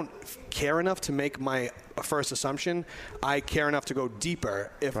I don't care enough to make my first assumption. I care enough to go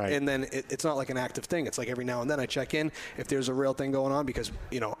deeper. And then it's not like an active thing. It's like every now and then I check in if there's a real thing going on because,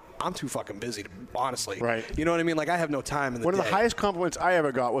 I'm too fucking busy, honestly. Right. You know what I mean? Like I have no time in the day. One of the highest compliments I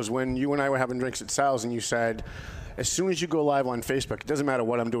ever got was when you and I were having drinks at Sal's and you said, as soon as you go live on Facebook, it doesn't matter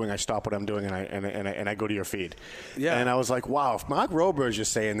what I'm doing. I stop what I'm doing and I go to your feed. Yeah. And I was like, wow, if Mark Roberge is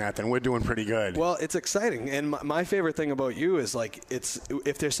saying that, then we're doing pretty good. Well, it's exciting. And my favorite thing about you is like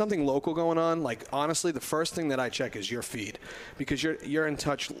if there's something local going on, like honestly, the first thing that I check is your feed because you're in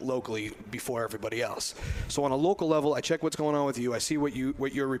touch locally before everybody else. So on a local level, I check what's going on with you. I see what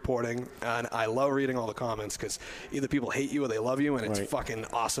you're reporting, and I love reading all the comments because either people hate you or they love you, and it's fucking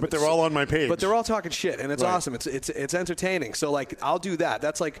awesome. But they're all on my page. But they're all talking shit, and it's awesome. It's entertaining. So like I'll do that.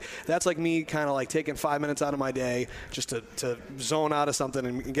 That's like me kind of like taking 5 minutes out of my day just to zone out of something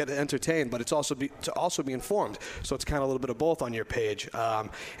and get entertained. But it's also to also be informed. So it's kind of a little bit of both on your page.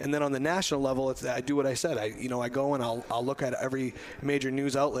 And then on the national level, I do what I said. I go and I'll look at every major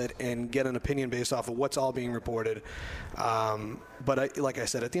news outlet and get an opinion based off of what's all being reported. But like I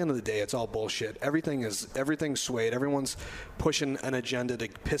said, at the end of the day, it's all bullshit. Everything's swayed. Everyone's pushing an agenda to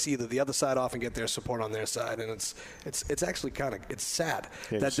piss either the other side off and get their support on their side, and it's actually it's sad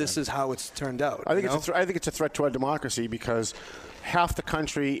that this is how it's turned out. I think it's a threat to our democracy because half the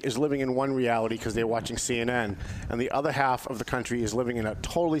country is living in one reality because they're watching CNN, and the other half of the country is living in a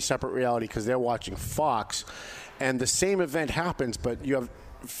totally separate reality because they're watching Fox, and the same event happens, but you have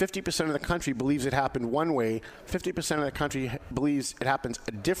 50% of the country believes it happened one way, 50% of the country believes it happens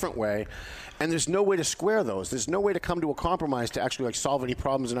a different way, and there's no way to square those. There's no way to come to a compromise to actually solve any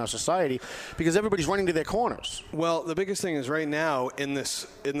problems in our society because everybody's running to their corners. Well, the biggest thing is right now in this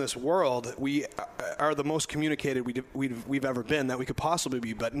world, we are the most communicated we've ever been that we could possibly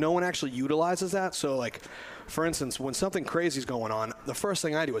be, but no one actually utilizes that. So like, for instance, when something crazy is going on, the first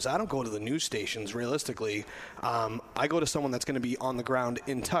thing I do is I don't go to the news stations realistically. I go to someone that's going to be on the ground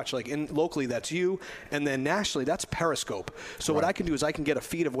in touch. Like locally, that's you, and then nationally, that's Periscope. So what I can do is I can get a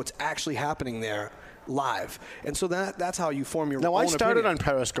feed of what's actually happening there live, and so that's how you form your own opinion. Now, I started on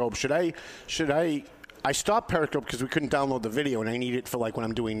Periscope. Should I? I stopped Periscope because we couldn't download the video, and I need it for like when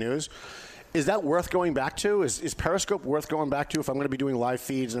I'm doing news. Is that worth going back to? Is Periscope worth going back to if I'm going to be doing live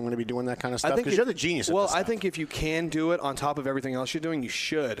feeds and I'm going to be doing that kind of stuff? Because you're the genius at this stuff. I think if you can do it on top of everything else you're doing, you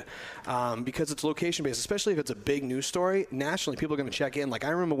should. Because it's location-based, especially if it's a big news story. Nationally, people are going to check in. Like,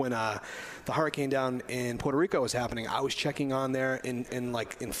 I remember when the hurricane down in Puerto Rico was happening, I was checking on there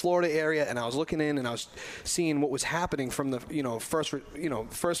in Florida area, and I was looking in and I was seeing what was happening from the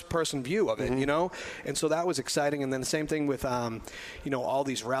first person view of it, And so that was exciting. And then the same thing with all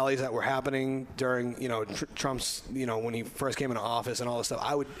these rallies that were happening during Trump's when he first came into office and all this stuff.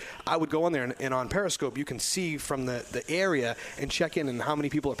 I would go on there and on Periscope you can see from the area and check in and how many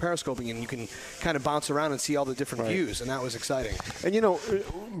people are periscoping, and you can kind of bounce around and see all the different views, and that was exciting. And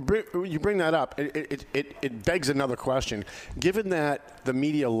you bring that up, it begs another question. Given that the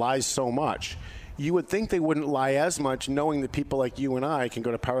media lies so much, you would think they wouldn't lie as much, knowing that people like you and I can go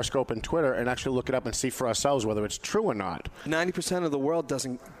to Periscope and Twitter and actually look it up and see for ourselves whether it's true or not. 90% of the world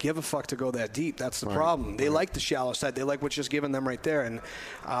doesn't give a fuck to go that deep. That's the problem. They like the shallow side. They like what's just given them right there, and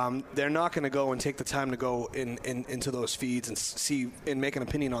they're not going to go and take the time to go into those feeds and see and make an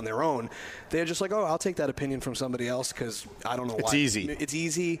opinion on their own. They're just like, oh, I'll take that opinion from somebody else because I don't know why. It's easy. It's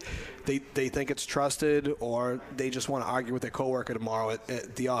easy. They think it's trusted, or they just want to argue with their coworker tomorrow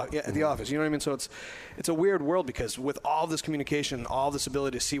at the office. You know what I mean? So it's a weird world because with all this communication, all this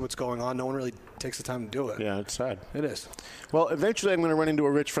ability to see what's going on, no one really takes the time to do it. Yeah, it's sad. It is. Well, eventually I'm going to run into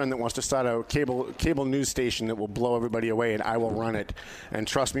a rich friend that wants to start a cable news station that will blow everybody away, and I will run it. And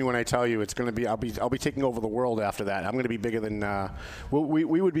trust me when I tell you, it's going to be. I'll be taking over the world after that. I'm going to be bigger than. We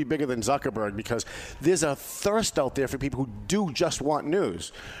would be bigger than Zuckerberg because there's a thirst out there for people who do just want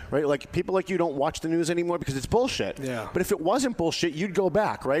news, right? Like people like you don't watch the news anymore because it's bullshit. Yeah. But if it wasn't bullshit, you'd go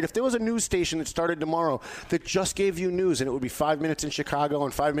back, right? If there was a news station that started tomorrow that just gave you news, and it would be 5 minutes in Chicago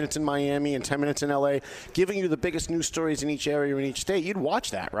and 5 minutes in Miami and 10 minutes in LA, giving you the biggest news stories in each area in each state, you'd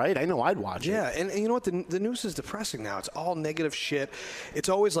watch that, right? I know I'd watch it. Yeah, and you know what? The news is depressing now. It's all negative shit. It's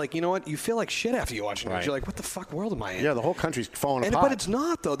always like, you know what? You feel like shit after you watch news. Right. You're like, what the fuck world am I in? Yeah, the whole country's falling apart. But it's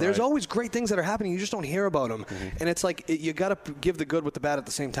not, though. There's always great things that are happening. You just don't hear about them. Mm-hmm. And it's like you got to give the good with the bad at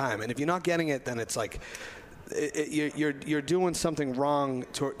the same time. And if you're not getting it, then it's like you're doing something wrong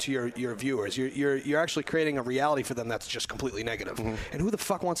to your viewers. You're actually creating a reality for them that's just completely negative. And who the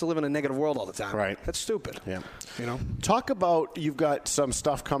fuck wants to live in a negative world all the time? Right. That's stupid. Yeah. You know. Talk about, you've got some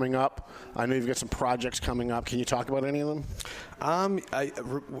stuff coming up. I know you've got some projects coming up. Can you talk about any of them?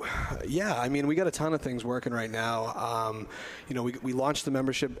 Yeah. I mean, we got a ton of things working right now. You know, we launched the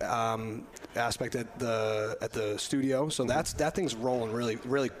membership aspect at the studio, so that thing's rolling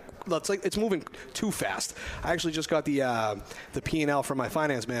really. It's moving too fast. I actually just got the P&L from my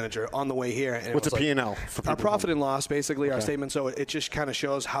finance manager on the way here. And what's a P&L? Our profit and loss, basically, our statement. So it just kind of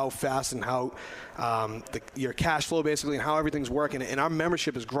shows how fast and how your cash flow, basically, and how everything's working. And our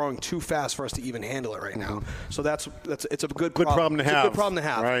membership is growing too fast for us to even handle it right now. So it's a good problem to have. It's a good problem to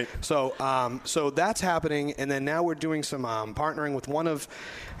have. Right. So that's happening, and then now we're doing some partnering with one of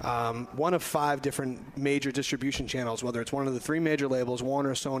 5 different major distribution channels, whether it's one of the 3 major labels,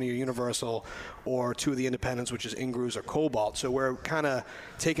 Warner, Sony, or Universal, or 2 of the independents, which is Ingrooves or Cobalt. So we're kind of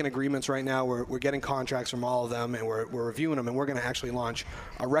taking agreements right now. We're getting contracts from all of them, and we're reviewing them, and we're going to actually launch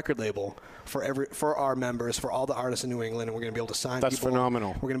a record label for our members, for all the artists in New England, and we're going to be able to sign That's people.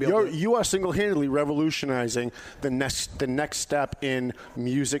 phenomenal. We're going to be able You are single-handedly revolutionizing the next step in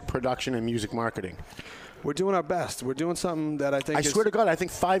music production and music marketing. We're doing our best. We're doing something that I think I swear to God, I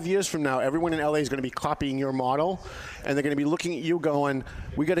think 5 years from now, everyone in LA is going to be copying your model, and they're going to be looking at you going,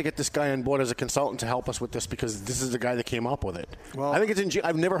 we got to get this guy on board as a consultant to help us with this because this is the guy that came up with it. Well, I think it's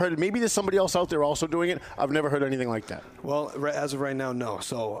I've never heard it. Maybe there's somebody else out there also doing it. I've never heard anything like that. Well, as of right now, no.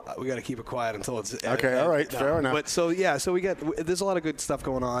 So we got to keep it quiet until it's okay. All right, fair enough. But so there's a lot of good stuff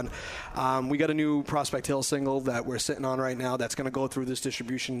going on. We got a new Prospect Hill single that we're sitting on right now that's going to go through this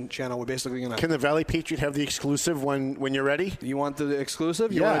distribution channel. We're basically going to. Can the Valley Patriot have the exclusive when you're ready? You want the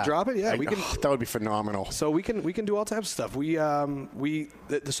exclusive? You want to drop it? Yeah, we can. That would be phenomenal. So we can do all types of stuff.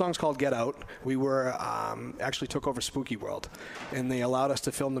 The song's called Get Out. We were actually took over Spooky World, and they allowed us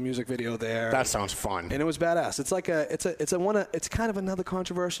to film the music video there. That sounds fun. And it was badass. It's like it's kind of another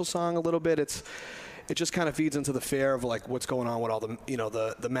controversial song a little bit. It just kind of feeds into the fear of like what's going on with all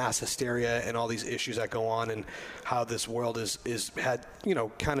the the mass hysteria and all these issues that go on, and how this world had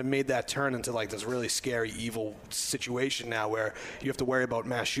kind of made that turn into like this really scary, evil situation now where you have to worry about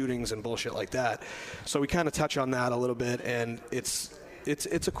mass shootings and bullshit like that. So we kind of touch on that a little bit, and it's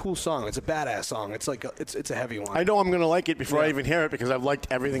a cool song. It's a badass song. It's like it's a heavy one. I know I'm going to like it before I even hear it because I've liked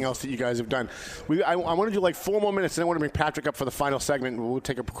everything else that you guys have done. I want to do like 4 more minutes, and I want to bring Patrick up for the final segment. We'll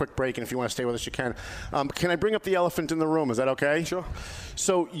take a quick break, and if you want to stay with us, you can. Can I bring up the elephant in the room? Is that okay? Sure.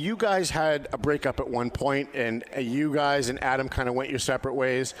 So you guys had a breakup at one point, and you guys and Adam kind of went your separate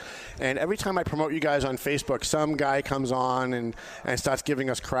ways. And every time I promote you guys on Facebook, some guy comes on and starts giving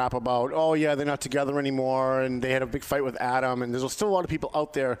us crap about, oh, yeah, they're not together anymore, and they had a big fight with Adam, and there's still a lot of people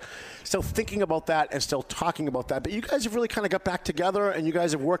out there still thinking about that and still talking about that. But you guys have really kind of got back together, and you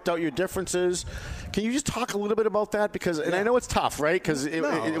guys have worked out your differences. Can you just talk a little bit about that? Because, and I know it's tough, right? Because it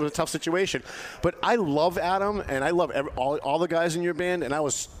was a tough situation. But I love Adam, and I love all the guys in your band, and I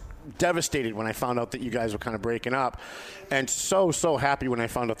was devastated when I found out that you guys were kind of breaking up, and so happy when I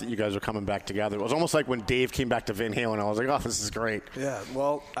found out that you guys were coming back together. It was almost like when Dave came back to Van Halen. I was like, oh, this is great. Yeah,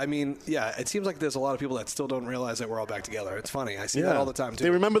 well, I mean, it seems like there's a lot of people that still don't realize that we're all back together. It's funny. I see that all the time, too. They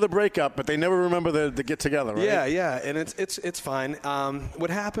remember the breakup, but they never remember the get-together, right? Yeah, and it's fine. What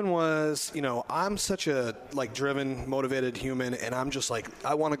happened was, I'm such a, driven, motivated human, and I'm just like,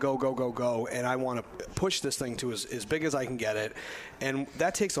 I want to go, and I want to push this thing to as big as I can get it, and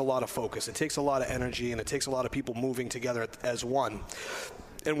that takes a lot of focus. It takes a lot of energy, and it takes a lot of people moving together as one.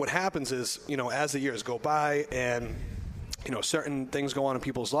 And what happens is, as the years go by and certain things go on in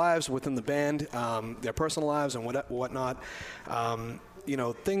people's lives within the band, their personal lives and whatnot,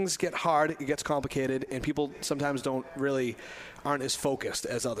 things get hard, it gets complicated, and people sometimes aren't as focused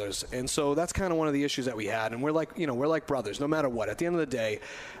as others. And so that's kind of one of the issues that we had. And we're like brothers, no matter what. At the end of the day,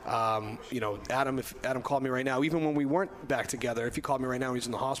 Adam, if Adam called me right now, even when we weren't back together, if he called me right now and he's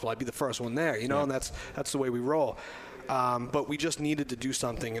in the hospital, I'd be the first one there, and that's the way we roll. But we just needed to do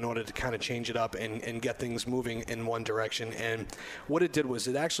something in order to kind of change it up and get things moving in one direction. And what it did was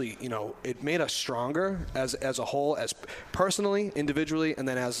it actually, it made us stronger as a whole, as personally, individually, and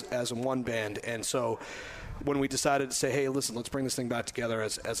then as one band. And so when we decided to say, hey, listen, let's bring this thing back together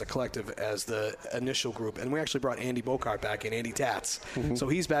as a collective, as the initial group. And we actually brought Andy Bocart back in, Andy Tats. Mm-hmm. So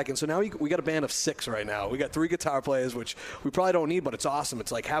he's back in. So now we got a band of 6 right now. We got 3 guitar players, which we probably don't need, but it's awesome.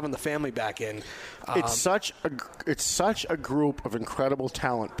 It's like having the family back in. It's such a group of incredible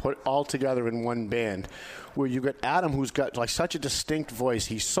talent put all together in one band, where you got Adam, who's got such a distinct voice.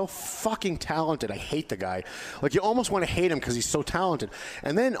 He's so fucking talented. I hate the guy. You almost want to hate him because he's so talented.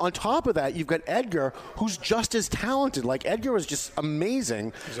 And then on top of that, you've got Edgar, who's just as talented. Like Edgar is just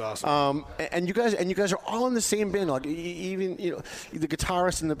amazing. He's awesome. And you guys are all in the same band. Like even the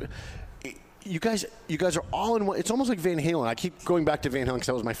guitarist and the. You guys are all in one. It's almost like Van Halen. I keep going back to Van Halen because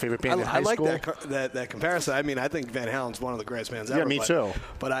that was my favorite band in high school. I like that comparison. I mean, I think Van Halen's one of the greatest bands ever. Yeah, me too.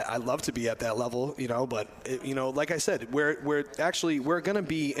 But I love to be at that level, But like I said, we're going to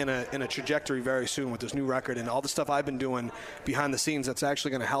be in a trajectory very soon with this new record and all the stuff I've been doing behind the scenes. That's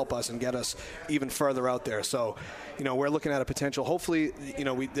actually going to help us and get us even further out there. So, we're looking at a potential. Hopefully,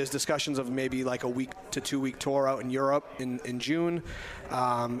 there's discussions of maybe like a week to 2 week tour out in Europe in June,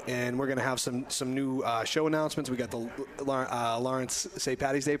 and we're going to have some new show announcements. We got the Lawrence St.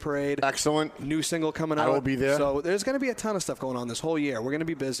 Patty's Day Parade. Excellent. New single coming out. I will be there. So there's going to be a ton of stuff going on this whole year. We're going to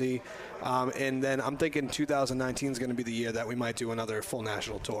be busy, and then I'm thinking 2019 is going to be the year that we might do another full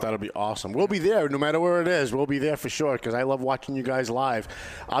national tour. That'll be awesome. We'll be there no matter where it is. We'll be there for sure because I love watching you guys live.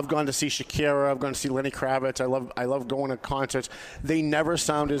 I've gone to see Shakira. I've gone to see Lenny Kravitz. I love going to concerts. They never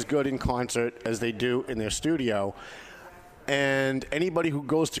sound as good in concert as they do in their studio. And anybody who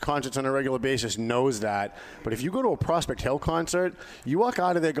goes to concerts on a regular basis knows that. But if you go to a Prospect Hill concert, you walk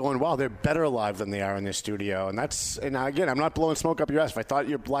out of there going, wow, they're better live than they are in their studio. And again, I'm not blowing smoke up your ass. If I thought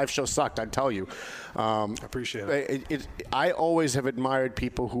your live show sucked, I'd tell you. I appreciate it. I always have admired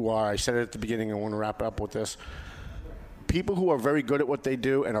people who are, I said it at the beginning, I want to wrap up with this, people who are very good at what they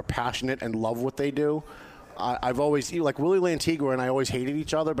do and are passionate and love what they do. I've always, like Willie Lantigua and I always hated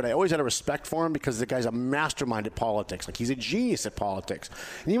each other, but I always had a respect for him because the guy's a mastermind at politics. Like, he's a genius at politics.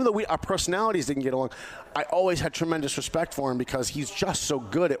 And even though our personalities didn't get along, I always had tremendous respect for him because he's just so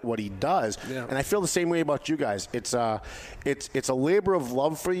good at what he does. Yeah. And I feel the same way about you guys. It's a labor of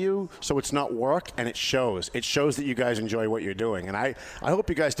love for you, so it's not work, and it shows. It shows that you guys enjoy what you're doing. And I hope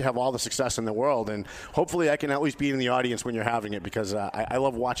you guys to have all the success in the world, and hopefully I can at least be in the audience when you're having it because I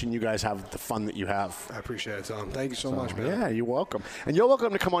love watching you guys have the fun that you have. I appreciate it, Tom. Thank you so much, man. Yeah, you're welcome. And you're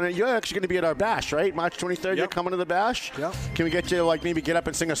welcome to come on in. You're actually going to be at our bash, right? March 23rd, You're coming to the bash? Yep. Can we get you to, maybe get up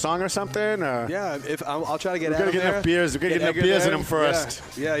and sing a song or something? Or? Yeah, I'll try to get out of there. Enough beers. We're going to get enough beers in them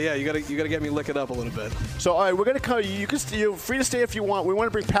first. Yeah. You got to get me licking up a little bit. So, all right, we're going to come. You're free to stay if you want. We want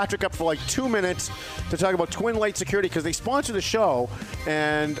to bring Patrick up for 2 minutes to talk about Twin Light Security because they sponsor the show.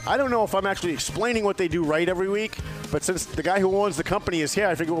 And I don't know if I'm actually explaining what they do right every week, but since the guy who owns the company is here,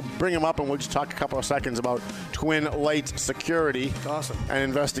 I figure we'll bring him up and we'll just talk a couple of seconds about Twin Light Security. Awesome. And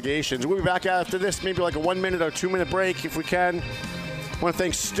investigations. We'll be back after this, maybe like a 1 minute or 2 minute break if we can. I want to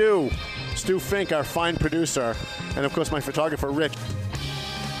thank Stu Fink, our fine producer, and of course my photographer, Rick.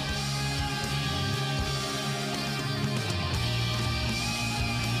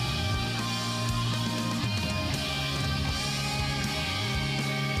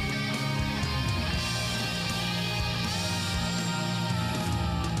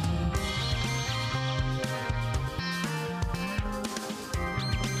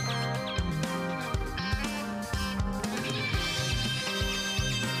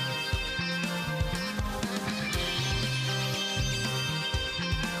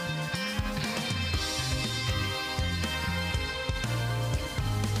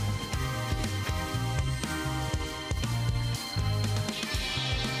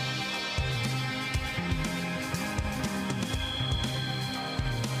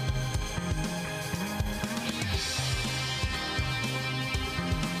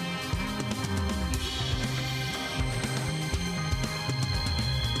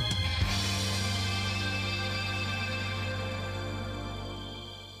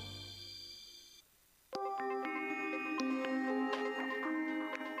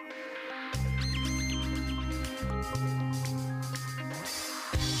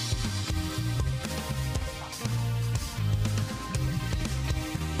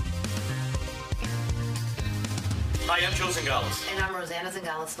 Hi, I'm Joe Zingales. And I'm Rosanna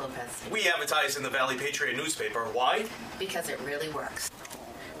Zingales Lopez. We advertise in the Valley Patriot newspaper. Why? Because it really works.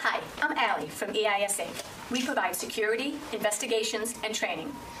 Hi, I'm Allie from EISA. We provide security, investigations, and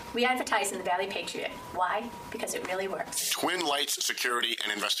training. We advertise in the Valley Patriot. Why? Because it really works. Twin Lights Security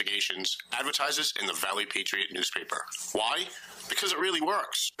and Investigations advertises in the Valley Patriot newspaper. Why? Because it really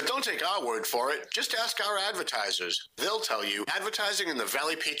works. But don't take our word for it. Just ask our advertisers. They'll tell you advertising in the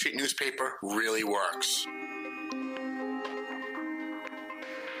Valley Patriot newspaper really works.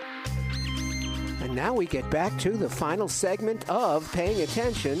 And now we get back to the final segment of Paying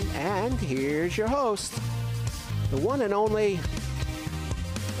Attention, and here's your host, the one and only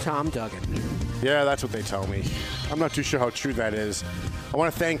Tom Duggan. Yeah, that's what they tell me. I'm not too sure how true that is. I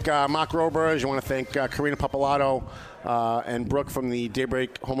want to thank Mark Roberge. I want to thank Karina Papalato and Brooke from the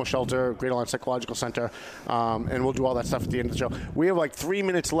Daybreak Homeless Shelter, Great Island Psychological Center. And we'll do all that stuff at the end of the show. We have like 3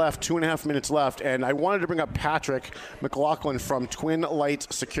 minutes left, 2.5 minutes left. And I wanted to bring up Patrick McLaughlin from Twin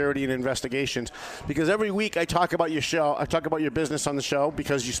Lights Security and Investigations, because every week I talk about your show. I talk about your business on the show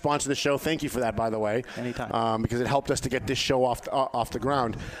because you sponsor the show. Thank you for that, by the way. Anytime. Because it helped us to get this show off the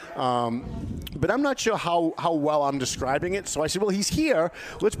ground. But I'm not sure how well I'm describing it. So I said, well, he's here.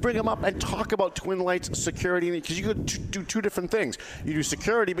 Let's bring him up and talk about Twin Lights Security, because you could do two different things. You do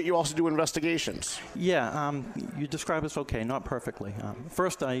security, but you also do investigations. Yeah, you describe us okay, not perfectly.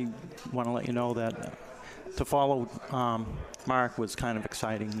 First, I want to let you know that to follow Mark was kind of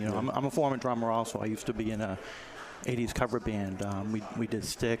exciting. You know, I'm a former drummer also. I used to be in a 80s cover band. We did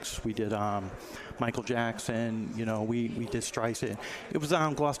Styx, we did Michael Jackson, you know, we did Streisand. It was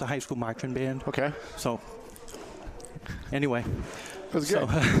Gloucester High School Marching Band. Okay. So, anyway. It was good.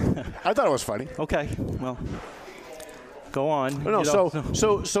 I thought it was funny. Okay, well, go on. No,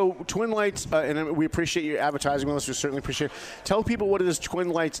 so Twin Lights, and we appreciate you advertising with us. We certainly appreciate it. Tell people what it is Twin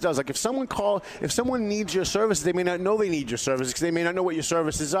Lights does. Like if someone needs your services, they may not know they need your services because they may not know what your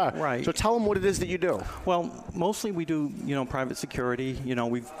services are. Right. So tell them what it is that you do. Well, mostly we do, you know, private security. You know,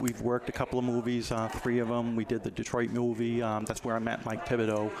 we've worked a couple of movies, 3 of them. We did the Detroit movie. That's where I met Mike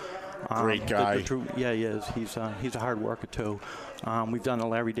Thibodeau. Great guy. Yeah, he is. He's a hard worker too. We've done a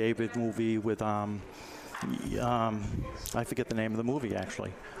Larry David movie with I forget the name of the movie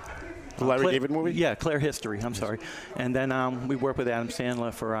actually. The Larry David movie? Yeah, Clear History. I'm sorry. And then we worked with Adam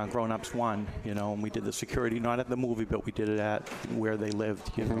Sandler for Grown Ups 1. You know, and we did the security not at the movie, but we did it at where they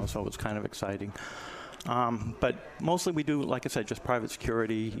lived. You know, so it was kind of exciting. But mostly we do, like I said, just private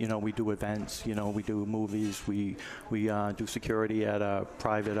security. You know, we do events. You know, we do movies. We do security at a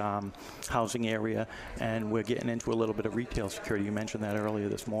private housing area, and we're getting into a little bit of retail security. You mentioned that earlier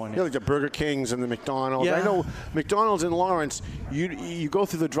this morning. Yeah, like the Burger Kings and the McDonald's. Yeah. I know McDonald's in Lawrence, you go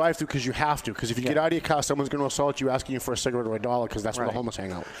through the drive-thru because you have to. Because if you get out of your car, someone's going to assault you asking you for a cigarette or $1 because that's where the homeless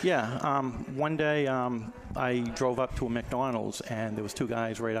hang out. Yeah. One day I drove up to a McDonald's, and there was 2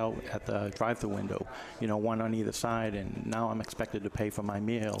 guys right out at the drive-thru window. You know, one on either side, and now I'm expected to pay for my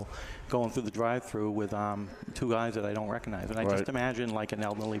meal going through the drive-thru with 2 guys that I don't recognize. And I just imagine like an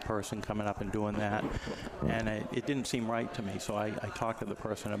elderly person coming up and doing that, and it didn't seem right to me. So I talked to the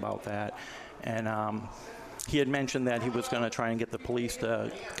person about that, and he had mentioned that he was going to try and get the police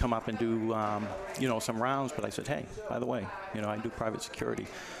to come up and do, you know, some rounds. But I said, hey, by the way, you know, I do private security.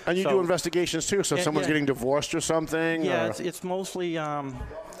 And you do investigations too. So if someone's getting divorced or something. Yeah, it's mostly.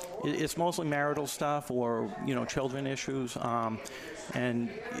 It's mostly marital stuff or, you know, children issues. And,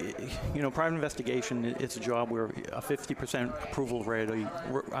 you know, private investigation, it's a job where a 50% approval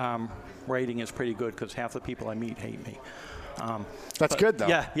rating is pretty good because half the people I meet hate me. That's good, though.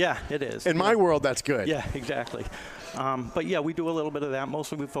 Yeah, it is. In my world, that's good. Yeah, exactly. But, yeah, we do a little bit of that.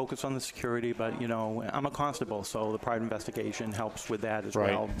 Mostly we focus on the security, but, you know, I'm a constable, so the private investigation helps with that as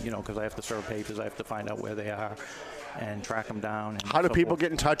well, you know, because I have to serve papers. I have to find out where they are and track them down. And how do people get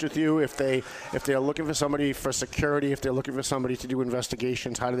in touch with you if they're looking for somebody for security, if they're looking for somebody to do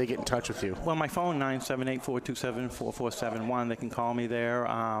investigations? How do they get in touch with you? Well, my phone, 978-427-4471. They can call me there.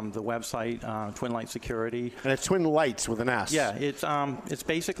 The website, Twin Light Security. And it's Twin Lights with an S. Yeah, it's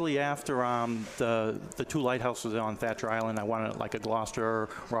basically after the 2 lighthouses on Thatcher Island. I wanted like a Gloucester,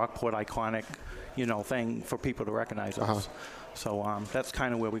 Rockport iconic, you know, thing for people to recognize us. So that's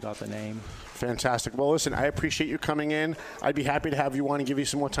kind of where we got the name. Fantastic. Well, listen, I appreciate you coming in. I'd be happy to have you on and give you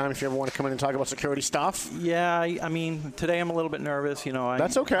some more time if you ever want to come in and talk about security stuff. Yeah, I mean, today I'm a little bit nervous. You know,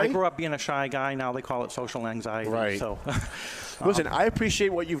 that's okay. I grew up being a shy guy. Now they call it social anxiety. Right. So, listen, I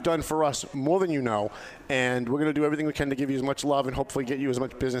appreciate what you've done for us more than you know, and we're going to do everything we can to give you as much love and hopefully get you as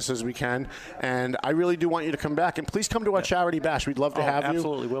much business as we can. And I really do want you to come back, and please come to our charity bash. We'd love to have you.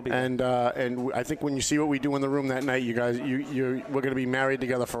 Absolutely, we'll be. And I think when you see what we do in the room that night, you guys, we're going to be married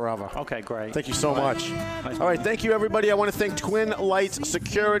together forever. Okay, great. Thank you so much. All right, thank you, everybody. I want to thank Twin Lights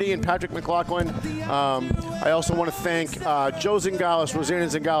Security and Patrick McLaughlin. I also want to thank Joe Zingales, Rosanna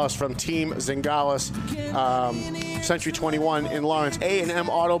Zingales from Team Zingales, Century 21 in Lawrence, A&M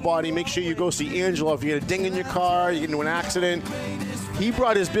Auto Body. Make sure you go see Angelo. If you get a ding in your car, you get into an accident. He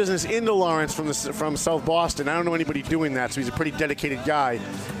brought his business into Lawrence from South Boston. I don't know anybody doing that, so he's a pretty dedicated guy.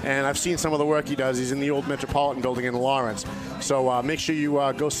 And I've seen some of the work he does. He's in the old Metropolitan building in Lawrence. So make sure you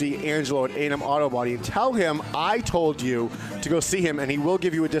go see Angelo at A&M Auto Body and tell him I told you to go see him, and he will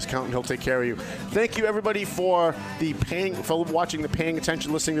give you a discount and he'll take care of you. Thank you, everybody, for watching the Paying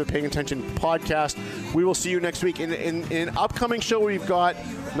Attention, listening to the Paying Attention podcast. We will see you next week. In an upcoming show we've got,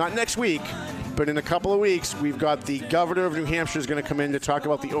 not next week, But in a couple of weeks, we've got the governor of New Hampshire is going to come in to talk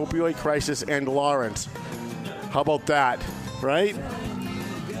about the opioid crisis and Lawrence. How about that, right?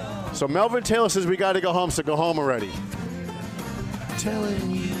 So Melvin Taylor says we got to go home, so go home already.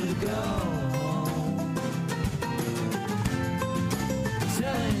 Telling you to go home.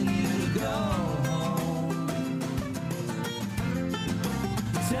 Telling you to go home.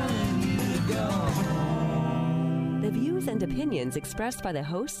 Telling you to go home. The views and opinions expressed by the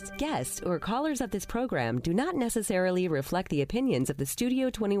hosts, guests, or callers of this program do not necessarily reflect the opinions of the Studio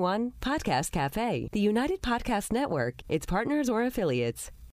 21 Podcast Cafe, the United Podcast Network, its partners, or affiliates.